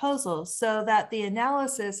the proposal so that the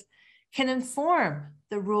analysis can inform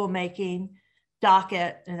the rulemaking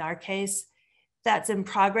docket, in our case, that's in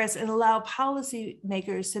progress, and allow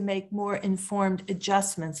policymakers to make more informed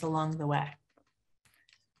adjustments along the way.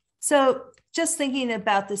 So just thinking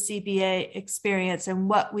about the CBA experience and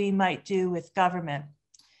what we might do with government.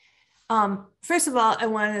 First of all, I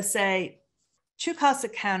want to say true cost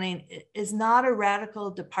accounting is not a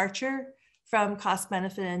radical departure from cost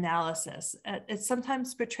benefit analysis. It's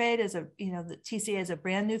sometimes portrayed as the TCA as a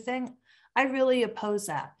brand new thing. I really oppose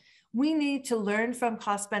that. We need to learn from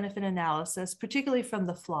cost benefit analysis, particularly from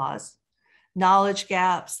the flaws, knowledge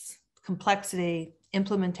gaps, complexity,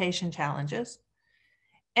 implementation challenges.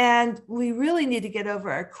 And we really need to get over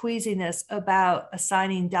our queasiness about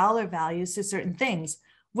assigning dollar values to certain things,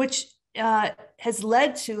 which has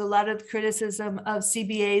led to a lot of criticism of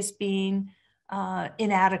CBAs being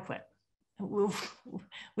inadequate.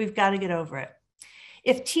 We've got to get over it.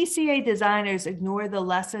 If TCA designers ignore the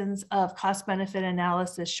lessons of cost-benefit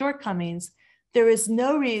analysis shortcomings, there is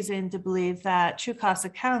no reason to believe that true cost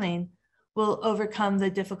accounting will overcome the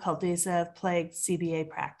difficulties that have plagued CBA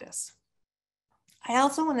practice. I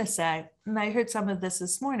also want to say, and I heard some of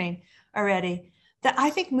this morning already, that I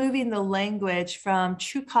think moving the language from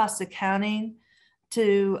true cost accounting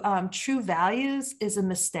to true values is a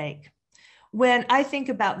mistake. When I think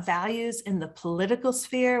about values in the political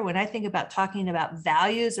sphere, when I think about talking about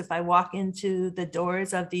values, if I walk into the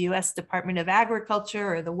doors of the US Department of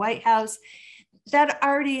Agriculture or the White House, that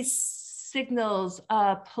already signals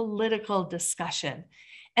a political discussion.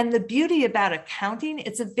 And the beauty about accounting,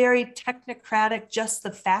 it's a very technocratic, just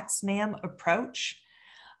the facts, ma'am approach.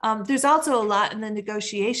 There's also a lot in the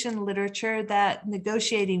negotiation literature that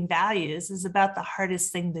negotiating values is about the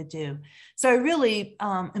hardest thing to do. So I really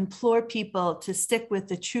implore people to stick with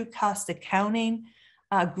the true cost accounting,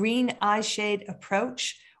 green eye shade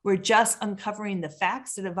approach. We're just uncovering the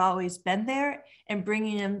facts that have always been there and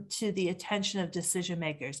bringing them to the attention of decision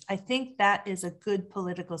makers. I think that is a good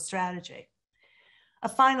political strategy. A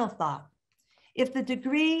final thought. If the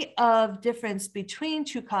degree of difference between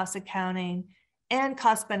true cost accounting and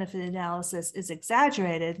cost benefit analysis is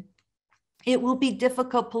exaggerated, it will be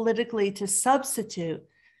difficult politically to substitute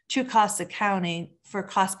true cost accounting for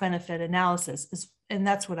cost benefit analysis. And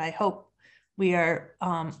that's what I hope we are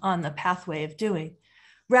on the pathway of doing.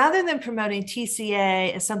 Rather than promoting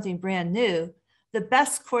TCA as something brand new, the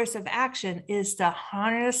best course of action is to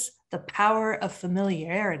harness the power of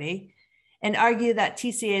familiarity and argue that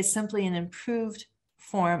TCA is simply an improved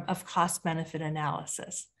form of cost-benefit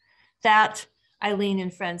analysis. That, Eileen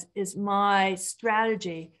and friends, is my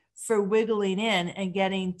strategy for wiggling in and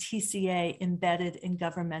getting TCA embedded in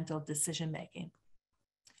governmental decision-making.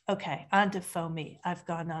 Okay, on to faux meat. I've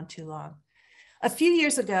gone on too long. A few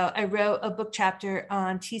years ago, I wrote a book chapter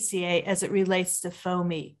on TCA as it relates to faux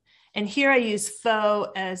meat. And here I use faux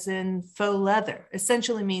as in faux leather,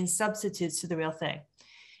 essentially means substitutes to the real thing.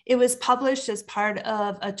 It was published as part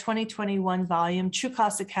of a 2021 volume, True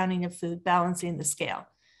Cost Accounting of Food, Balancing the Scale.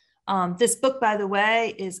 This book, by the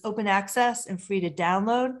way, is open access and free to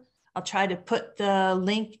download. I'll try to put the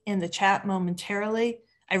link in the chat momentarily.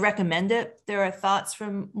 I recommend it. There are thoughts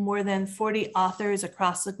from more than 40 authors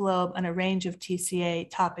across the globe on a range of TCA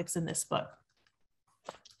topics in this book.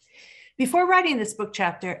 Before writing this book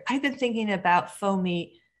chapter, I've been thinking about faux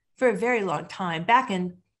meat for a very long time. Back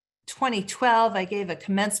in 2012, I gave a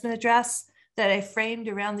commencement address that I framed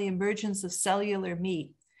around the emergence of cellular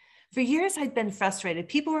meat. For years, I'd been frustrated.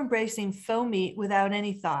 People were embracing faux meat without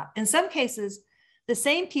any thought. In some cases, the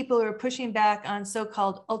same people who are pushing back on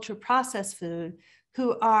so-called ultra-processed food,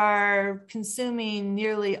 who are consuming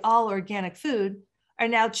nearly all organic food, are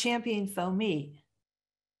now championing faux meat.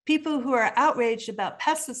 People who are outraged about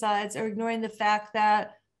pesticides are ignoring the fact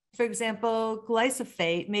that, for example,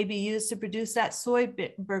 glyphosate may be used to produce that soy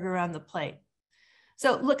burger on the plate.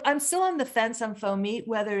 So look, I'm still on the fence on faux meat,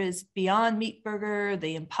 whether it's Beyond Meat Burger,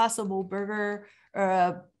 the Impossible Burger,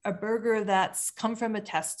 or a burger that's come from a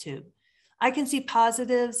test tube. I can see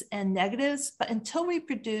positives and negatives, but until we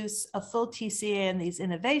produce a full TCA in these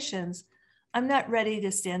innovations, I'm not ready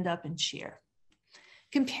to stand up and cheer.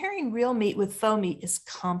 Comparing real meat with faux meat is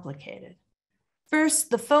complicated. First,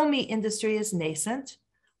 the faux meat industry is nascent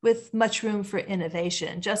with much room for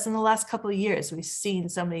innovation. Just in the last couple of years, we've seen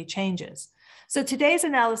so many changes. So today's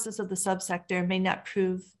analysis of the subsector may not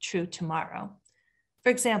prove true tomorrow. For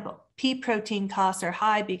example, pea protein costs are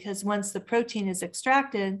high because once the protein is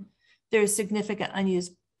extracted, there is significant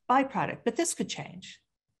unused byproduct, but this could change.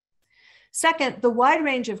 Second, the wide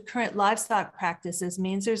range of current livestock practices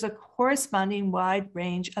means there's a corresponding wide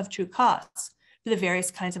range of true costs for the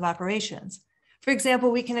various kinds of operations. For example,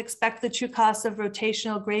 we can expect the true cost of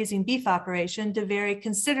rotational grazing beef operation to vary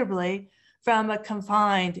considerably from a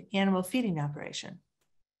confined animal feeding operation.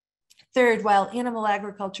 Third, while animal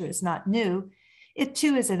agriculture is not new, it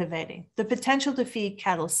too is innovating. The potential to feed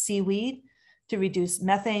cattle seaweed, to reduce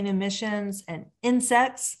methane emissions, and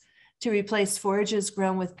insects, to replace forages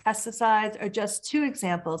grown with pesticides are just two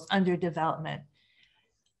examples under development.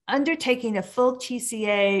 Undertaking a full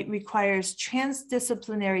TCA requires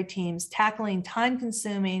transdisciplinary teams tackling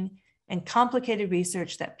time-consuming and complicated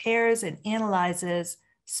research that pairs and analyzes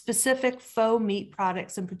specific faux meat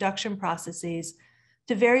products and production processes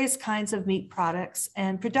to various kinds of meat products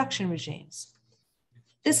and production regimes.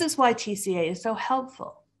 This is why TCA is so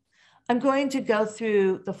helpful. I'm going to go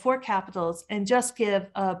through the 4 capitals and just give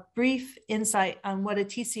a brief insight on what a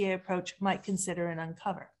TCA approach might consider and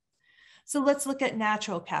uncover. So let's look at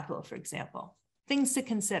natural capital, for example. Things to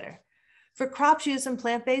consider. For crops used in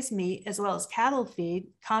plant-based meat, as well as cattle feed,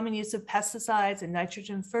 common use of pesticides and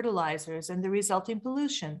nitrogen fertilizers and the resulting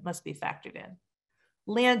pollution must be factored in.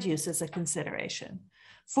 Land use is a consideration.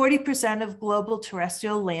 40% of global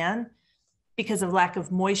terrestrial land, because of lack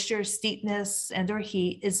of moisture, steepness, and or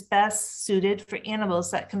heat, is best suited for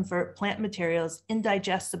animals that convert plant materials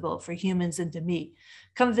indigestible for humans into meat.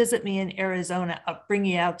 Come visit me in Arizona. I'll bring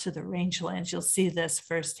you out to the rangelands. You'll see this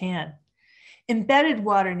firsthand. Embedded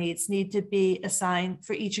water needs need to be assigned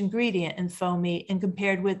for each ingredient in faux meat and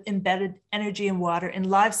compared with embedded energy and water in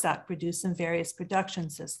livestock produced in various production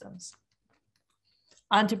systems.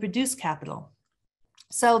 On to produce capital.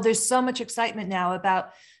 So there's so much excitement now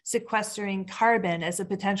about sequestering carbon as a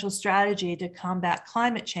potential strategy to combat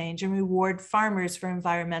climate change and reward farmers for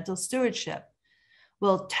environmental stewardship.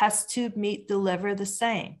 Will test tube meat deliver the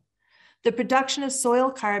same? The production of soil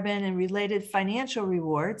carbon and related financial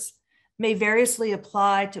rewards may variously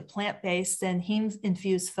apply to plant-based and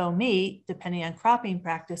heme-infused faux meat, depending on cropping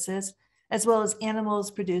practices, as well as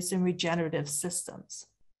animals produced in regenerative systems.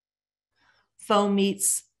 Faux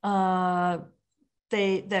meats that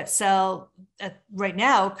sell right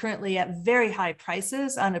now currently at very high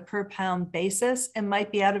prices on a per pound basis and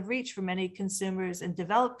might be out of reach for many consumers in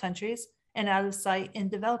developed countries and out of sight in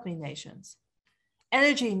developing nations.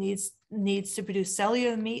 Energy needs to produce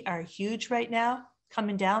cellular meat are huge right now,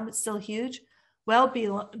 coming down, but still huge, well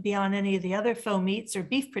beyond any of the other faux meats or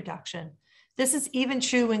beef production. This is even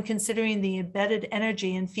true when considering the embedded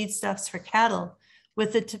energy in feedstuffs for cattle,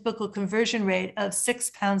 with the typical conversion rate of 6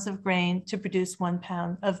 pounds of grain to produce 1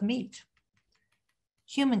 pound of meat.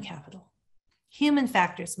 Human capital. Human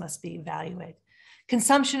factors must be evaluated.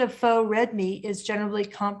 Consumption of faux red meat is generally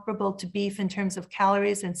comparable to beef in terms of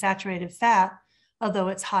calories and saturated fat, although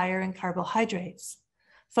it's higher in carbohydrates.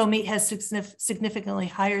 Faux meat has significantly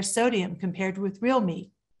higher sodium compared with real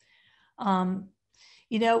meat.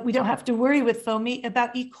 We don't have to worry with faux meat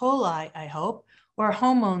about E. coli, I hope, or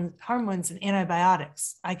hormones and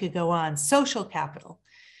antibiotics. I could go on. Social capital.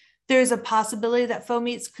 There's a possibility that faux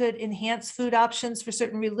meats could enhance food options for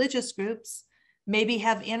certain religious groups, maybe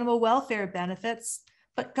have animal welfare benefits,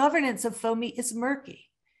 but governance of faux meat is murky.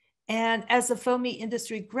 And as the faux meat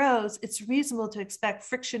industry grows, it's reasonable to expect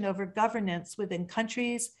friction over governance within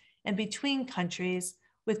countries and between countries,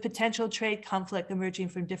 with potential trade conflict emerging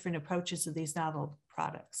from different approaches to these novel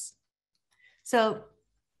products. So,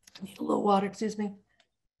 I need a little water, excuse me.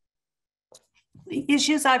 The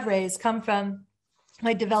issues I've raised come from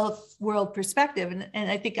my developed world perspective,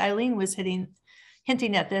 and I think Eileen was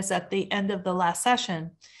hinting at this at the end of the last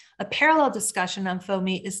session. A parallel discussion on faux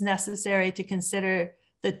meat is necessary to consider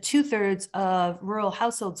the 2/3 of rural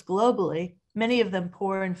households globally, many of them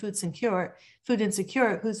poor and food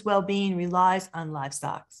insecure, whose well-being relies on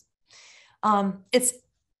livestock.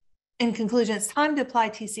 In conclusion, it's time to apply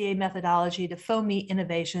TCA methodology to faux meat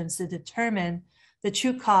innovations to determine the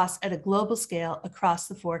true costs at a global scale across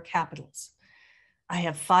the 4 capitals. I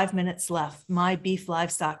have 5 minutes left, my beef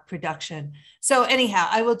livestock production. So anyhow,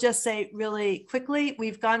 I will just say really quickly,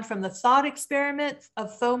 we've gone from the thought experiment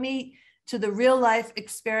of faux meat to the real life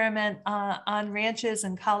experiment on ranches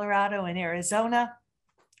in Colorado and Arizona.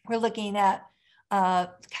 We're looking at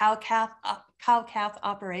cow-calf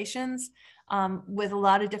operations with a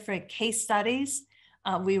lot of different case studies.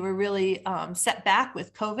 We were really set back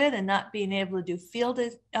with COVID and not being able to do field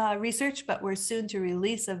research, but we're soon to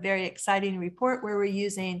release a very exciting report where we're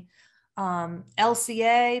using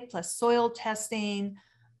LCA plus soil testing,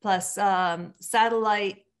 plus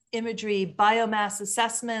satellite imagery, biomass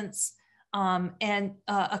assessments, and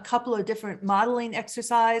a couple of different modeling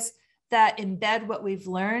exercises that embed what we've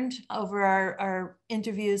learned over our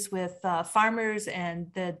interviews with farmers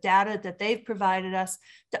and the data that they've provided us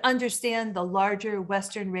to understand the larger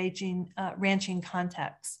Western ranching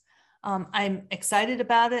context. I'm excited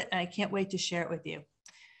about it, and I can't wait to share it with you.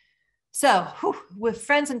 So with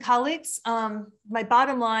friends and colleagues, my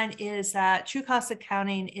bottom line is that true cost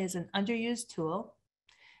accounting is an underused tool,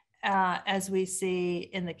 as we see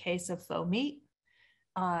in the case of faux meat.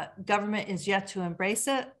 Government is yet to embrace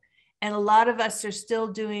it. And a lot of us are still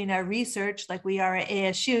doing our research, like we are at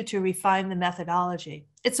ASU, to refine the methodology.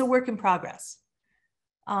 It's a work in progress.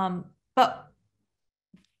 But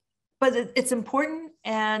it's important,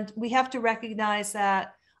 and we have to recognize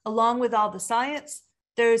that along with all the science,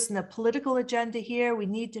 there's a political agenda here. We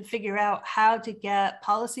need to figure out how to get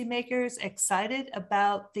policymakers excited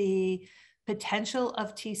about the potential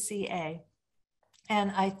of TCA.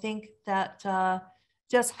 And I think that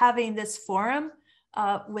just having this forum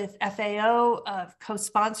with FAO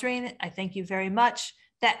co-sponsoring it, I thank you very much.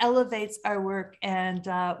 That elevates our work, and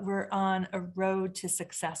we're on a road to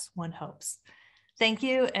success, one hopes. Thank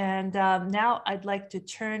you. And now I'd like to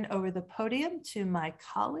turn over the podium to my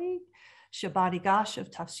colleague, Shabani Ghosh of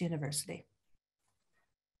Tufts University.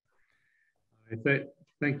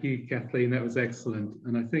 Thank you, Kathleen. That was excellent.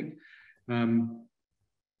 And I think,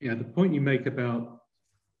 the point you make about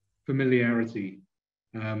familiarity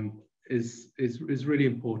is really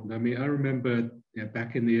important. I mean, I remember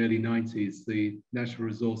back in the early 90s, the Natural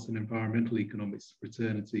Resource and Environmental Economics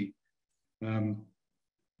fraternity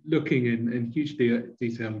looking in huge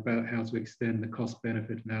detail about how to extend the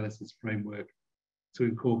cost-benefit analysis framework to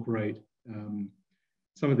incorporate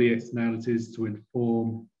some of the externalities to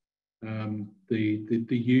inform the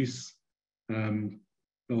use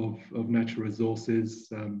of natural resources,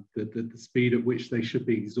 the speed at which they should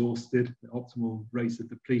be exhausted, the optimal rates of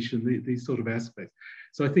depletion, these sort of aspects.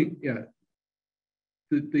 So I think,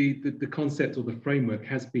 the concept or the framework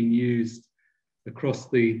has been used across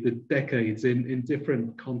the decades in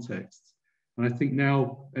different contexts. And I think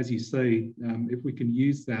now, as you say, if we can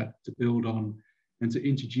use that to build on and to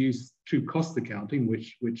introduce true cost accounting,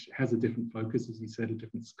 which has a different focus, as you said, a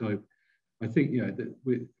different scope, I think that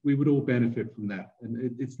we would all benefit from that.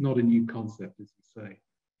 And it's not a new concept, as you say.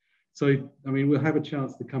 So, I mean, we'll have a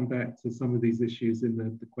chance to come back to some of these issues in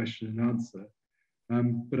the question and answer.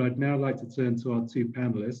 But I'd now like to turn to our two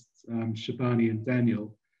panelists, Shabani and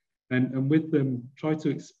Daniel, and with them try to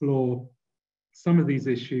explore some of these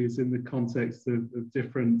issues in the context of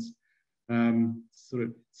different sort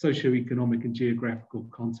of socioeconomic and geographical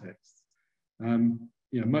contexts.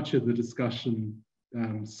 Much of the discussion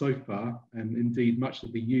so far, and indeed much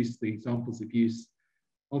of the use, the examples of use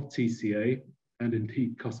of TCA and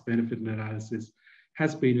indeed cost-benefit analysis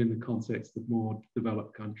has been in the context of more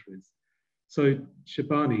developed countries. So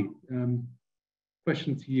Shabani,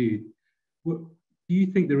 question to you. Do you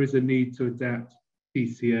think there is a need to adapt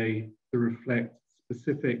TCA to reflect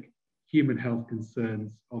specific human health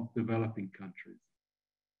concerns of developing countries?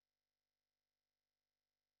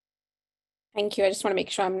 Thank you. I just want to make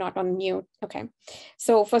sure I'm not on mute. Okay.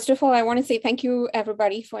 So first of all, I want to say thank you,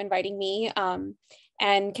 everybody, for inviting me.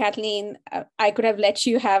 And Kathleen, I could have let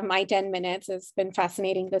you have my 10 minutes. It's been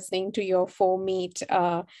fascinating listening to your meat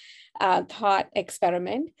thought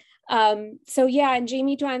experiment. So yeah, and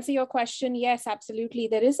Jamie, to answer your question, yes, absolutely.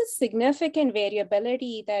 There is a significant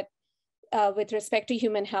variability that with respect to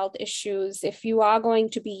human health issues, if you are going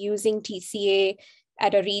to be using TCA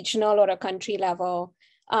at a regional or a country level.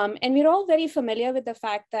 And we're all very familiar with the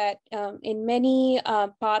fact that in many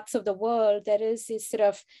parts of the world, there is this sort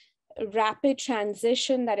of rapid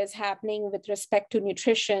transition that is happening with respect to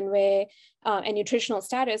nutrition where and nutritional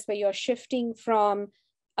status, where you're shifting from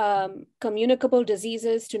communicable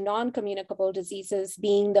diseases to non-communicable diseases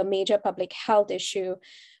being the major public health issue.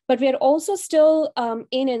 But we're also still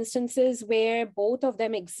in instances where both of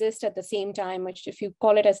them exist at the same time, which if you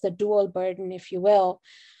call it as the dual burden, if you will.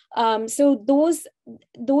 So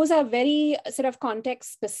those are very sort of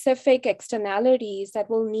context specific externalities that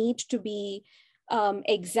will need to be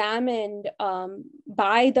examined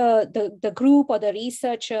by the group or the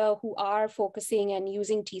researcher who are focusing and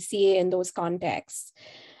using TCA in those contexts.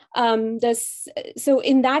 So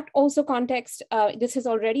in that also context, this has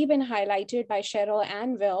already been highlighted by Cheryl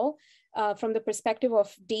and Will from the perspective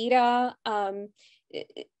of data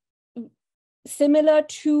similar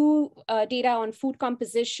to data on food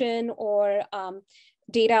composition or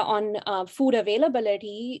data on food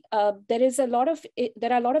availability, there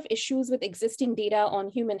are a lot of issues with existing data on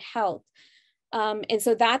human health. And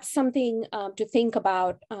so that's something to think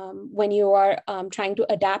about when you are trying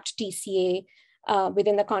to adapt TCA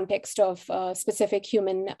within the context of specific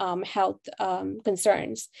human health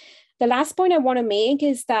concerns. The last point I want to make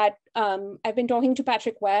is that I've been talking to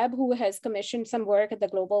Patrick Webb, who has commissioned some work at the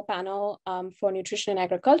Global Panel for Nutrition and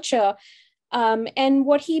Agriculture. And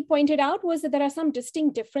what he pointed out was that there are some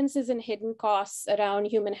distinct differences in hidden costs around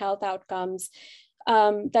human health outcomes.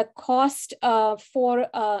 The cost for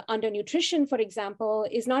undernutrition, for example,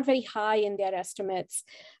 is not very high in their estimates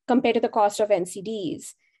compared to the cost of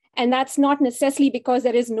NCDs. And that's not necessarily because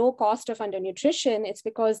there is no cost of undernutrition. It's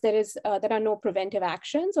because there are no preventive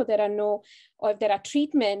actions, or if there are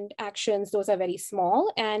treatment actions, those are very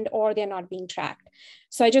small, or they're not being tracked.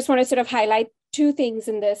 So I just want to sort of highlight two things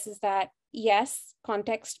in this: is that yes,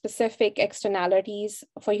 context-specific externalities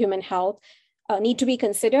for human health need to be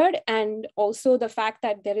considered, and also the fact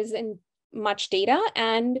that there isn't much data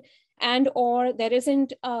or there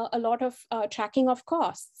isn't a lot of tracking of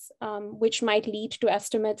costs, which might lead to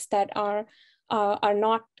estimates that are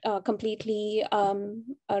not completely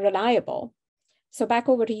reliable. So back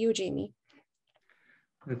over to you, Jamie.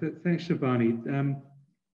 Thanks, Shabani.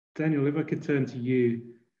 Daniel, if I could turn to you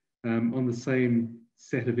on the same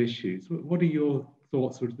set of issues, what are your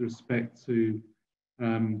thoughts with respect to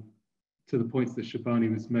the points that Shabani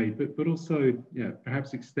was made, but also,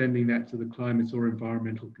 perhaps extending that to the climate or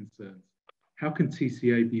environmental concerns? How can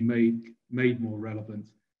TCA be made more relevant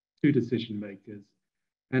to decision makers?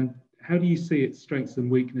 And how do you see its strengths and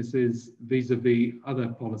weaknesses vis-a-vis other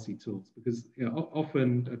policy tools? Because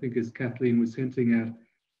often, I think, as Kathleen was hinting at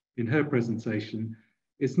in her presentation,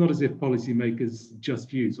 it's not as if policymakers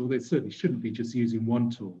just use, or they certainly shouldn't be just using one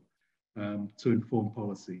tool to inform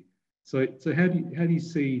policy. So how do you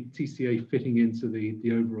see TCA fitting into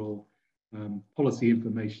the overall policy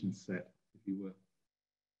information set, if you will?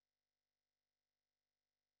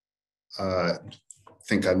 I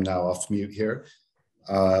think I'm now off mute here.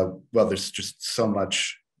 Well, there's just so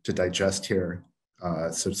much to digest here,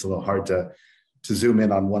 so it's a little hard to zoom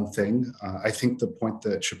in on one thing. I think the point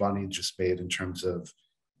that Shabani just made in terms of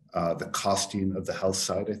the costing of the health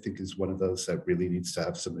side, I think, is one of those that really needs to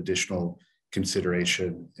have some additional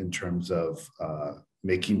consideration in terms of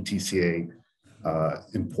making TCA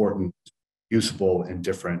important, usable in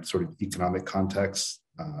different sort of economic contexts.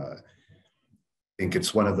 I think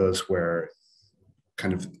it's one of those where,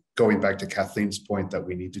 kind of going back to Kathleen's point, that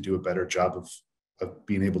we need to do a better job of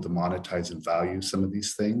being able to monetize and value some of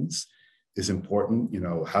these things is important.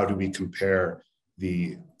 How do we compare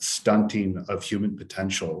the stunting of human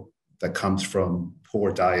potential that comes from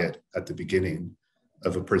poor diet at the beginning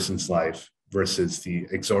of a person's life versus the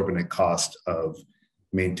exorbitant cost of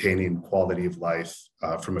maintaining quality of life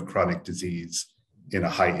from a chronic disease in a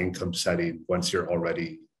high income setting once you're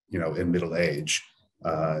already, in middle age,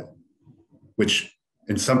 which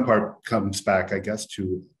in some part comes back, I guess,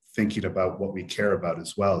 to thinking about what we care about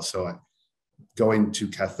as well. So going to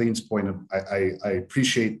Kathleen's point, I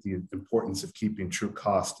appreciate the importance of keeping true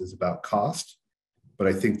cost is about cost, but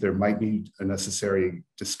I think there might be a necessary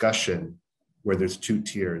discussion where there's two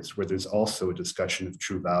tiers, where there's also a discussion of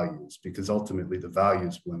true values, because ultimately the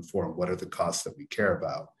values will inform what are the costs that we care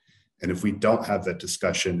about. And if we don't have that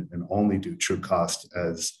discussion and only do true cost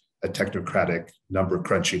as a technocratic number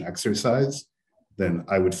crunching exercise, then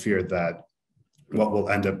I would fear that what we'll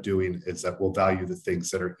end up doing is that we'll value the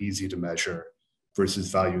things that are easy to measure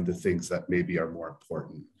versus value the things that maybe are more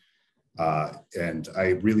important. And I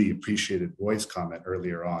really appreciated Roy's comment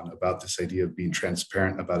earlier on about this idea of being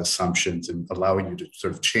transparent about assumptions and allowing you to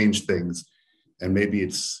sort of change things. And maybe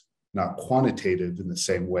it's not quantitative in the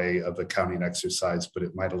same way of a counting exercise, but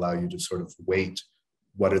it might allow you to sort of weight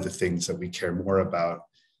what are the things that we care more about.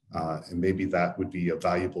 And maybe that would be a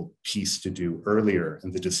valuable piece to do earlier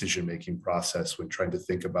in the decision-making process when trying to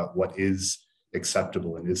think about what is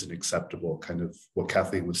acceptable and isn't acceptable, kind of what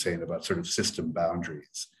Kathleen was saying about sort of system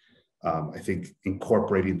boundaries. I think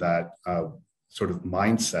incorporating that sort of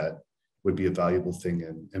mindset would be a valuable thing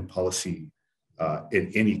in policy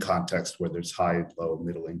in any context where there's high, low,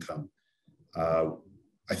 middle income.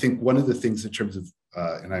 I think one of the things in terms of,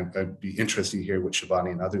 and I'd be interested to hear what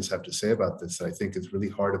Shabani and others have to say about this, that I think is really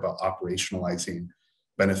hard about operationalizing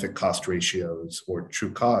benefit cost ratios or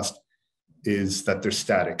true cost, is that they're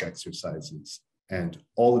static exercises. And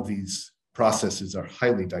all of these processes are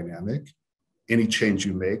highly dynamic. Any change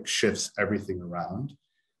you make shifts everything around.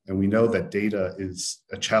 And we know that data is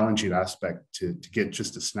a challenging aspect to get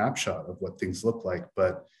just a snapshot of what things look like.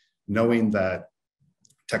 But knowing that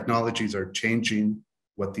technologies are changing,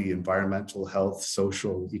 what the environmental, health,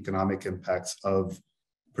 social, economic impacts of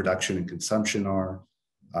production and consumption are,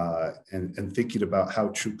 and thinking about how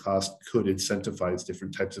true cost could incentivize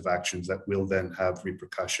different types of actions that will then have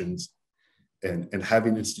repercussions, and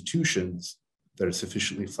having institutions that are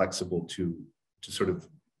sufficiently flexible to sort of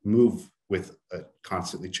move with a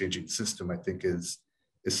constantly changing system, I think is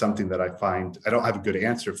something that I find I don't have a good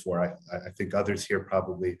answer for. I think others here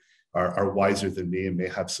probably are wiser than me and may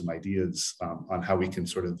have some ideas on how we can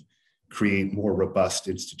sort of create more robust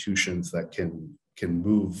institutions that can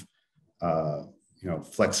move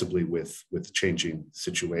flexibly with changing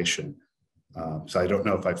situation. So I don't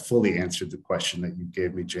know if I fully answered the question that you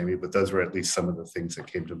gave me, Jamie, but those were at least some of the things that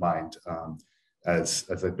came to mind as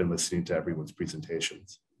I've been listening to everyone's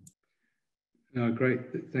presentations.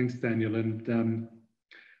 Great, thanks, Daniel. And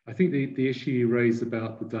I think the issue you raised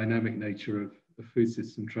about the dynamic nature of food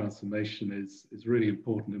system transformation is really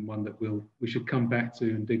important, and one that we should come back to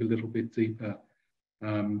and dig a little bit deeper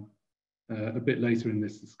a bit later in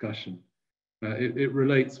this discussion. It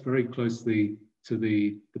relates very closely to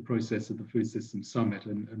the process of the Food System Summit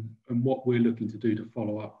and what we're looking to do to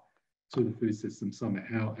follow up to the Food System Summit,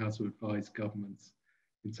 how to advise governments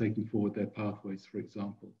in taking forward their pathways, for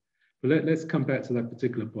example. But let's come back to that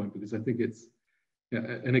particular point, because I think it's,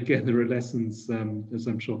 and again, there are lessons, as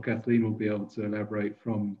I'm sure Kathleen will be able to elaborate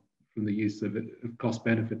from the use of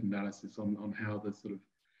cost-benefit analysis on how the sort of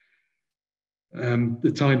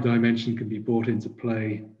the time dimension can be brought into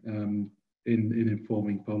play in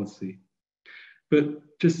informing policy.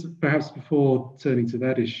 But just perhaps before turning to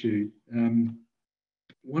that issue,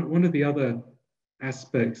 one of the other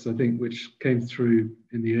aspects I think which came through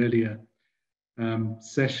in the earlier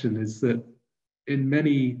session is that in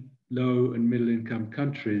many low and middle income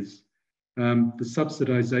countries, the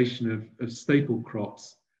subsidization of staple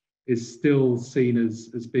crops is still seen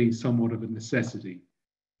as being somewhat of a necessity,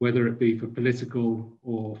 whether it be for political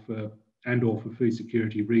or for food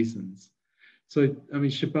security reasons. So, I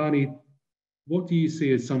mean, Shabani, what do you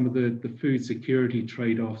see as some of the food security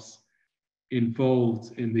trade-offs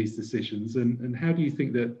involved in these decisions? And how do you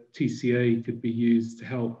think that TCA could be used to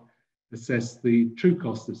help assess the true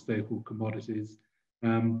cost of staple commodities?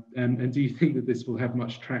 And do you think that this will have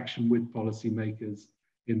much traction with policymakers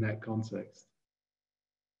in that context?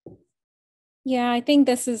 Yeah, I think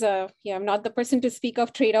this is I'm not the person to speak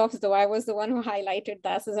of trade-offs, though I was the one who highlighted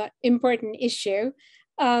this as an important issue,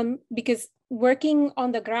 because working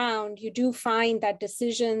on the ground, you do find that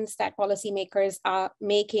decisions that policymakers are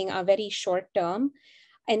making are very short-term.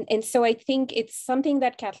 And so I think it's something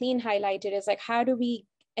that Kathleen highlighted is like, how do we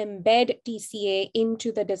embed TCA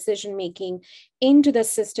into the decision-making, into the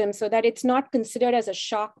system, so that it's not considered as a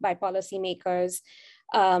shock by policymakers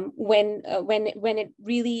when it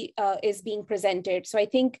really is being presented. So I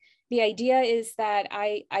think the idea is that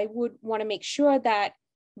I would want to make sure that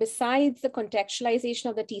besides the contextualization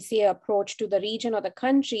of the TCA approach to the region or the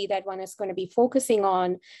country that one is going to be focusing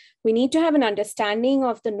on, we need to have an understanding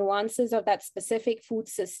of the nuances of that specific food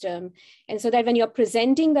system. And so that when you're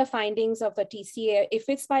presenting the findings of the TCA, if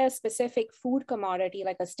it's by a specific food commodity,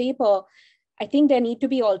 like a staple, I think there need to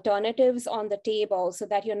be alternatives on the table so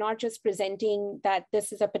that you're not just presenting that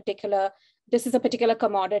this is a particular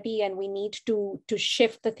commodity and we need to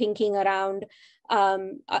shift the thinking around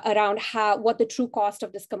what the true cost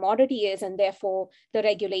of this commodity is, and therefore the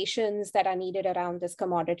regulations that are needed around this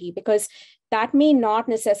commodity, because that may not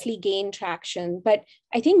necessarily gain traction. But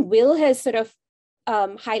I think Will has sort of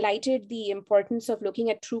highlighted the importance of looking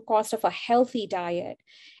at true cost of a healthy diet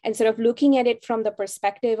and sort of looking at it from the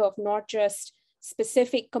perspective of not just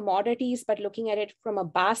specific commodities, but looking at it from a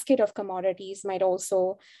basket of commodities might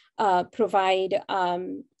also provide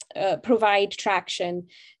traction.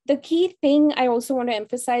 The key thing I also want to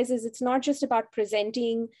emphasize is it's not just about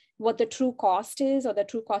presenting what the true cost is or the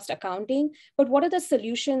true cost accounting, but what are the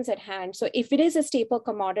solutions at hand? So if it is a staple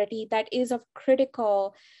commodity that is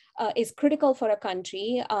critical for a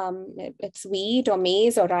country, it's wheat or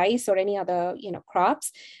maize or rice or any other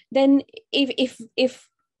crops, then if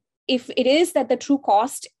it is that the true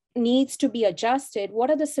cost needs to be adjusted,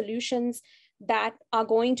 what are the solutions that are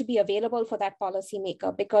going to be available for that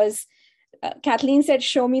policymaker? Because Kathleen said,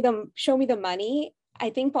 show me the money. I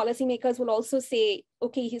think policymakers will also say,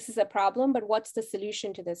 okay, this is a problem, but what's the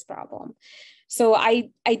solution to this problem? So I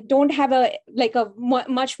don't have a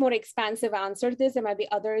much more expansive answer to this. There might be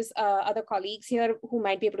other colleagues here who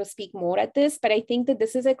might be able to speak more at this, but I think that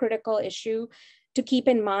this is a critical issue to keep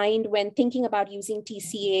in mind when thinking about using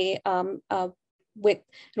TCA with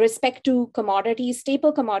respect to commodities,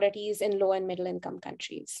 staple commodities in low and middle income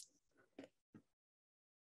countries.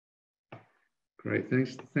 Great,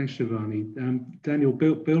 thanks, Shivani. Daniel,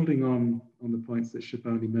 building on the points that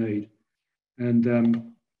Shivani made,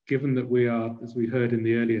 and given that we are, as we heard in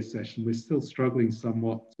the earlier session, we're still struggling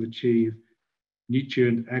somewhat to achieve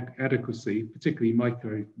nutrient adequacy, particularly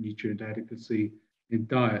micronutrient adequacy in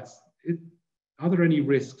diets. Are there any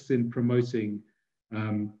risks in promoting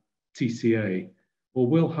TCA, or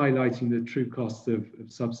will highlighting the true cost of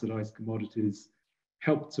subsidized commodities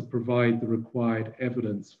help to provide the required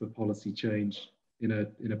evidence for policy change in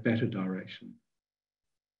a better direction?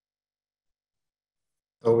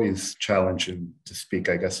 Always challenging to speak,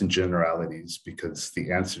 I guess, in generalities, because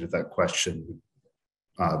the answer to that question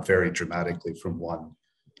would vary dramatically from one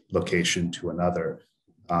location to another.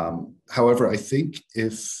 However, I think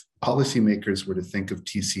if policymakers were to think of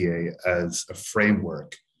TCA as a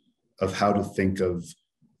framework of how to think of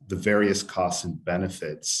the various costs and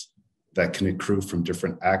benefits that can accrue from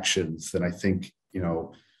different actions, then I think,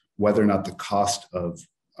 whether or not the cost of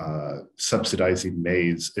subsidizing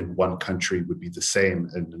maize in one country would be the same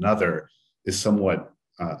in another is somewhat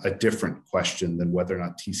a different question than whether or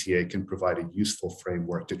not TCA can provide a useful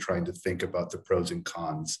framework to trying to think about the pros and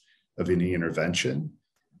cons of any intervention.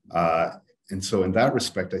 And so in that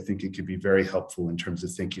respect, I think it could be very helpful in terms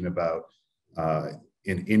of thinking about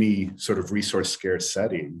in any sort of resource scarce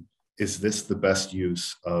setting, is this the best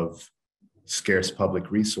use of scarce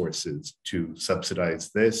public resources to subsidize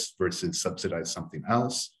this versus subsidize something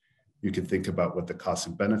else? You can think about what the costs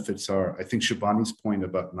and benefits are. I think Shivani's point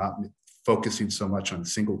about not focusing so much on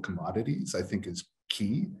single commodities, I think is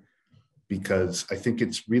key, because I think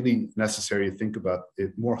it's really necessary to think about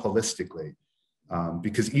it more holistically.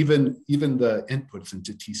 Because even the inputs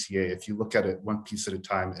into TCA, if you look at it one piece at a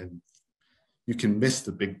time, and you can miss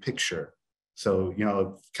the big picture. So,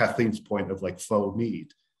 Kathleen's point of like faux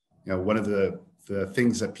meat, one of the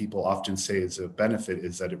things that people often say is a benefit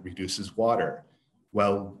is that it reduces water.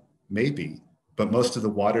 Well, maybe, but most of the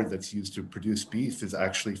water that's used to produce beef is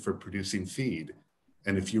actually for producing feed.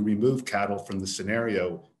 And if you remove cattle from the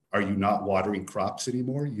scenario, are you not watering crops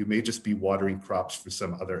anymore? You may just be watering crops for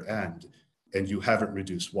some other end, and you haven't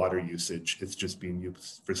reduced water usage. It's just being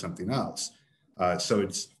used for something else. So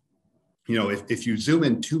it's, if you zoom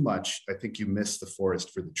in too much, I think you miss the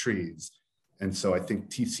forest for the trees. And so I think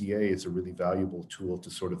TCA is a really valuable tool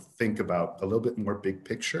to sort of think about a little bit more big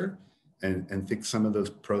picture and think some of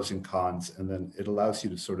those pros and cons. And then it allows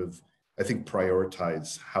you to sort of, I think,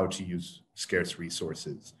 prioritize how to use scarce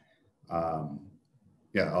resources. I'll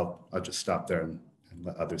just stop there and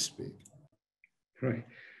let others speak. Great.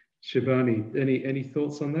 Shivani, any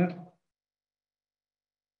thoughts on that?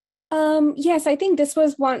 Yes, I think this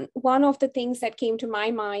was one of the things that came to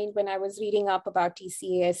my mind when I was reading up about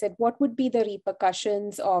TCA. I said, what would be the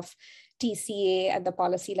repercussions of TCA at the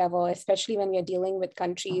policy level, especially when we're dealing with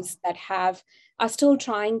countries that are still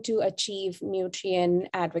trying to achieve nutrient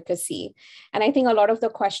advocacy? And I think a lot of the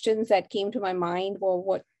questions that came to my mind were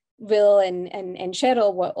what Will and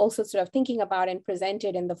Cheryl were also sort of thinking about and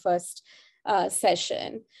presented in the first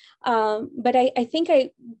session. But I think I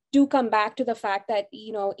do come back to the fact that,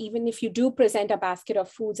 even if you do present a basket of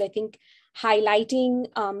foods, I think highlighting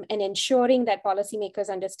and ensuring that policymakers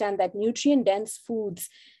understand that nutrient-dense foods,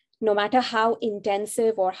 no matter how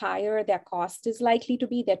intensive or higher their cost is likely to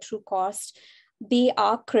be, their true cost, they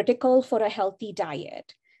are critical for a healthy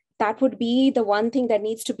diet. That would be the one thing that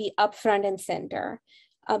needs to be up front and center,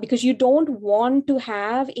 because you don't want to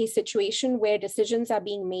have a situation where decisions are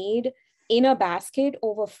being made in a basket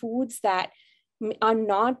over foods that are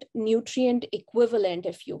not nutrient equivalent,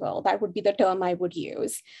 if you will. That would be the term I would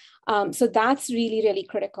use. So that's really, really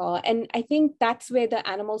critical. And I think that's where the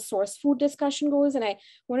animal source food discussion goes. And I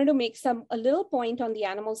wanted to make a little point on the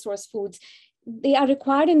animal source foods. They are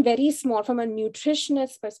required in very small, from a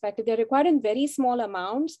nutritionist perspective, they're required in very small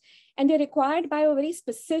amounts, and they're required by a very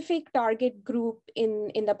specific target group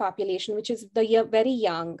in the population, which is the very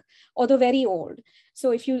young or the very old.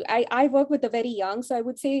 So I work with the very young, so I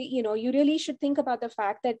would say, you really should think about the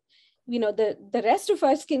fact that, the rest of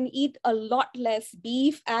us can eat a lot less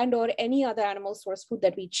beef and or any other animal source food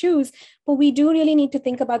that we choose, but we do really need to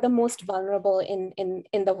think about the most vulnerable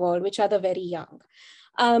in the world, which are the very young.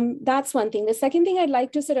 That's one thing. The second thing I'd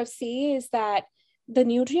like to sort of say is that the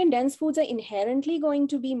nutrient-dense foods are inherently going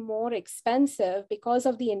to be more expensive because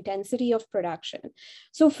of the intensity of production.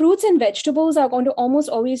 So fruits and vegetables are going to almost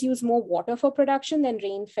always use more water for production than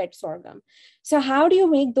rain-fed sorghum. So how do you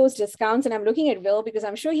make those discounts? And I'm looking at Will because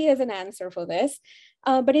I'm sure he has an answer for this.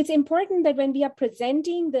 But it's important that when we are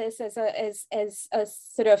presenting this as a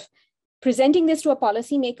sort of presenting this to a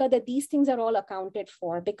policymaker, that these things are all accounted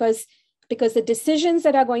for, because because the decisions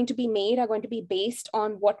that are going to be made are going to be based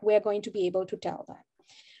on what we're going to be able to tell them.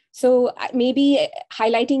 So maybe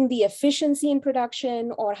highlighting the efficiency in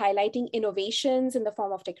production or highlighting innovations in the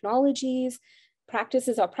form of technologies,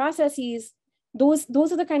 practices or processes, those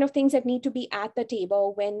are the kind of things that need to be at the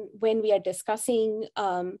table when we are discussing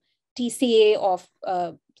TCA of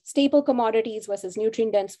staple commodities versus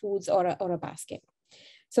nutrient-dense foods or a basket.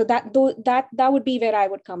 So that would be where I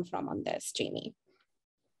would come from on this, Jamie.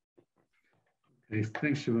 Okay,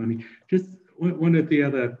 thanks, Shivani. Just one of the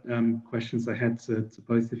other questions I had to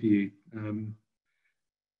both of you.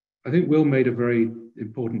 I think Will made a very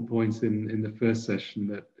important point in the first session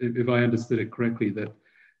that, if I understood it correctly, that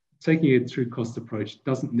taking a true cost approach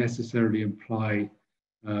doesn't necessarily imply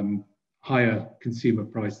higher consumer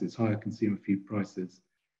prices, higher consumer feed prices.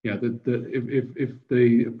 Yeah, if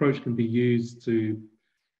the approach can be used to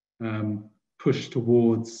push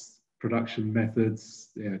towards production methods,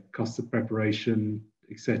 costs of preparation,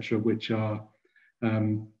 etc., which are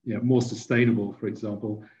more sustainable, for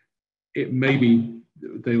example, it may be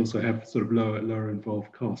they also have sort of lower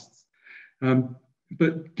involved costs.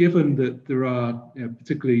 But given that there are,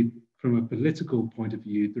 particularly from a political point of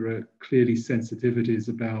view, there are clearly sensitivities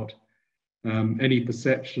about any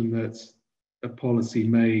perception that a policy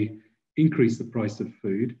may increase the price of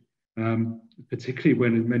food, particularly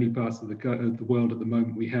when in many parts of the world at the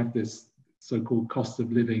moment we have this so-called cost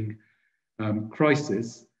of living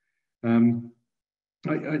crisis.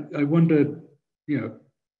 I wonder,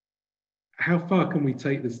 how far can we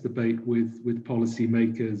take this debate with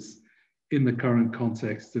policymakers in the current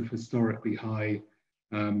context of historically high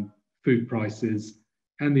food prices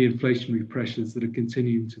and the inflationary pressures that are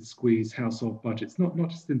continuing to squeeze household budgets, not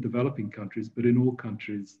just in developing countries, but in all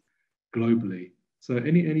countries globally? So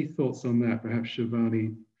any thoughts on that? Perhaps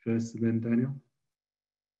Shivani first and then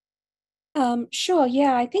Daniel? Sure,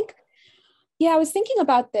 I think, I was thinking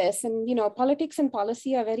about this, and, politics and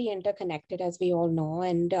policy are very interconnected, as we all know.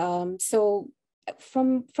 And so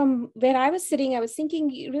from where I was sitting, I was thinking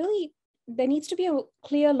really there needs to be a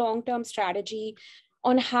clear long-term strategy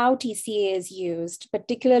on how TCA is used,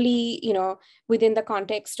 particularly, within the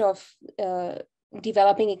context of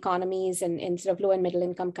developing economies and sort of low and middle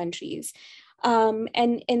income countries. And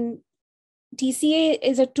TCA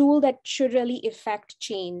is a tool that should really effect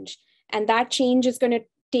change. And that change is going to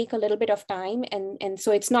take a little bit of time. And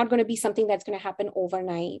so it's not going to be something that's going to happen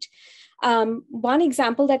overnight. One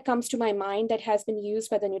example that comes to my mind that has been used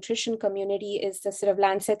by the nutrition community is the sort of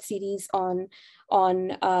Lancet series on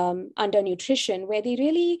undernutrition, where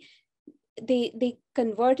they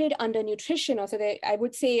converted undernutrition, or so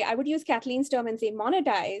I would use Kathleen's term and say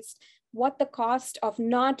monetized what the cost of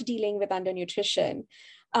not dealing with undernutrition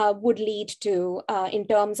would lead to in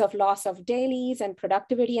terms of loss of dailies and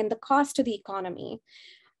productivity and the cost to the economy.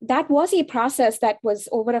 That was a process that was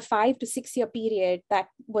over a 5 to 6 year period that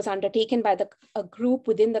was undertaken by a group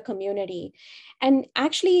within the community. And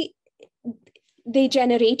actually, they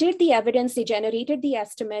generated the evidence, they generated the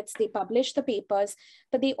estimates, they published the papers,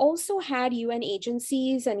 but they also had UN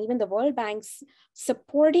agencies and even the World Bank's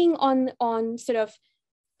supporting on sort of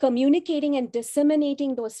communicating and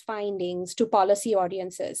disseminating those findings to policy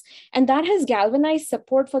audiences. And that has galvanized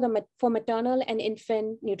support for maternal and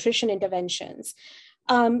infant nutrition interventions.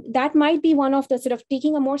 That might be one of the sort of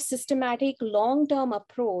taking a more systematic long-term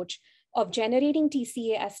approach of generating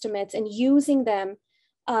TCA estimates and using them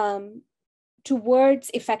towards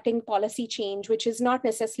effecting policy change, which is not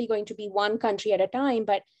necessarily going to be one country at a time,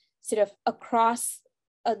 but sort of across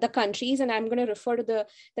the countries. And I'm going to refer to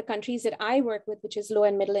the countries that I work with, which is low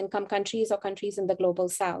and middle income countries or countries in the global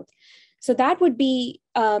South. So that would be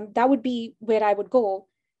where I would go.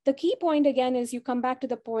 The key point, again, is you come back to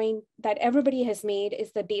the point that everybody has made,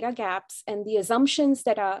 is the data gaps and the assumptions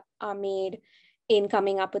that are made in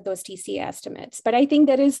coming up with those TCA estimates. But I think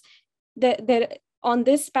there on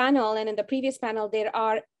this panel and in the previous panel,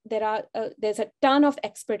 there's a ton of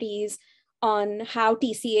expertise on how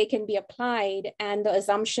TCA can be applied, and the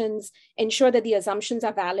assumptions, ensure that the assumptions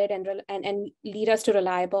are valid and lead us to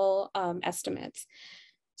reliable estimates.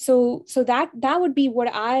 So that would be what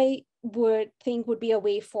I would think would be a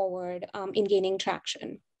way forward in gaining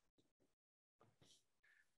traction.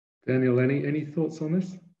 Daniel, any thoughts on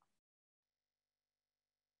this?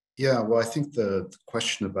 Yeah, well, I think the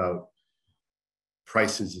question about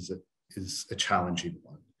prices is a challenging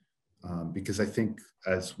one, because I think,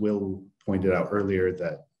 as Will pointed out earlier,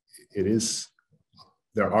 that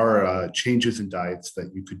there are changes in diets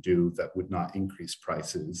that you could do that would not increase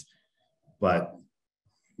prices, but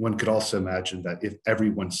one could also imagine that if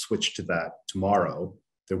everyone switched to that tomorrow,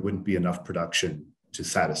 there wouldn't be enough production to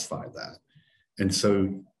satisfy that. And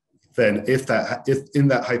so then if in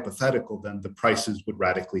that hypothetical, then the prices would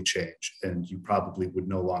radically change and you probably would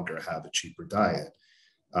no longer have a cheaper diet.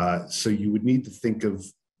 So you would need to think of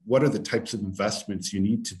what are the types of investments you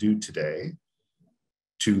need to do today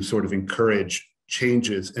to sort of encourage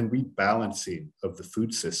changes and rebalancing of the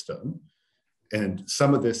food system. And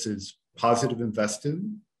some of this is positive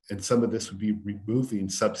investing, and some of this would be removing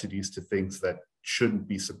subsidies to things that shouldn't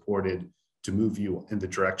be supported to move you in the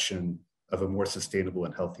direction of a more sustainable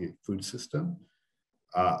and healthy food system.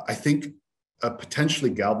 I think a potentially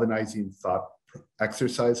galvanizing thought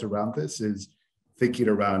exercise around this is thinking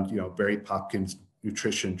around, Barry Popkin's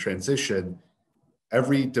nutrition transition.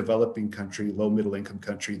 Every developing country, low middle income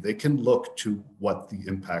country, they can look to what the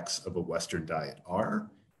impacts of a Western diet are.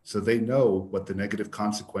 So they know what the negative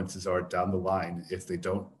consequences are down the line if they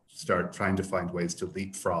don't start trying to find ways to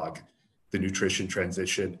leapfrog the nutrition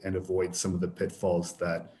transition and avoid some of the pitfalls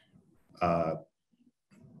that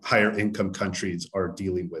higher income countries are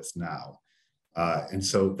dealing with now. And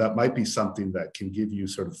so that might be something that can give you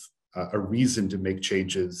sort of a reason to make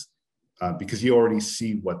changes because you already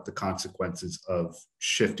see what the consequences of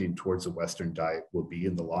shifting towards a Western diet will be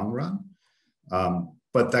in the long run.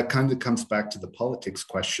 But that kind of comes back to the politics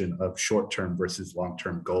question of short-term versus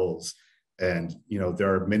long-term goals. And,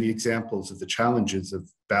 there are many examples of the challenges of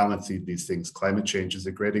balancing these things. Climate change is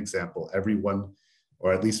a great example. Everyone,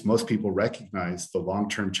 or at least most people, recognize the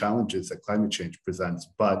long-term challenges that climate change presents,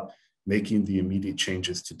 but making the immediate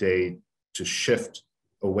changes today to shift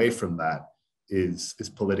away from that is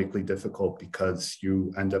politically difficult because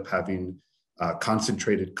you end up having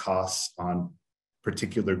concentrated costs on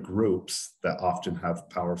particular groups that often have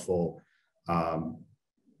powerful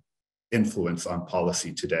influence on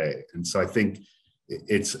policy today. And so I think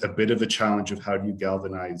it's a bit of a challenge of how do you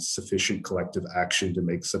galvanize sufficient collective action to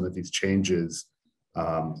make some of these changes.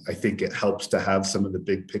 I think it helps to have some of the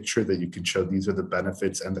big picture that you can show these are the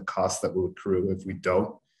benefits and the costs that will accrue if we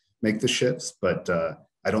don't make the shifts. But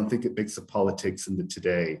I don't think it makes the politics in the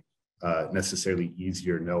today necessarily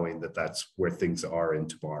easier knowing that that's where things are in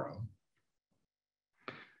tomorrow.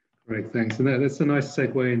 Great, thanks. And that's a nice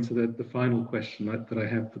segue into the final question that I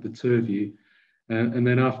have for the two of you. And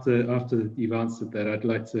then after you've answered that, I'd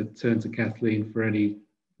like to turn to Kathleen for any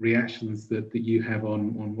reactions that you have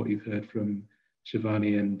on what you've heard from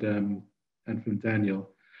Shivani and from Daniel.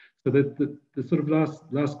 So the sort of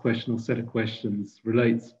last question or set of questions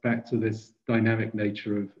relates back to this dynamic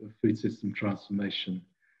nature of food system transformation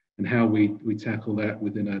and how we tackle that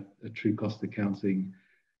within a true cost accounting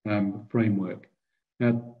framework.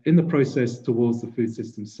 Now, in the process towards the Food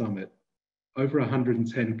System Summit, over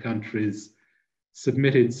 110 countries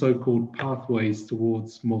submitted so-called pathways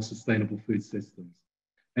towards more sustainable food systems.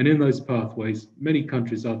 And in those pathways, many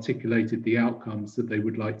countries articulated the outcomes that they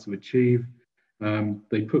would like to achieve.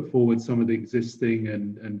 They put forward some of the existing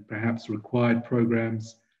and perhaps required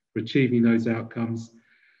programs for achieving those outcomes.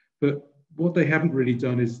 But what they haven't really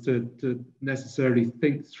done is to necessarily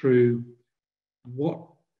think through what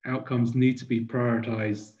outcomes need to be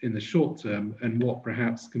prioritized in the short term and what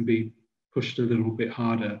perhaps can be pushed a little bit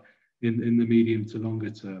harder in the medium to longer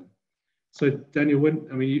term. So Daniel,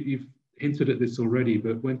 you've hinted at this already,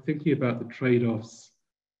 but when thinking about the trade-offs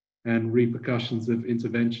and repercussions of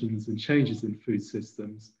interventions and changes in food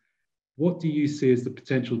systems, what do you see as the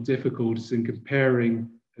potential difficulties in comparing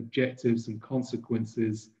objectives and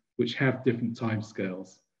consequences which have different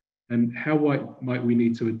timescales? And how might we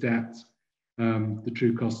need to adapt the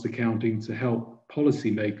true cost accounting to help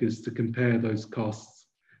policymakers to compare those costs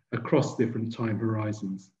across different time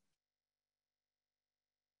horizons?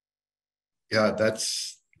 Yeah,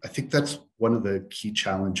 I think that's one of the key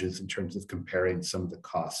challenges in terms of comparing some of the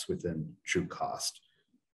costs within true cost,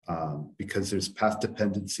 because there's path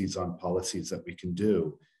dependencies on policies that we can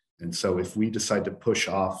do. And so if we decide to push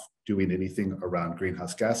off doing anything around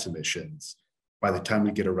greenhouse gas emissions, by the time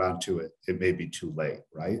we get around to it, it may be too late,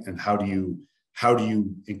 right? And how do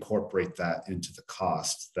you incorporate that into the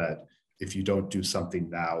cost that if you don't do something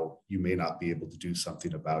now, you may not be able to do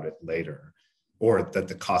something about it later, or that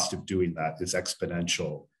the cost of doing that is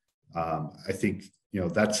exponential? I think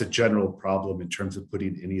that's a general problem in terms of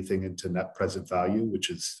putting anything into net present value, which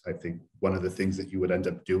is, I think, one of the things that you would end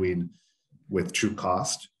up doing with true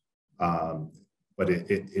cost. But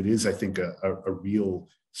it is, I think, a real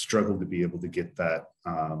struggle to be able to get that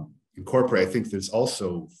incorporated. I think there's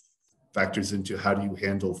also factors into how do you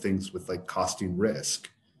handle things with like costing risk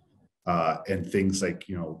and things like,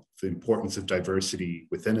 the importance of diversity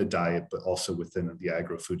within a diet, but also within the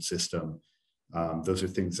agro-food system. Those are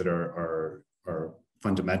things that are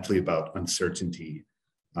fundamentally about uncertainty.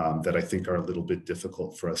 that I think are a little bit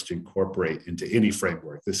difficult for us to incorporate into any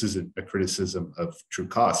framework. This isn't a criticism of true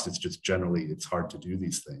cost. It's just generally, it's hard to do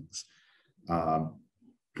these things.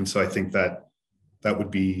 And so I think that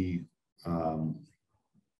would be,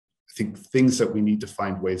 I think, things that we need to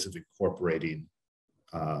find ways of incorporating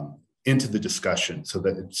into the discussion, so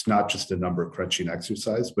that it's not just a number crunching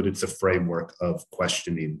exercise, but it's a framework of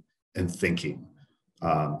questioning and thinking.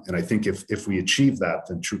 And I think if we achieve that,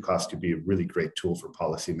 then true cost could be a really great tool for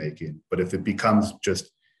policymaking. But if it becomes just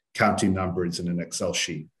counting numbers in an Excel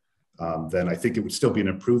sheet, then I think it would still be an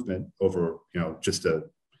improvement over, just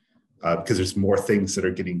because there's more things that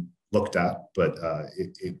are getting looked at, but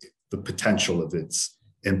the potential of its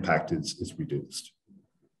impact is reduced.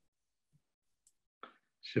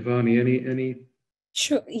 Shivani, any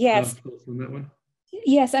Sure. Yes. thoughts on that one?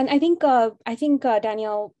 Yes, and I think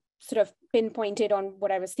Daniel sort of pinpointed on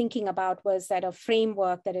what I was thinking about, was that a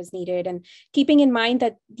framework that is needed, and keeping in mind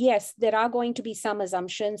that, yes, there are going to be some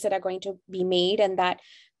assumptions that are going to be made, and that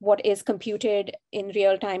what is computed in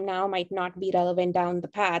real time now might not be relevant down the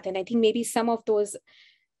path. And I think maybe some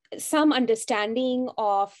understanding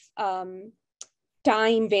of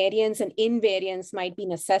time variance and invariance might be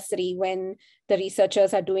necessary when the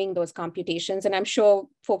researchers are doing those computations. And I'm sure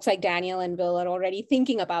folks like Daniel and Will are already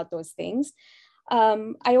thinking about those things.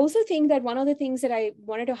 I also think that one of the things that I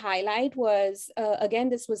wanted to highlight was, again,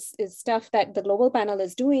 this is stuff that the global panel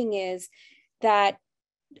is doing, is that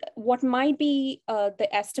what might be the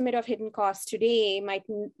estimate of hidden costs today might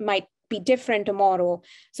be different tomorrow.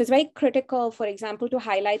 So it's very critical, for example, to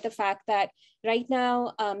highlight the fact that right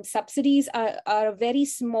now, subsidies are a very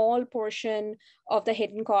small portion of the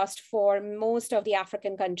hidden cost for most of the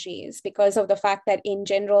African countries, because of the fact that in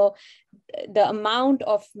general, the amount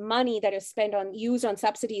of money that is used on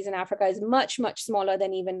subsidies in Africa is much, much smaller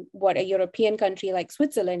than even what a European country like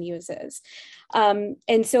Switzerland uses.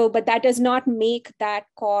 And so, but that does not make that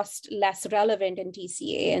cost less relevant in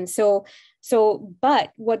TCA. And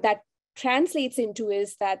but what that translates into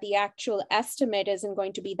is that the actual estimate isn't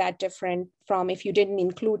going to be that different from if you didn't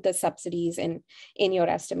include the subsidies in your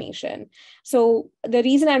estimation. So the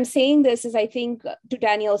reason I'm saying this is, I think, to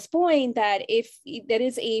Daniel's point, that if there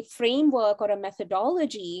is a framework or a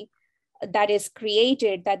methodology that is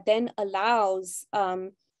created that then allows,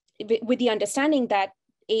 with the understanding that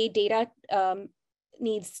A, data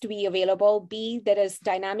needs to be available, B, there is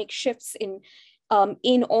dynamic shifts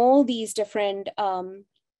in all these different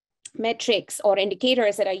metrics or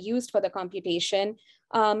indicators that are used for the computation,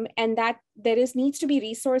 and that there needs to be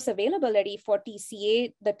resource availability for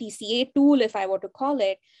TCA, the TCA tool, if I were to call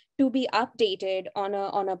it, to be updated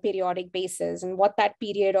on a periodic basis. And what that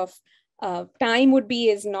period of time would be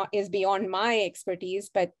is beyond my expertise,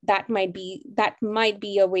 but that might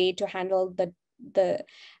be a way to handle the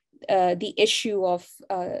issue of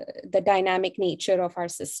the dynamic nature of our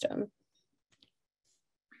system.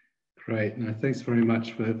 Great. No, thanks very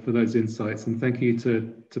much for those insights, and thank you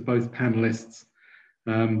to both panelists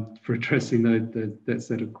for addressing that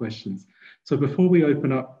set of questions. So before we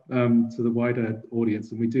open up to the wider audience,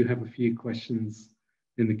 and we do have a few questions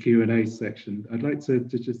in the Q&A section, I'd like to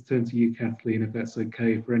just turn to you, Kathleen, if that's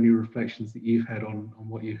okay, for any reflections that you've had on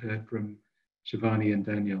what you heard from Shivani and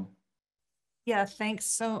Daniel. Yeah, thanks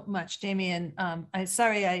so much, Jamie. And I'm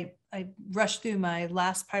sorry I rushed through my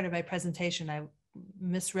last part of my presentation. I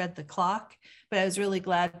misread the clock, but I was really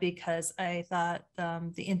glad because I thought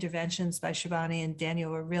the interventions by Shivani and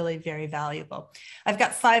Daniel were really very valuable. I've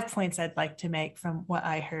got 5 points I'd like to make from what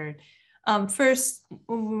I heard. First,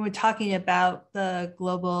 when we were talking about the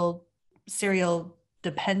global serial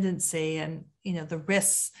dependency and the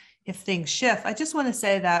risks if things shift, I just want to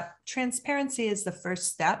say that transparency is the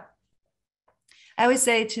first step. I always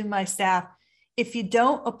say to my staff, if you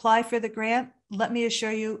don't apply for the grant, let me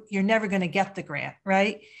assure you, you're never going to get the grant,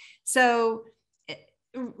 right? So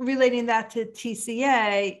relating that to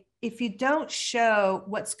TCA, if you don't show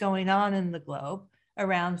what's going on in the globe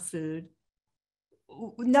around food,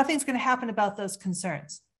 nothing's going to happen about those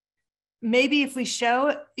concerns. Maybe if we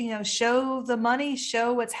show the money,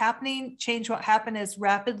 show what's happening, change what happened as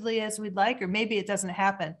rapidly as we'd like, or maybe it doesn't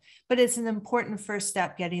happen, but it's an important first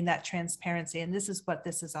step, getting that transparency. And this is what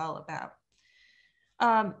this is all about.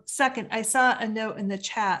 Second, I saw a note in the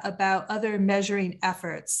chat about other measuring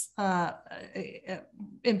efforts,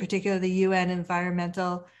 in particular the UN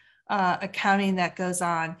environmental accounting that goes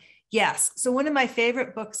on. Yes, so one of my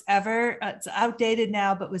favorite books ever, it's outdated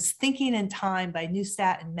now, but was Thinking in Time by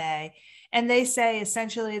Neustadt and May. And they say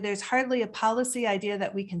essentially there's hardly a policy idea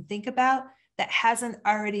that we can think about that hasn't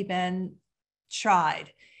already been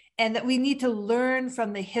tried, and that we need to learn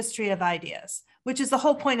from the history of ideas. which is the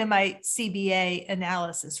whole point of my CBA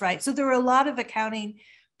analysis, right? So there were a lot of accounting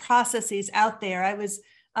processes out there. I was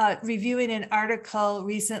reviewing an article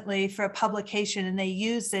recently for a publication, and they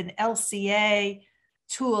used an LCA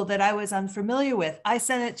tool that I was unfamiliar with. I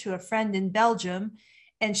sent it to a friend in Belgium,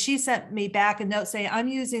 and she sent me back a note saying, I'm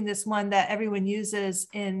using this one that everyone uses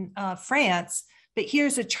in France, but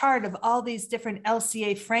here's a chart of all these different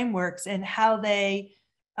LCA frameworks and how they,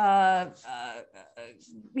 how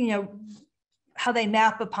they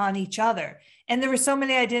map upon each other. And there were so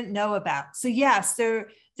many I didn't know about. So yes, there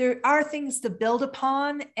are things to build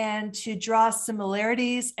upon and to draw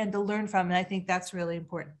similarities and to learn from. And I think that's really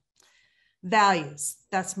important. Values,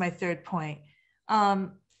 that's my third point.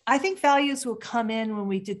 I think values will come in when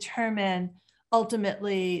we determine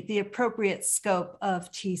ultimately the appropriate scope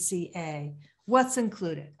of TCA. What's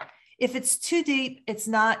included? If it's too deep, it's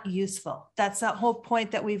not useful. That's the whole point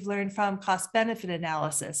that we've learned from cost-benefit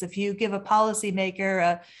analysis. If you give a policymaker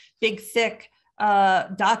a big, thick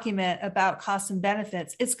document about costs and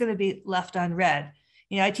benefits, it's going to be left unread.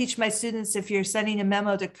 You know, I teach my students, if you're sending a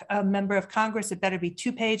memo to a member of Congress, it better be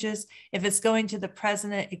 2 pages. If it's going to the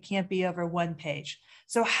president, it can't be over 1 page.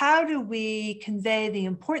 So how do we convey the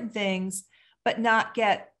important things, but not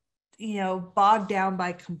get, bogged down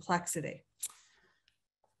by complexity?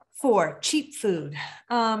 4, cheap food.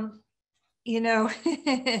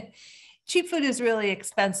 Cheap food is really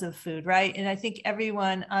expensive food, right? And I think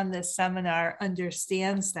everyone on this seminar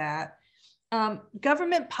understands that.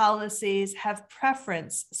 Government policies have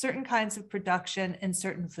preference certain kinds of production and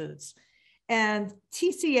certain foods. And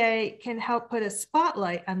TCA can help put a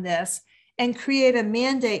spotlight on this and create a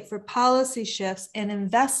mandate for policy shifts and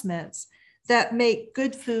investments that make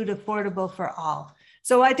good food affordable for all.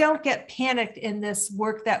 So I don't get panicked in this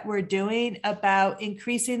work that we're doing about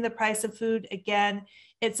increasing the price of food. Again,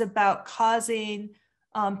 it's about causing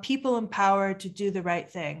people in power to do the right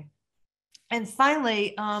thing. And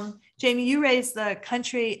finally, Jamie, you raised the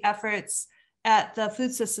country efforts at the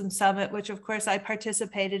Food Systems Summit, which of course I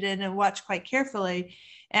participated in and watched quite carefully.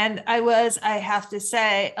 And I was, I have to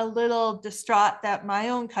say, a little distraught that my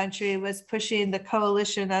own country was pushing the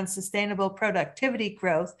Coalition on Sustainable Productivity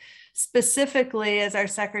Growth, specifically, as our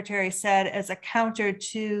secretary said, as a counter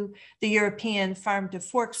to the European farm to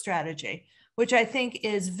fork strategy, which I think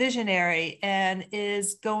is visionary and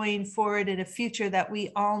is going forward in a future that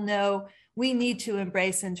we all know we need to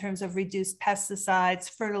embrace in terms of reduced pesticides,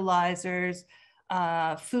 fertilizers,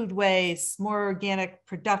 food waste, more organic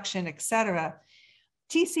production, et cetera.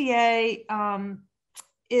 TCA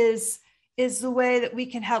is the way that we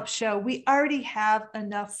can help show we already have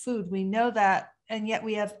enough food. We know that, and yet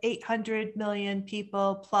we have 800 million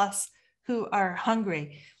people plus who are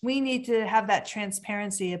hungry. We need to have that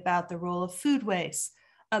transparency about the role of food waste,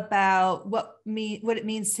 about what it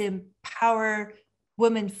means to empower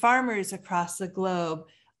women farmers across the globe,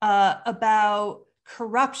 about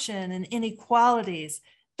corruption and inequalities.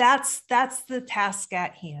 That's the task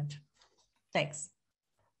at hand. Thanks.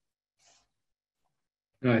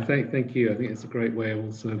 No, thank you. I think it's a great way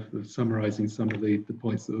also of summarizing some of the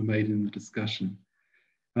points that were made in the discussion.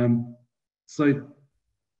 So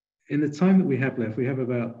in the time that we have left, we have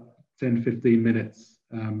about 10, 15 minutes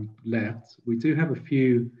left. We do have a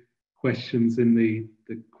few questions in the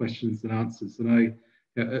questions and answers. And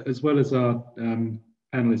as well as our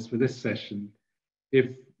panelists for this session, if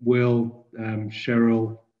Will,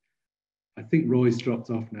 Cheryl, I think Roy's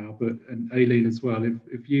dropped off now, and Eileen as well,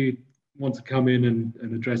 if you want to come in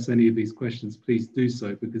and address any of these questions, please do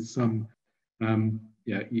so, because some,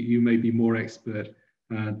 you may be more expert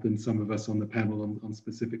than some of us on the panel on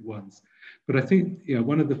specific ones. But I think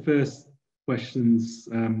one of the first questions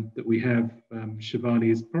that we have,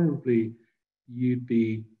 Shivani, is probably you'd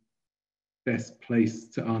be best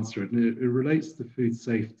placed to answer it. And it relates to food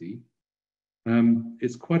safety.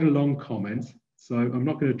 It's quite a long comment, so I'm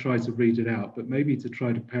not going to try to read it out, but maybe to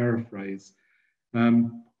try to paraphrase.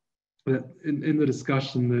 But in the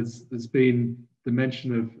discussion, there's been the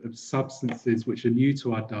mention of substances which are new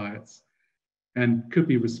to our diets and could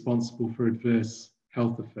be responsible for adverse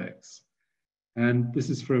health effects. And this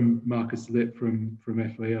is from Marcus Lipp from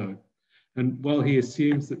FAO. And while he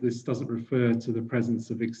assumes that this doesn't refer to the presence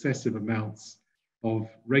of excessive amounts of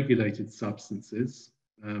regulated substances,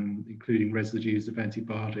 including residues of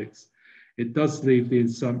antibiotics, it does leave the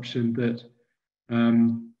assumption that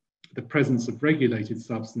the presence of regulated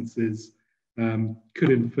substances could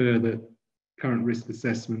infer that current risk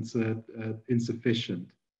assessments are insufficient.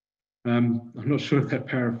 I'm not sure if that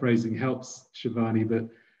paraphrasing helps, Shivani, but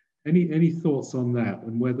any thoughts on that,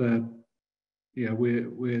 and whether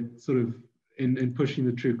we're sort of in pushing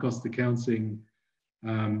the true cost accounting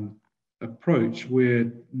approach,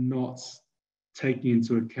 we're not taking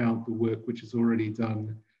into account the work which is already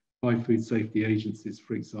done by food safety agencies,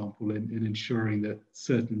 for example, in ensuring that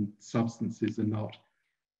certain substances are not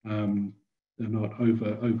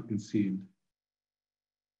overconsumed.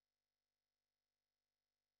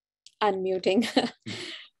 Unmuting.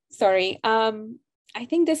 Sorry. I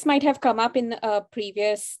think this might have come up in the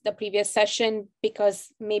previous session,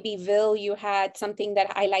 because maybe, Will, you had something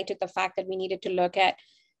that highlighted the fact that we needed to look at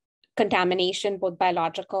contamination, both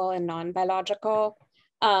biological and non-biological.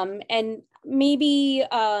 And maybe,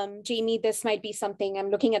 Jamie, this might be something, I'm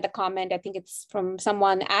looking at the comment, I think it's from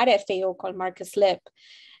someone at FAO called Marcus Lipp.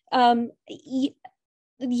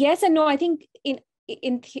 Yes and no. I think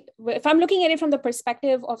if I'm looking at it from the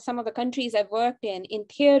perspective of some of the countries I've worked in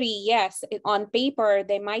theory, yes, on paper,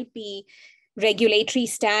 there might be regulatory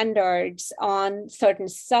standards on certain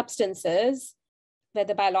substances,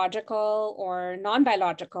 whether biological or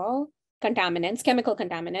non-biological contaminants, chemical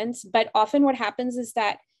contaminants. But often what happens is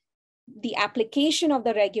that the application of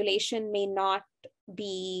the regulation may not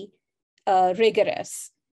be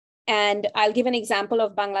rigorous. And I'll give an example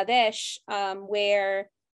of Bangladesh, where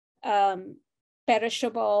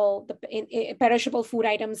perishable food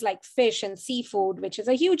items like fish and seafood, which is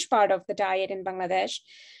a huge part of the diet in Bangladesh,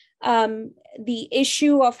 the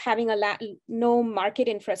issue of having no market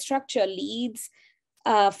infrastructure leads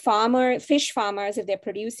fish farmers, if they're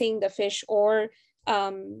producing the fish, or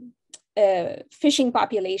fishing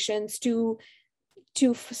populations to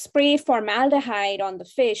spray formaldehyde on the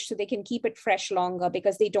fish so they can keep it fresh longer,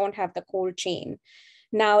 because they don't have the cold chain.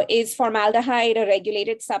 Now, is formaldehyde a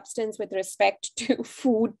regulated substance with respect to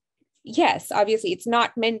food? Yes, obviously it's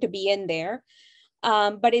not meant to be in there,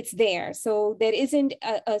 but it's there. So there isn't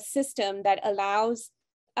a system that allows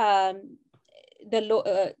the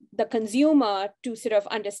consumer to sort of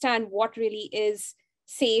understand what really is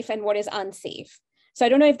safe and what is unsafe. So I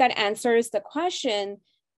don't know if that answers the question.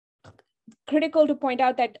 Critical to point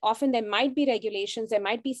out that often there might be regulations, there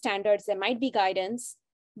might be standards, there might be guidance,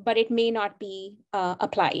 but it may not be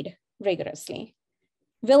applied rigorously.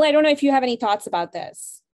 Will, I don't know if you have any thoughts about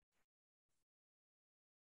this.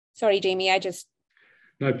 Sorry, Jamie,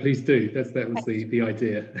 No, please do. That was the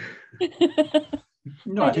idea.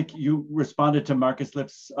 No, I think you responded to Marcus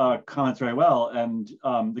Lipp's comments very well. And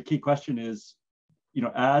the key question is,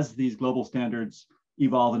 as these global standards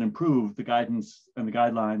evolve and improve, the guidance and the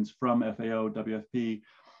guidelines from FAO, WFP,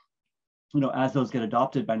 as those get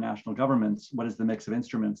adopted by national governments, what is the mix of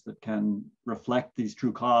instruments that can reflect these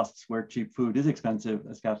true costs where cheap food is expensive,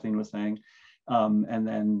 as Kathleen was saying, and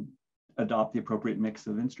then adopt the appropriate mix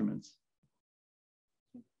of instruments?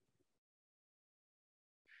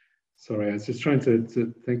 Sorry, I was just trying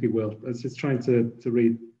to thank you, Will. I was just trying to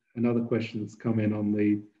read another question that's come in on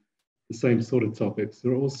the same sort of topics.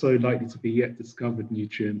 There are also likely to be yet discovered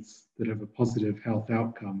nutrients that have a positive health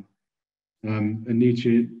outcome, and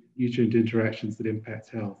nutrient interactions that impact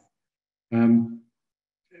health.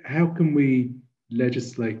 How can we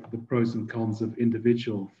legislate the pros and cons of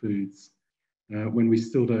individual foods when we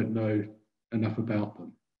still don't know enough about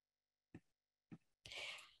them?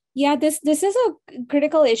 Yeah, this is a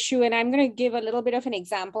critical issue, and I'm going to give a little bit of an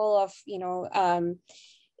example of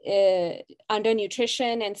under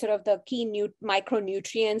nutrition and sort of the key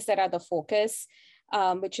micronutrients that are the focus,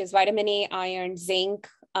 which is vitamin A, iron, zinc,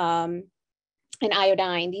 and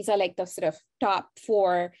iodine. These are like the sort of top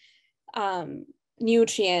 4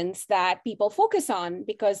 nutrients that people focus on,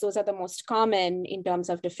 because those are the most common in terms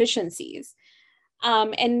of deficiencies.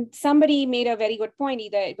 And somebody made a very good point,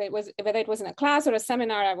 whether it was in a class or a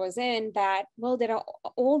seminar I was in, that, well, there are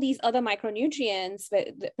all these other micronutrients,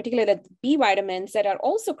 particularly the B vitamins, that are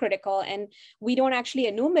also critical, and we don't actually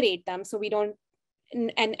enumerate them. So we don't,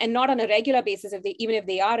 and not on a regular basis, even if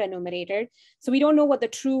they are enumerated. So we don't know what the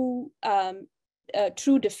true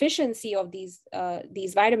deficiency of these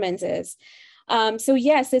vitamins is. So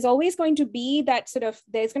yes, there's always going to be that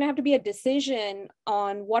there's going to have to be a decision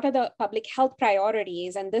on what are the public health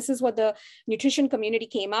priorities. And this is what the nutrition community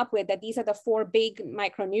came up with, that these are the 4 big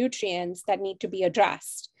micronutrients that need to be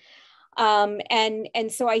addressed. And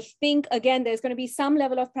so I think, again, there's going to be some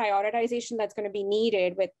level of prioritization that's going to be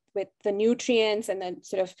needed with the nutrients and the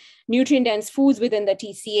sort of nutrient dense foods within the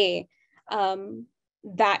TCA,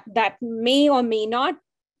 that may or may not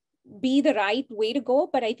be the right way to go,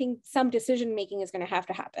 but I think some decision making is going to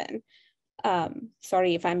happen.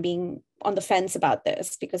 Sorry if I'm being on the fence about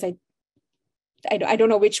this, because I don't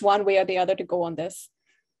know which one way or the other to go on this.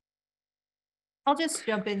 I'll just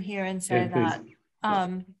jump in here and say that,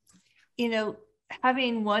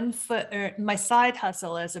 having one foot, or my side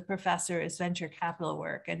hustle as a professor is venture capital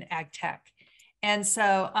work and ag tech. And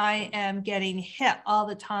so I am getting hit all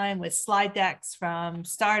the time with slide decks from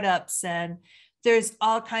startups, and there's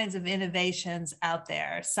all kinds of innovations out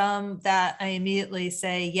there. Some that I immediately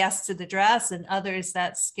say yes to the dress, and others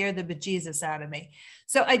that scare the bejesus out of me.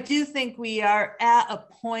 So I do think we are at a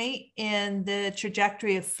point in the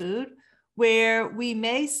trajectory of food where we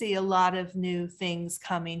may see a lot of new things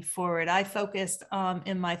coming forward. I focused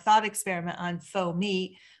in my thought experiment on faux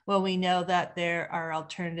meat. Well, we know that there are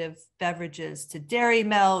alternative beverages to dairy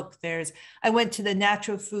milk. I went to the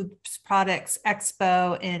Natural Food Products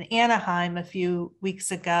Expo in Anaheim a few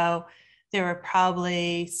weeks ago. There were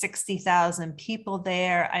probably 60,000 people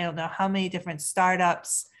there. I don't know how many different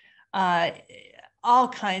startups, all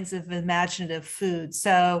kinds of imaginative food.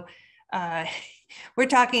 So we're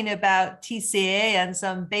talking about TCA and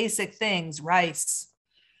some basic things, rice,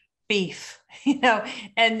 beef,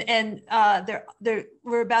 and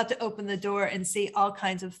we're about to open the door and see all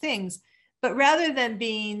kinds of things. But rather than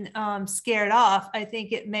being scared off, I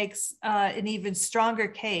think it makes an even stronger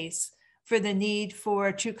case for the need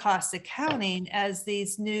for true cost accounting as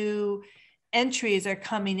these new entries are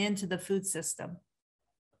coming into the food system.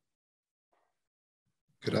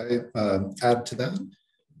 Could I add to that?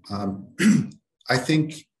 I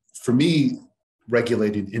think for me,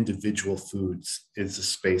 regulating individual foods is a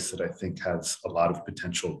space that I think has a lot of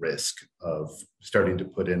potential risk of starting to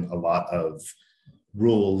put in a lot of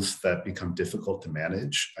rules that become difficult to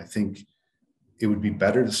manage. I think it would be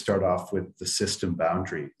better to start off with the system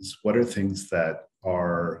boundaries. What are things that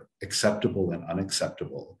are acceptable and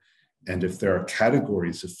unacceptable? And if there are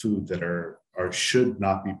categories of food that are should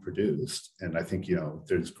not be produced, and I think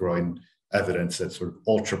there's growing evidence that sort of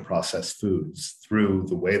ultra processed foods, through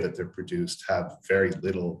the way that they're produced, have very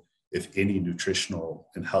little, if any, nutritional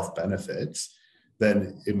and health benefits,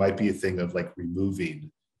 then it might be a thing of like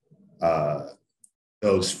removing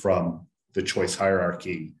those from the choice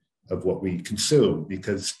hierarchy of what we consume.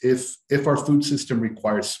 Because if our food system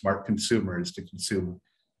requires smart consumers to consume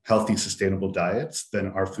healthy, sustainable diets, then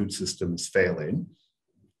our food system is failing.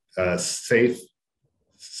 A safe,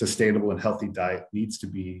 sustainable, and healthy diet needs to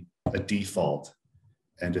be a default.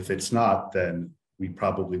 And if it's not, then we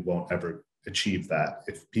probably won't ever achieve that.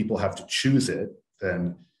 If people have to choose it,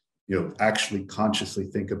 then actually consciously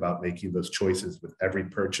think about making those choices with every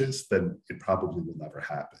purchase, then it probably will never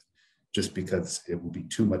happen, just because it will be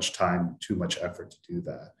too much time, too much effort to do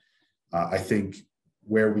that. I think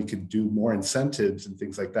where we could do more incentives and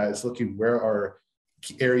things like that is looking where are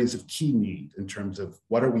areas of key need in terms of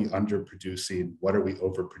what are we underproducing, what are we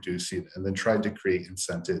overproducing, and then trying to create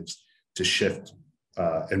incentives to shift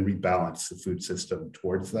and rebalance the food system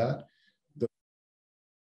towards that.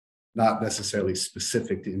 Not necessarily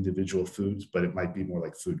specific to individual foods, but it might be more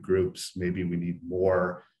like food groups. Maybe we need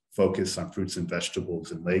more focus on fruits and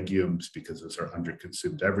vegetables and legumes because those are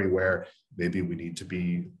underconsumed everywhere. Maybe we need to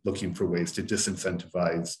be looking for ways to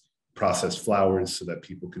disincentivize processed flours so that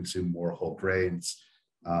people consume more whole grains,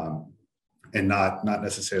 and not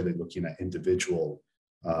necessarily looking at individual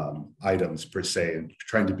items per se, and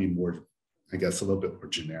trying to be more, I guess, a little bit more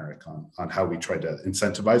generic on how we try to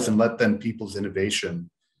incentivize and let then people's innovation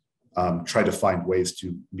try to find ways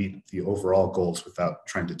to meet the overall goals without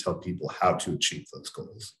trying to tell people how to achieve those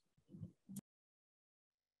goals.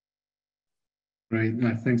 Great,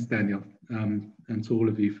 no, thanks, Daniel, and to all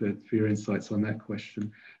of you for your insights on that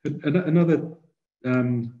question. Another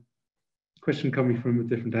question coming from a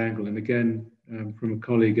different angle, and again, from a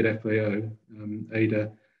colleague at FAO,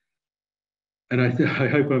 Ada, and I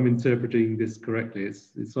hope I'm interpreting this correctly.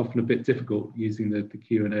 It's often a bit difficult using the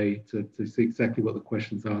Q&A to see exactly what the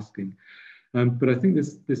question's asking. But I think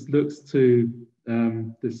this looks to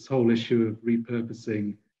this whole issue of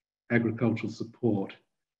repurposing agricultural support,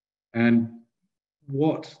 and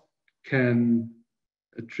what can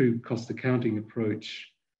a true cost accounting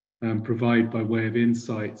approach provide by way of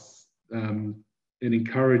insights in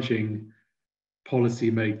encouraging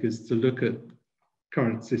policymakers to look at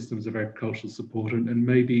current systems of agricultural support and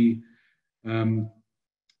maybe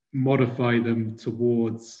modify them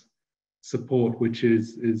towards support which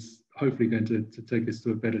is hopefully going to take us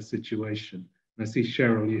to a better situation. And I see,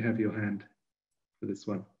 Cheryl, you have your hand for this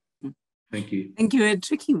one. Thank you. Thank you, a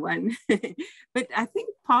tricky one. But I think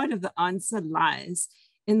part of the answer lies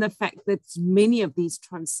in the fact that many of these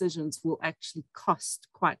transitions will actually cost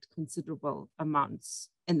quite considerable amounts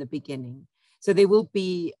in the beginning. So there will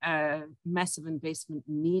be a massive investment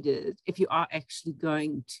needed if you are actually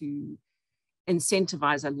going to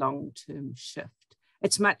incentivize a long-term shift.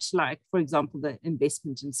 It's much like, for example, the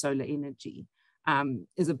investment in solar energy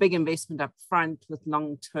is a big investment up front with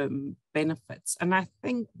long-term benefits. And I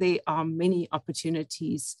think there are many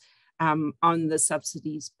opportunities on the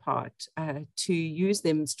subsidies part to use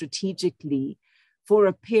them strategically for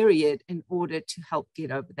a period in order to help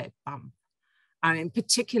get over that bump. And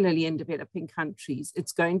particularly in developing countries,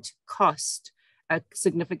 it's going to cost a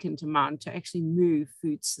significant amount to actually move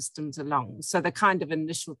food systems along. So the kind of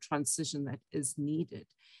initial transition that is needed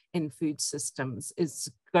in food systems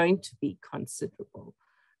is going to be considerable.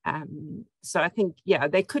 So I think, yeah,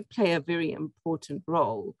 they could play a very important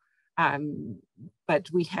role, but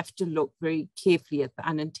we have to look very carefully at the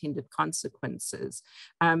unintended consequences.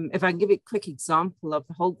 If I can give you a quick example of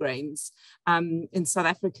the whole grains, in South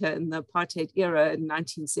Africa in the apartheid era in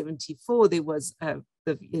 1974, there was, as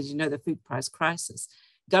you know, the food price crisis.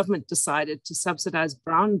 Government decided to subsidize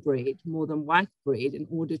brown bread more than white bread in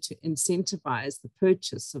order to incentivize the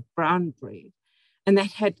purchase of brown bread. And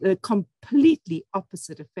that had a completely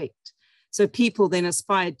opposite effect. So people then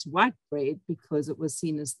aspired to white bread because it was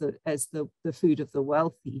seen as the food of the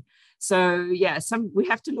wealthy. So yeah, we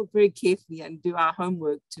have to look very carefully and do our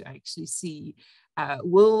homework to actually see,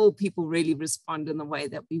 will people really respond in the way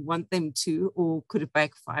that we want them to, or could it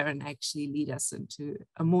backfire and actually lead us into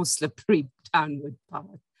a more slippery downward path?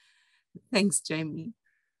 Thanks, Jamie.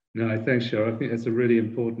 No, thanks, Cheryl. I think that's a really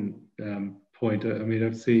important point. I mean,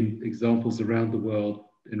 I've seen examples around the world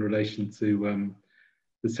in relation to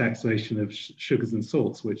the taxation of sugars and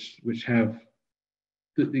salts, which have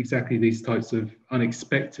exactly these types of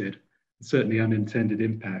unexpected, certainly unintended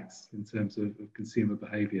impacts in terms of consumer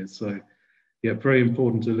behaviour. So, yeah, very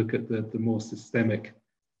important to look at the more systemic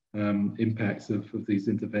impacts of these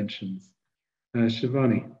interventions.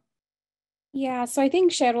 Shivani. Yeah, so I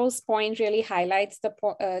think Cheryl's point really highlights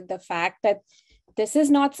the fact that this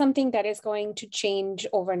is not something that is going to change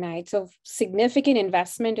overnight. So significant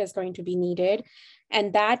investment is going to be needed.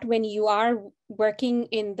 And that when you are working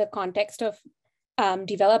in the context of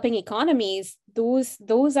developing economies,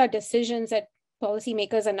 those are decisions that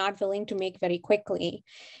policymakers are not willing to make very quickly.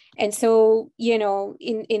 And so, you know,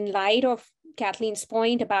 in light of Kathleen's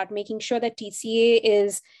point about making sure that TCA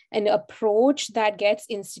is an approach that gets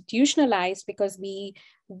institutionalized because we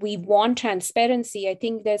want transparency, I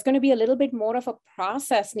think there's going to be a little bit more of a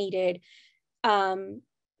process needed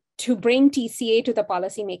to bring TCA to the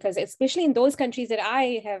policymakers, especially in those countries that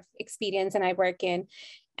I have experienced and I work in,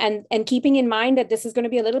 and keeping in mind that this is going to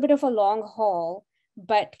be a little bit of a long haul,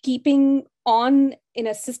 but keeping on in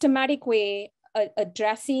a systematic way,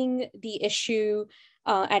 addressing the issue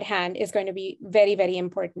at hand is going to be very, very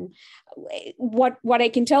important. What I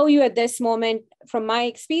can tell you at this moment from my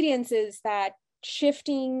experience is that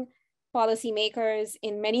shifting policymakers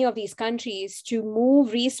in many of these countries to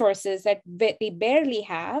move resources that they barely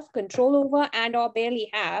have control over and or barely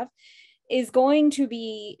have is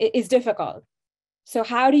difficult. So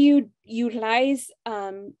how do you utilize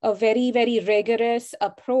a very, very rigorous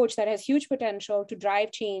approach that has huge potential to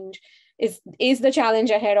drive change is the challenge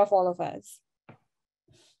ahead of all of us.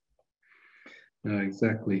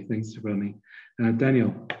 Exactly. Thanks, Shivani.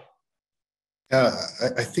 Daniel.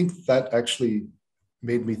 I think that actually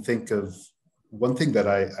made me think of one thing that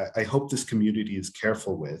I hope this community is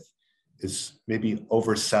careful with is maybe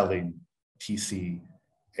overselling TCA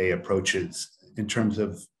approaches in terms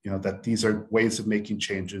of, you know, that these are ways of making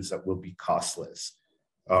changes that will be costless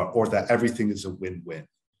or that everything is a win-win.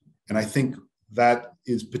 And I think that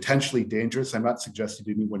is potentially dangerous. I'm not suggesting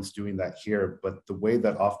anyone's doing that here, but the way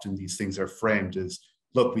that often these things are framed is,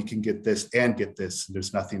 look, we can get this and get this, and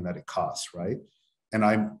there's nothing that it costs, right? And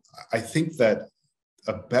I think that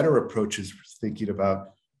a better approach is thinking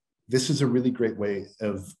about, this is a really great way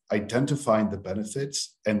of identifying the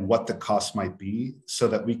benefits and what the cost might be so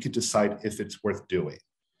that we could decide if it's worth doing.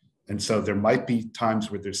 And so there might be times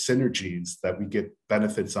where there's synergies that we get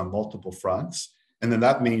benefits on multiple fronts. And then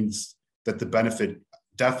that means that the benefit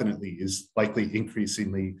definitely is likely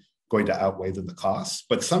increasingly going to outweigh the costs.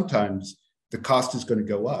 But sometimes the cost is going to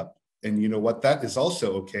go up. And you know what? That is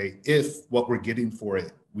also okay if what we're getting for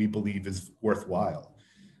it we believe is worthwhile.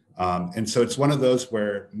 And so it's one of those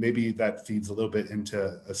where maybe that feeds a little bit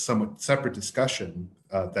into a somewhat separate discussion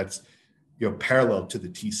that's, you know, parallel to the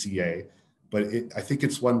TCA. But I think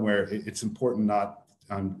it's one where it's important not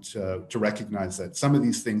to recognize that some of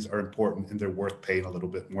these things are important and they're worth paying a little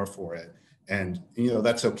bit more for it. And, you know,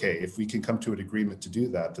 that's okay. If we can come to an agreement to do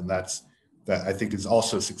that, then that I think is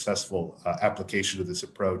also a successful application of this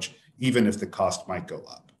approach, even if the cost might go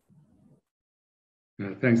up.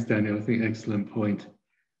 Thanks, Daniel. I think excellent point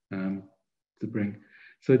to bring.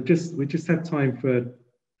 So we just have time for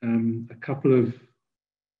a couple of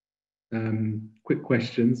quick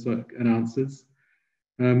questions and answers.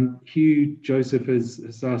 Hugh Joseph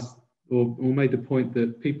has asked or made the point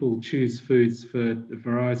that people choose foods for a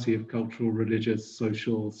variety of cultural, religious,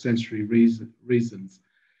 social, sensory reasons.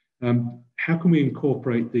 How can we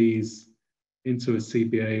incorporate these into a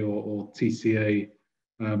CBA or TCA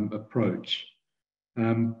approach?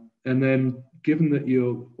 And then, given that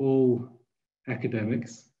you're all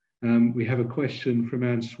academics, we have a question from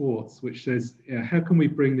Anne Schwartz, which says, how can we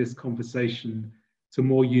bring this conversation to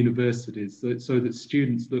more universities so that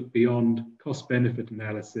students look beyond cost-benefit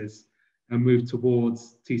analysis and move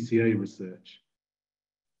towards TCA research?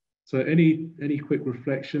 So any quick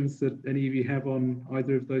reflections that any of you have on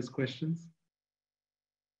either of those questions?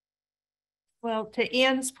 Well, to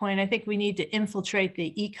Anne's point, I think we need to infiltrate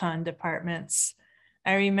the econ departments.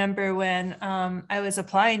 I remember when I was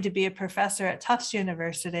applying to be a professor at Tufts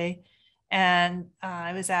University, and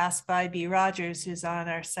I was asked by B. Rogers, who's on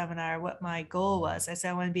our seminar, what my goal was. I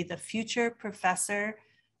said, I want to be the future professor.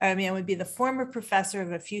 I would be the former professor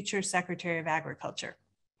of a future Secretary of Agriculture.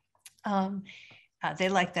 They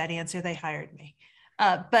liked that answer. They hired me.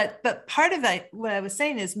 But part of it, what I was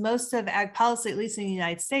saying is most of ag policy, at least in the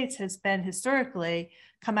United States, has been historically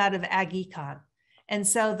come out of ag econ. And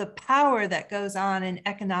so the power that goes on in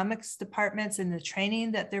economics departments and the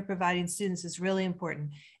training that they're providing students is really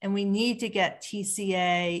important. And we need to get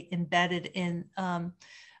TCA embedded in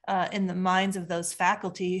the minds of those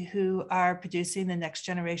faculty who are producing the next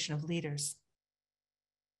generation of leaders.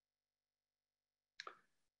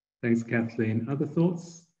 Thanks, Kathleen. Other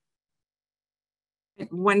thoughts?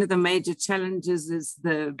 One of the major challenges is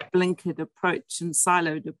the blinkered approach and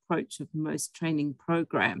siloed approach of most training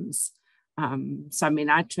programs. So,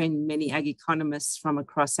 I train many ag economists from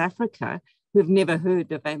across Africa who've never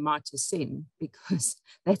heard of Amartya Sen because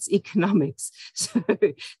that's economics. So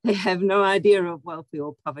they have no idea of welfare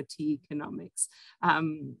or poverty economics.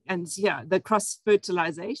 And yeah, the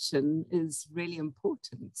cross-fertilization is really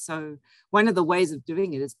important. So one of the ways of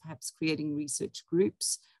doing it is perhaps creating research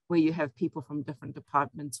groups where you have people from different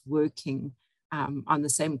departments working on the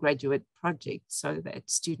same graduate project so that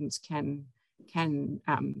students can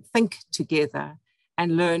think together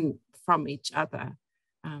and learn from each other.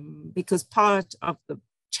 Because part of the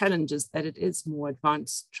challenge is that it is more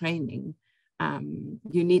advanced training.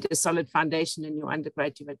 You need a solid foundation in your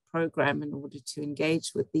undergraduate program in order to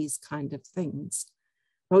engage with these kind of things.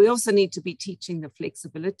 But we also need to be teaching the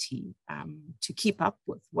flexibility to keep up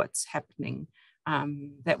with what's happening,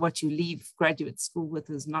 that what you leave graduate school with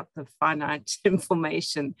is not the finite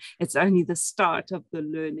information. It's only the start of the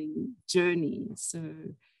learning journey. So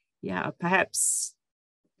yeah, perhaps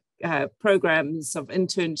programs of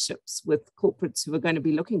internships with corporates who are going to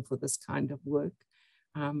be looking for this kind of work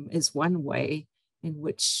is one way in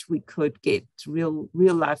which we could get real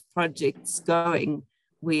life projects going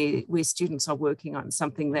where students are working on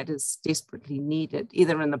something that is desperately needed,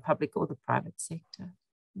 either in the public or the private sector.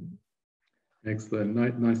 Excellent.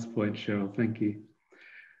 Nice point, Cheryl. Thank you.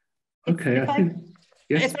 Okay, I think,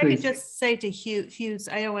 yes, if please. I could just say to Hugh's,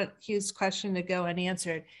 I don't want Hugh's question to go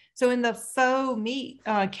unanswered. So in the faux meat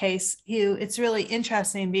case, Hugh, it's really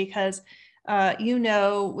interesting because,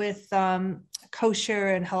 with kosher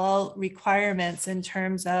and halal requirements in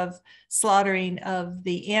terms of slaughtering of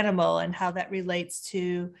the animal and how that relates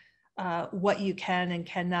to what you can and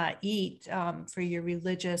cannot eat for your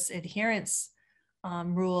religious adherence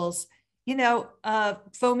rules,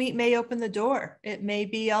 faux meat may open the door. It may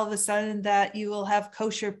be all of a sudden that you will have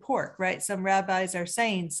kosher pork, right? Some rabbis are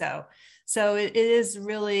saying so. So it is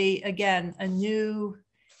really, again, a new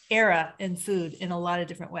era in food in a lot of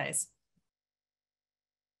different ways.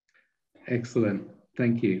 Excellent.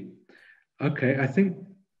 Thank you. Okay, I think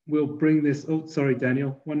we'll bring this. Oh, sorry,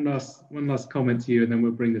 Daniel. One last comment to you, and then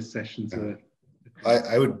we'll bring this session to.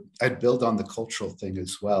 I'd build on the cultural thing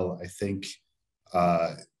as well. I think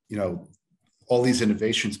all these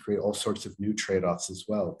innovations create all sorts of new trade-offs as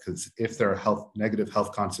well. Because if there are negative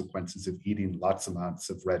health consequences of eating lots of amounts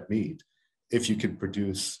of red meat, if you could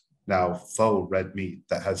produce now faux red meat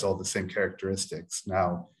that has all the same characteristics,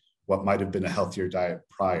 now what might have been a healthier diet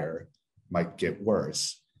prior might get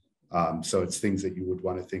worse. So it's things that you would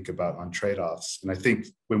want to think about on trade-offs. And I think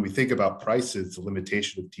when we think about prices, the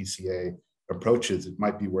limitation of TCA approaches, it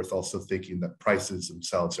might be worth also thinking that prices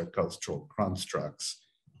themselves are cultural constructs.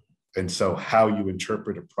 And so how you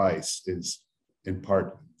interpret a price is in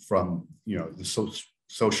part from the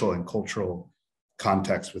social and cultural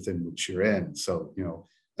context within which you're in. So,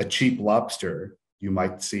 a cheap lobster you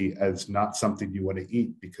might see as not something you want to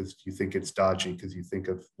eat because you think it's dodgy, because you think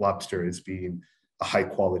of lobster as being a high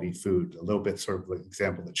quality food, a little bit sort of like the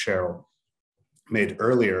example that Cheryl made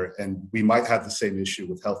earlier. And we might have the same issue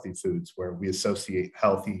with healthy foods where we associate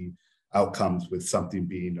healthy outcomes with something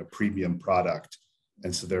being a premium product.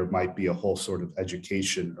 And so there might be a whole sort of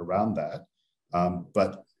education around that.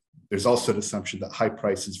 But there's also an assumption that high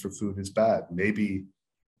prices for food is bad. Maybe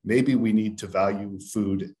we need to value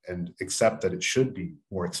food and accept that it should be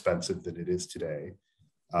more expensive than it is today.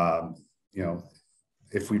 You know,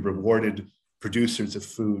 if we rewarded producers of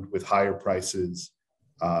food with higher prices,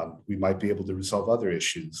 we might be able to resolve other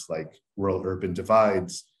issues like rural-urban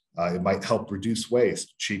divides. It might help reduce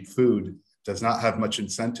waste. Cheap food does not have much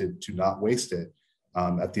incentive to not waste it.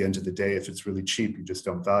 At the end of the day, if it's really cheap, you just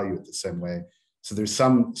don't value it the same way. So there's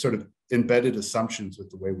some sort of embedded assumptions with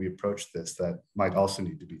the way we approach this that might also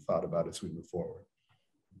need to be thought about as we move forward.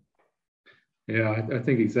 Yeah, I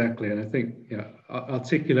think exactly. And I think, yeah,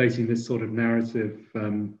 articulating this sort of narrative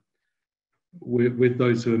with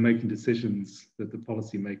those who are making decisions, that the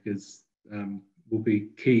policymakers will be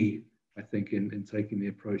key, I think, in taking the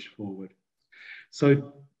approach forward.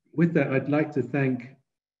 So with that, I'd like to thank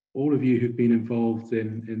all of you who've been involved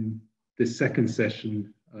in this second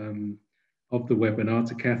session of the webinar,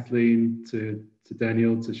 to Kathleen, to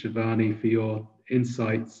Daniel, to Shivani for your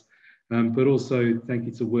insights, but also thank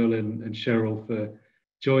you to Will and Cheryl for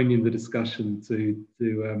joining the discussion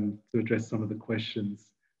to address some of the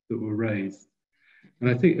questions that were raised. And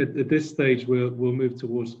I think at this stage, we'll move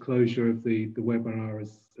towards closure of the webinar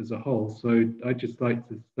as a whole. So I'd just like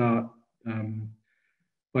to start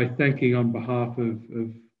by thanking, on behalf of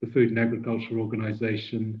the Food and Agriculture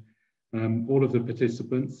Organization, all of the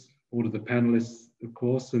participants, all of the panelists, of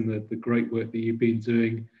course, and the great work that you've been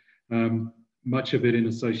doing, much of it in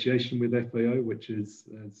association with FAO, which has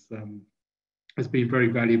been very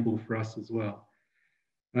valuable for us as well.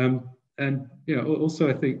 And you know, also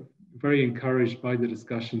I think very encouraged by the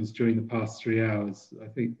discussions during the past 3 hours. I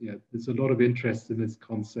think, you know, there's a lot of interest in this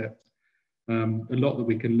concept, a lot that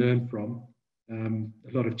we can learn from,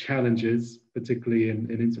 a lot of challenges, particularly in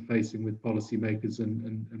interfacing with policymakers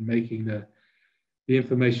and making the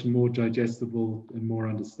information more digestible and more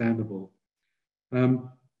understandable. And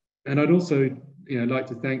I'd also, you know, like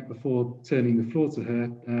to thank, before turning the floor to her,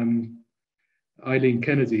 Eileen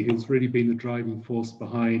Kennedy, who's really been the driving force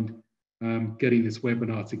behind getting this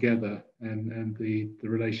webinar together, and the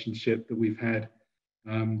relationship that we've had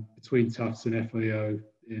between Tufts and FAO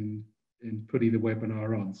in putting the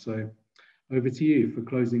webinar on. So over to you for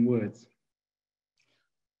closing words.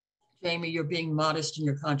 Jamie, you're being modest in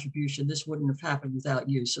your contribution. This wouldn't have happened without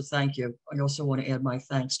you, so thank you. I also want to add my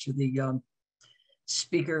thanks to the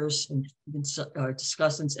speakers and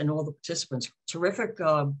discussants and all the participants. Terrific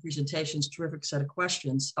presentations, terrific set of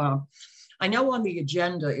questions. I know on the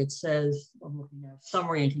agenda it says, I'm looking at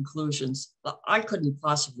summary and conclusions. I couldn't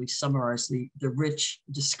possibly summarize the rich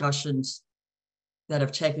discussions that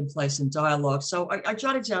have taken place in dialogue. So I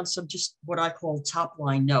jotted down some just what I call top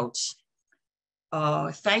line notes.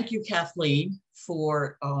 Thank you, Kathleen,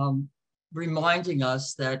 for reminding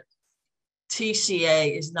us that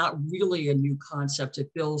TCA is not really a new concept.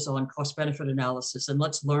 It builds on cost-benefit analysis, and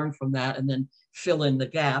let's learn from that and then fill in the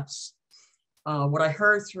gaps. What I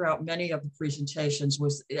heard throughout many of the presentations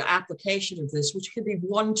was the application of this, which could be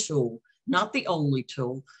one tool, not the only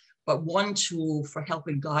tool, but one tool for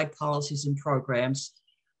helping guide policies and programs.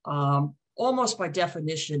 Almost by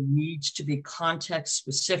definition needs to be context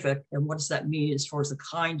specific. And what does that mean as far as the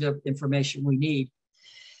kind of information we need?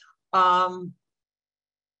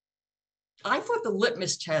 I thought the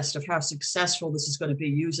litmus test of how successful this is going to be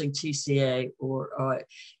using TCA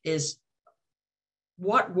is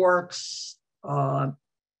what works,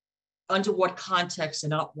 under what context,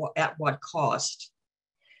 and at what cost.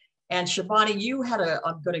 And Shivani, you had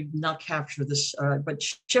I'm going to not capture this, but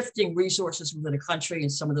shifting resources within a country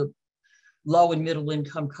and some of the low and middle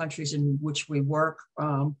income countries in which we work.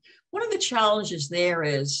 One of the challenges there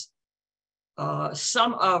is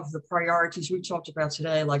some of the priorities we talked about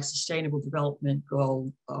today, like Sustainable Development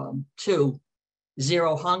Goal 2,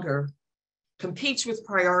 Zero Hunger, competes with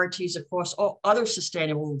priorities across all other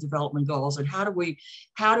Sustainable Development Goals. And how do we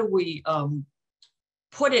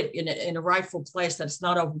put it in a rightful place that it's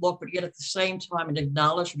not overlooked, but yet at the same time an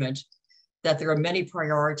acknowledgement that there are many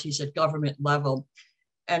priorities at government level.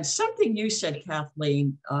 And something you said,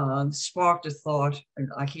 Kathleen, sparked a thought, and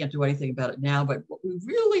I can't do anything about it now, but what we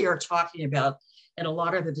really are talking about in a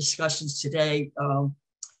lot of the discussions today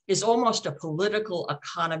is almost a political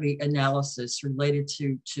economy analysis related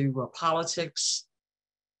to politics,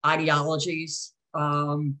 ideologies.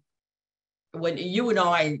 When you and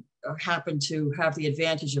I happen to have the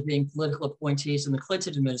advantage of being political appointees in the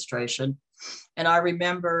Clinton administration, and I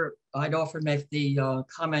remember I'd often make the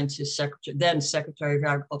comment to then Secretary of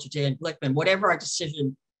Agriculture Dan Glickman, whatever a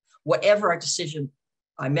decision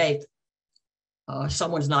I make,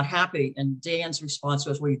 someone's not happy, and Dan's response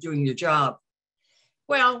was, well, you're doing your job.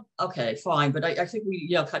 Well, okay, fine. But I think we,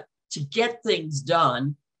 to get things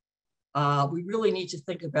done, we really need to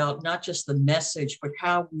think about not just the message, but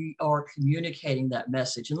how we are communicating that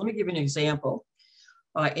message. And let me give you an example.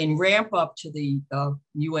 In ramp up to the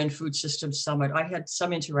UN Food Systems Summit, I had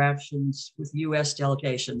some interactions with US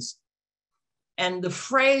delegations. And the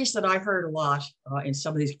phrase that I heard a lot in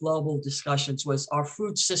some of these global discussions was, our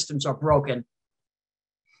food systems are broken.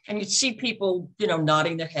 And you'd see people,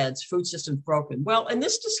 nodding their heads, food systems broken. Well, in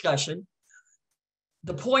this discussion,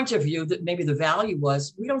 the point of view that maybe the value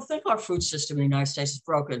was, we don't think our food system in the United States is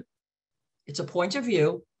broken. It's a point of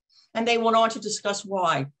view. And they went on to discuss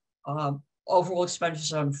why. Overall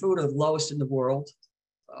expenditures on food are the lowest in the world.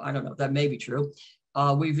 I don't know, that may be true.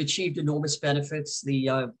 We've achieved enormous benefits.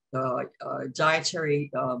 The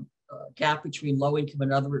dietary gap between low income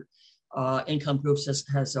and other income groups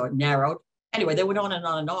has narrowed. Anyway, they went on and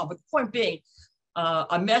on and on. But the point being,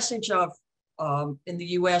 a message of, in the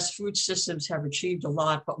US, food systems have achieved a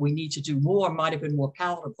lot, but we need to do more, might have been more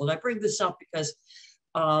palatable. And I bring this up because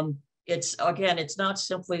it's not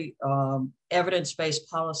simply evidence-based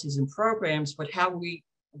policies and programs, but how we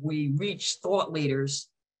reach thought leaders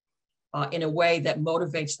in a way that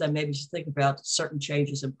motivates them maybe to think about certain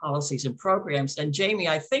changes in policies and programs. And Jamie,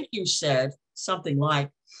 I think you said something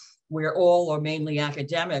like, we're all or mainly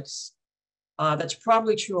academics. That's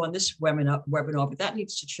probably true on this webinar, but that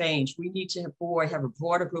needs to change. We need to have a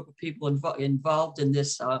broader group of people involved in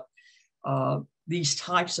this, these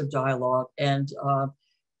types of dialogue. And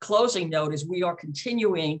closing note is, we are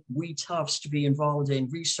continuing, we Tufts, to be involved in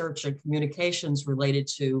research and communications related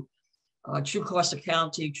to true cost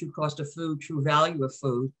accounting, true cost of food, true value of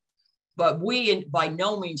food. But we by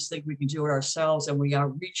no means think we can do it ourselves. And we are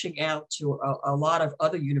reaching out to a lot of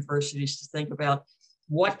other universities to think about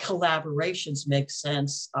what collaborations make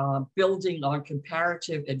sense, building on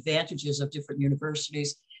comparative advantages of different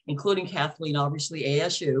universities, including Kathleen, obviously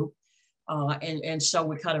ASU. And so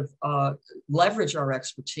we kind of leverage our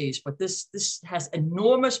expertise, but this has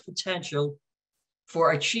enormous potential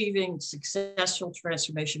for achieving successful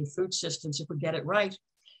transformation of food systems if we get it right.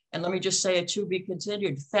 And let me just say, it to be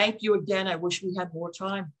continued. Thank you again. I wish we had more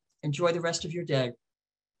time. Enjoy the rest of your day.